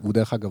גבוה. הוא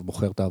דרך אגב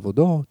בוחר את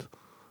העבודות,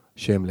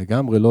 שהן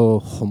לגמרי לא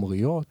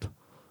חומריות,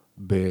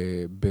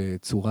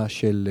 בצורה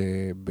של,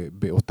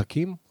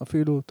 בעותקים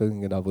אפילו,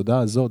 תגיד, העבודה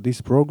הזו,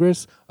 this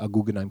progress,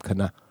 הגוגנהיים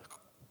קנה.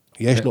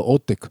 יש לו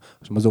עותק.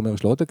 מה זה אומר?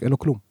 יש לו עותק? אין לו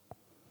כלום.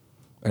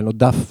 אין לו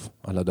דף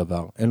על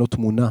הדבר, אין לו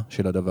תמונה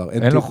של הדבר,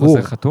 אין לו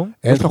חוזה חתום?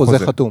 אין חוזה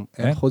חתום,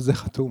 אין חוזה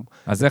חתום.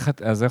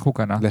 אז איך הוא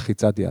קנה?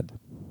 לחיצת יד.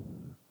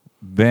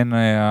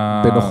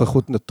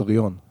 בנוכחות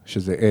נוטריון,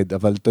 שזה עד,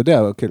 אבל אתה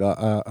יודע, כאילו,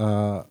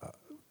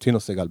 טינו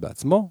סגל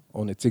בעצמו,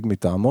 או נציג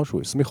מטעמו,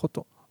 שהוא הסמיך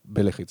אותו,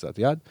 בלחיצת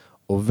יד,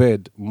 עובד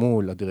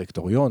מול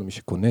הדירקטוריון, מי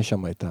שקונה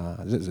שם את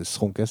זה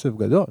סכום כסף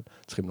גדול,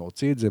 צריכים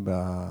להוציא את זה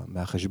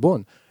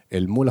מהחשבון,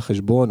 אל מול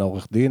החשבון,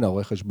 העורך דין,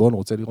 העורך חשבון,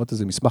 רוצה לראות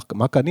איזה מסמך,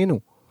 מה קנינו?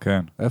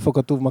 כן. איפה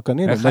כתוב מה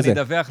קנינו? איך אני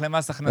אדווח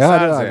למס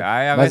הכנסה על זה?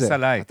 IRS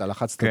עליי. אתה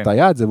לחצת את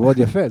היד, זה מאוד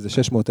יפה, זה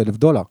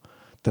 $600,000.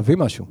 תביא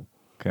משהו.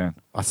 כן.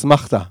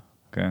 אסמכת.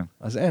 כן.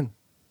 אז אין.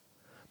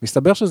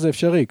 מסתבר שזה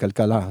אפשרי,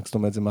 כלכלה, זאת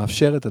אומרת, זה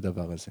מאפשר את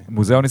הדבר הזה.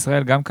 מוזיאון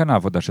ישראל גם קנה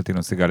עבודה של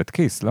טינו סגל את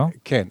כיס, לא?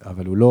 כן,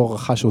 אבל הוא לא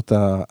רכש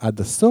אותה עד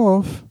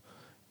הסוף,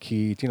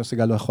 כי טינו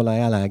סגל לא יכול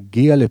היה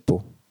להגיע לפה.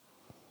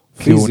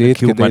 פיזית,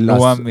 כי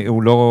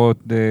הוא לא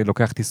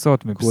לוקח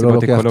טיסות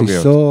מסיבות אקולוגיות. הוא לא לוקח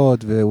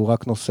טיסות, והוא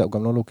רק נוסע, הוא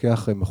גם לא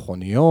לוקח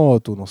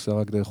מכוניות, הוא נוסע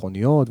רק דרך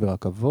מכוניות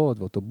ורכבות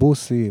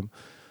ואוטובוסים,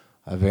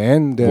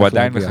 ואין דרך הוא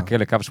עדיין מחכה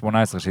לקו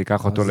 18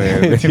 שיקח אותו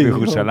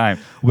לירושלים.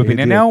 הוא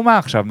בבנייני האומה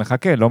עכשיו,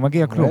 מחכה, לא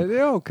מגיע כלום.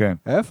 בדיוק,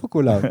 איפה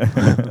כולם?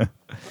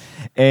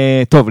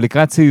 טוב,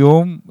 לקראת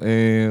סיום,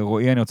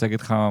 רועי, אני רוצה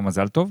להגיד לך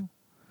מזל טוב.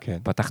 כן.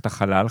 פתחת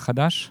חלל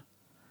חדש,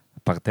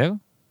 פרטר.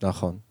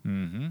 נכון.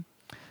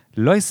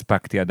 לא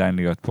הספקתי עדיין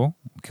להיות פה,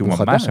 כי הוא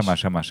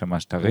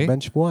ממש טרי. הוא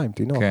בן שבועיים,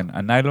 תינוק. כן,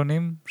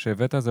 הניילונים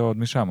שהבאת זה עוד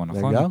משם,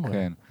 נכון? לגמרי,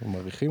 כן.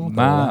 מריחים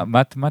אותו.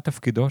 מה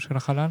תפקידו של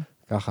החלל?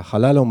 ככה,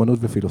 חלל לאמנות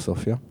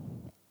ופילוסופיה,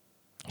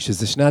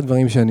 שזה שני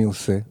הדברים שאני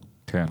עושה,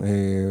 כן.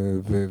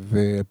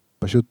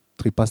 ופשוט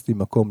חיפשתי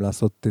מקום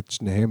לעשות את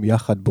שניהם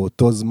יחד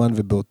באותו זמן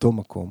ובאותו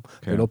מקום,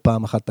 כן. ולא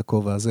פעם אחת את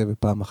הכובע הזה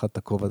ופעם אחת את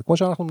הכובע. כמו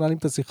שאנחנו מנהלים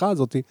את השיחה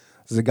הזאת,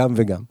 זה גם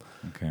וגם.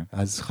 כן.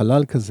 אז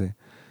חלל כזה,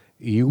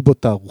 יהיו בו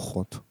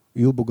תערוכות,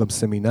 יהיו בו גם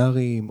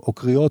סמינרים, או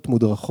קריאות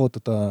מודרכות,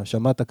 אתה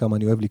שמעת כמה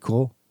אני אוהב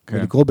לקרוא, כן.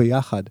 ולקרוא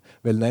ביחד,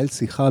 ולנהל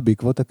שיחה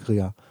בעקבות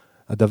הקריאה.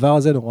 הדבר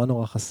הזה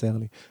נורא חסר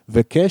לי.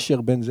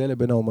 וקשר בין זה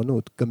לבין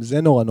האומנות, גם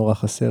זה נורא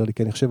חסר לי,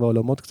 כי אני חושב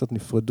העולמות קצת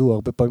נפרדו,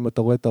 הרבה פעמים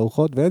אתה רואה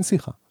תערוכות ואין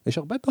שיחה. יש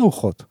הרבה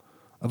תערוכות,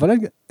 אבל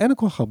אין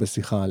כל כך הרבה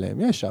שיחה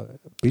עליהם. יש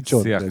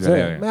פיצ'ות,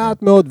 זה,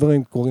 מעט מאוד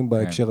דברים קורים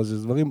בהקשר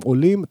הזה. דברים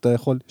עולים, אתה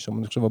יכול, יש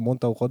אני חושב המון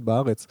תערוכות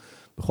בארץ,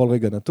 בכל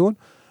רגע נתון,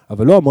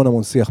 אבל לא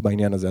המון שיח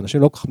בעניין הזה.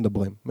 אנשים לא כל כך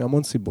מדברים,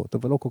 מהמון סיבות,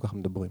 אבל לא כל כך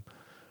מדברים.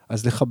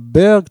 אז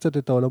לחבר קצת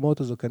את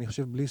העולמות הזו, כי אני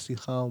חושב בלי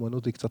שיחה,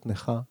 האומנות היא קצת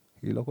נכה,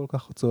 היא לא כל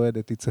כך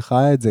צועדת, היא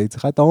צריכה את זה, היא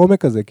צריכה את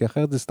העומק הזה, כי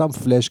אחרת זה סתם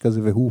פלש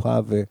כזה, והוא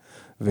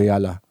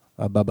ויאללה,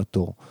 הבא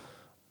בתור.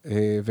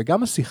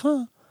 וגם השיחה,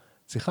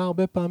 צריכה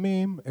הרבה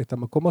פעמים את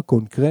המקום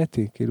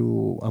הקונקרטי,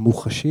 כאילו,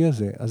 המוחשי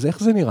הזה. אז איך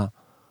זה נראה?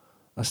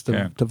 אז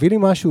תביא לי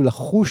משהו,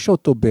 לחוש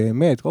אותו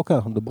באמת. אוקיי,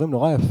 אנחנו מדברים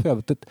נורא יפה,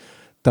 אבל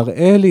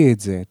תראה לי את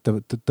זה,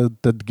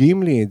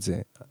 תדגים לי את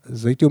זה.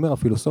 אז הייתי אומר,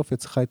 הפילוסופיה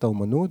צריכה את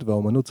האומנות,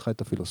 והאומנות צריכה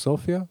את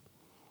הפילוסופיה.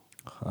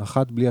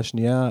 אחת בלי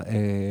השנייה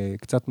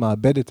קצת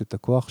מאבדת את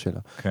הכוח שלה.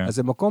 כן. אז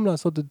זה מקום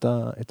לעשות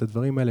את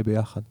הדברים האלה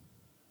ביחד.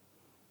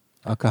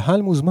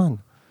 הקהל מוזמן.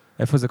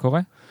 איפה זה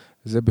קורה?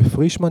 זה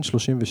בפרישמן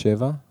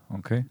 37,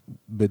 אוקיי.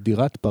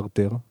 בדירת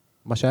פרטר.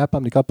 מה שהיה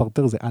פעם נקרא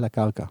פרטר זה על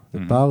הקרקע. זה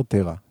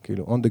פרטרה,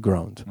 כאילו on the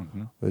ground.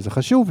 וזה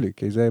חשוב לי,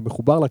 כי זה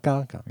מחובר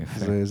לקרקע.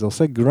 זה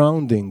עושה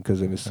grounding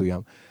כזה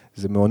מסוים.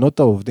 זה מעונות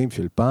העובדים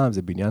של פעם,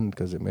 זה בניין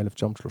כזה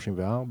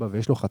מ-1934,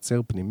 ויש לו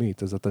חצר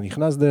פנימית. אז אתה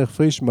נכנס דרך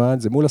פרישמן,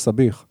 זה מול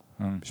הסביך,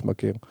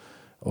 שמכיר.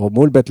 או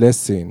מול בית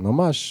לסין,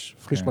 ממש,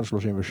 פרישמן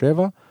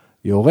 37,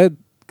 יורד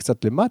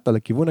קצת למטה,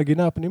 לכיוון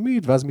הגינה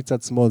הפנימית, ואז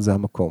מצד שמאל זה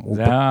המקום.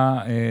 זה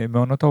היה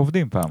מעונות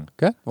העובדים פעם.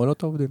 כן,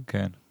 מעונות העובדים.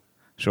 כן.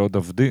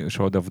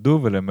 שעוד עבדו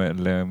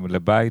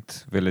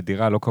ולבית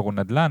ולדירה לא קראו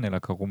נדל"ן, אלא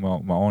קראו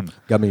מעון.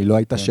 גם היא לא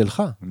הייתה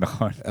שלך.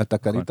 נכון. אתה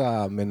קנית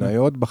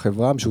מניות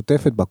בחברה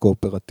המשותפת,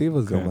 בקואופרטיב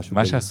הזה או משהו.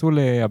 מה שעשו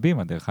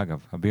לאבימה, דרך אגב.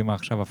 אבימה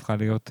עכשיו הפכה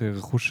להיות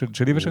רכוש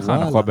שלי ושלך,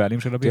 אנחנו הבעלים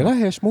של אבימה.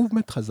 תראה, יש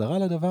מובמנט חזרה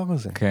לדבר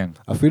הזה. כן.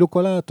 אפילו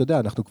אתה יודע,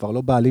 אנחנו כבר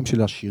לא בעלים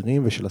של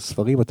השירים ושל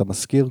הספרים, אתה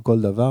מזכיר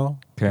כל דבר,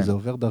 זה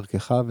עובר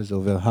דרכך וזה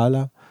עובר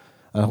הלאה.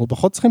 אנחנו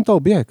פחות צריכים את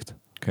האובייקט.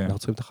 אנחנו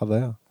צריכים את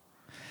החוויה.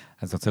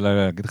 אז אני רוצה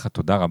להגיד לך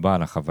תודה רבה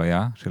על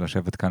החוויה של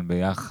לשבת כאן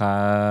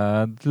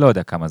ביחד, לא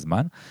יודע כמה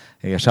זמן.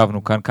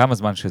 ישבנו כאן כמה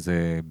זמן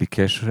שזה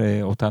ביקש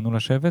אותנו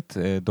לשבת.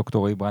 דוקטור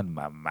רועי ברנד,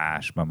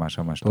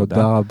 ממש תודה.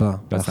 תודה רבה.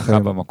 בהצלחה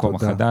במקום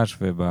החדש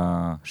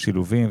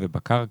ובשילובים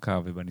ובקרקע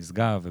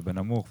ובנשגב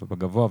ובנמוך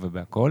ובגבוה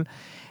ובהכל.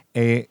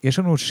 יש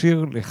לנו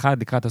שיר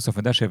אחד לקראת הסוף,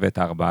 אני יודע שהבאת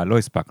 4, לא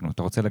הספקנו.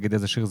 אתה רוצה להגיד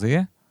איזה שיר זה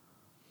יהיה?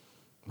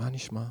 מה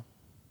נשמע?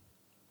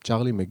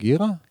 צ'רלי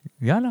מגירה?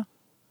 יאללה.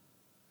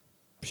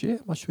 שיהיה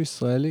משהו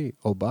ישראלי,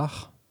 או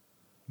בח.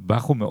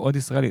 בח הוא מאוד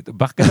ישראלי.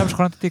 בח גדל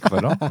בשכונת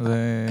התקווה, לא?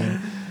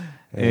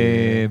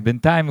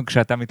 בינתיים,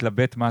 כשאתה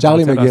מתלבט מה אתה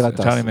רוצה לעשות.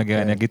 צ'רלי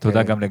מגירה. אני אגיד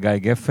תודה גם לגיא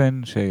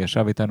גפן,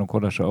 שישב איתנו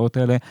כל השעות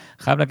האלה.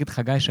 חייב להגיד לך,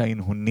 גיא,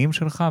 שההנהונים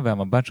שלך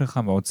והמבט שלך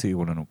מאוד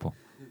סייעו לנו פה.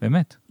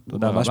 באמת.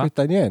 תודה רבה. ממש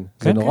מתעניין.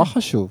 זה נורא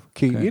חשוב.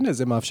 כי הנה,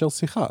 זה מאפשר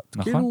שיחה.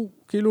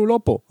 כאילו לא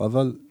פה,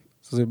 אבל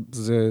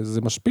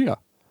זה משפיע.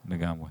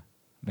 לגמרי.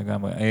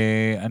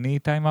 אני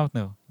איתי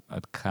מאוטנר.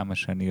 עד כמה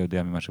שאני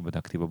יודע ממה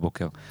שבדקתי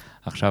בבוקר.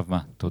 עכשיו מה?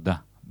 תודה.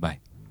 ביי.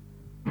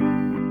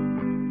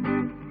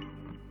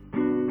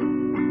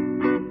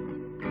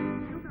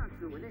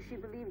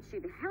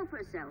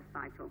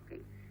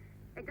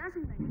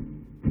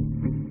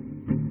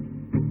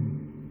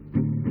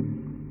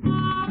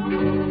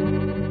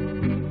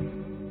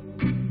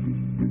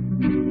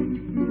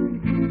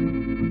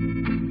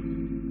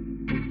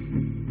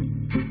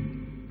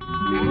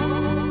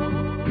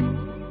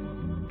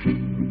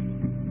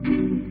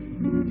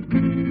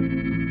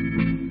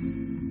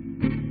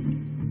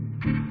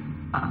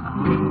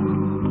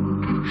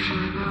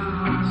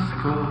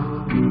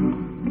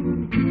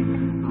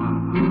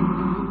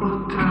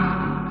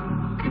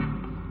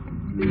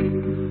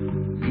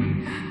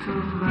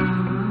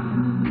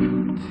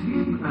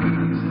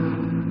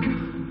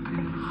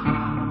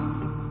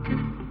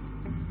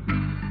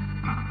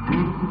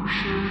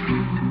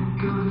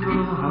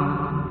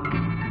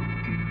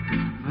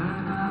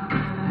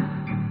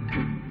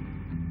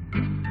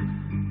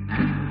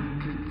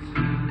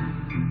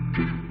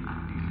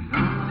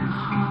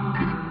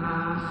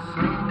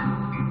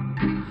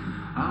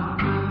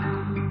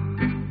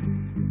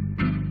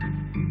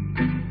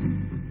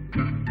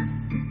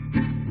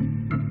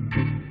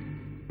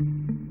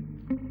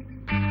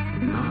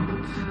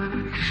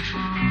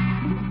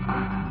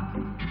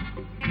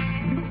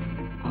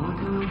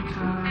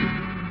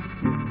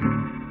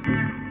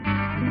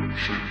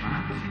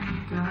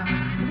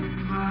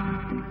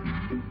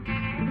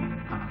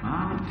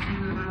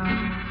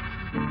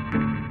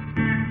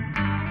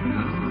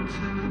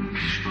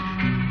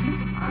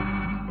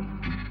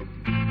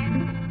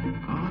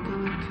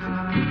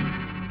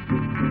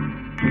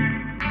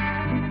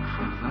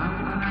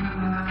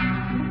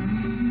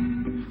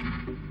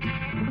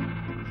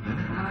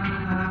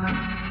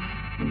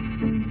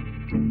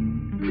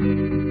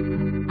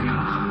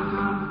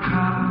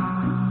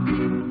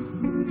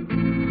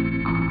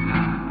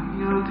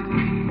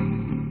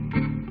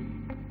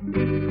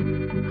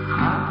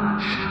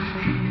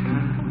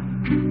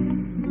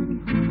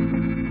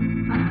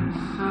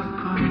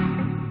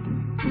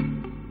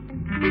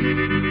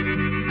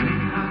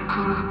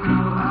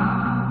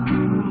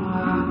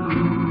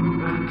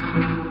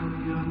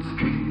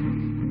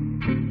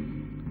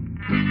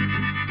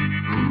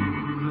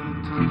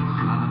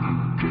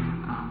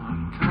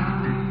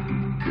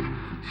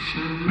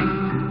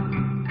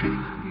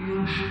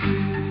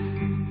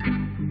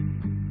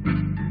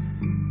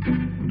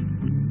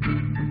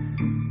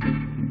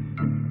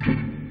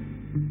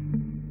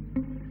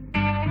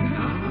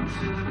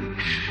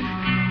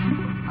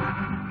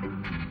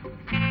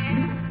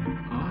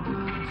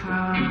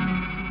 come.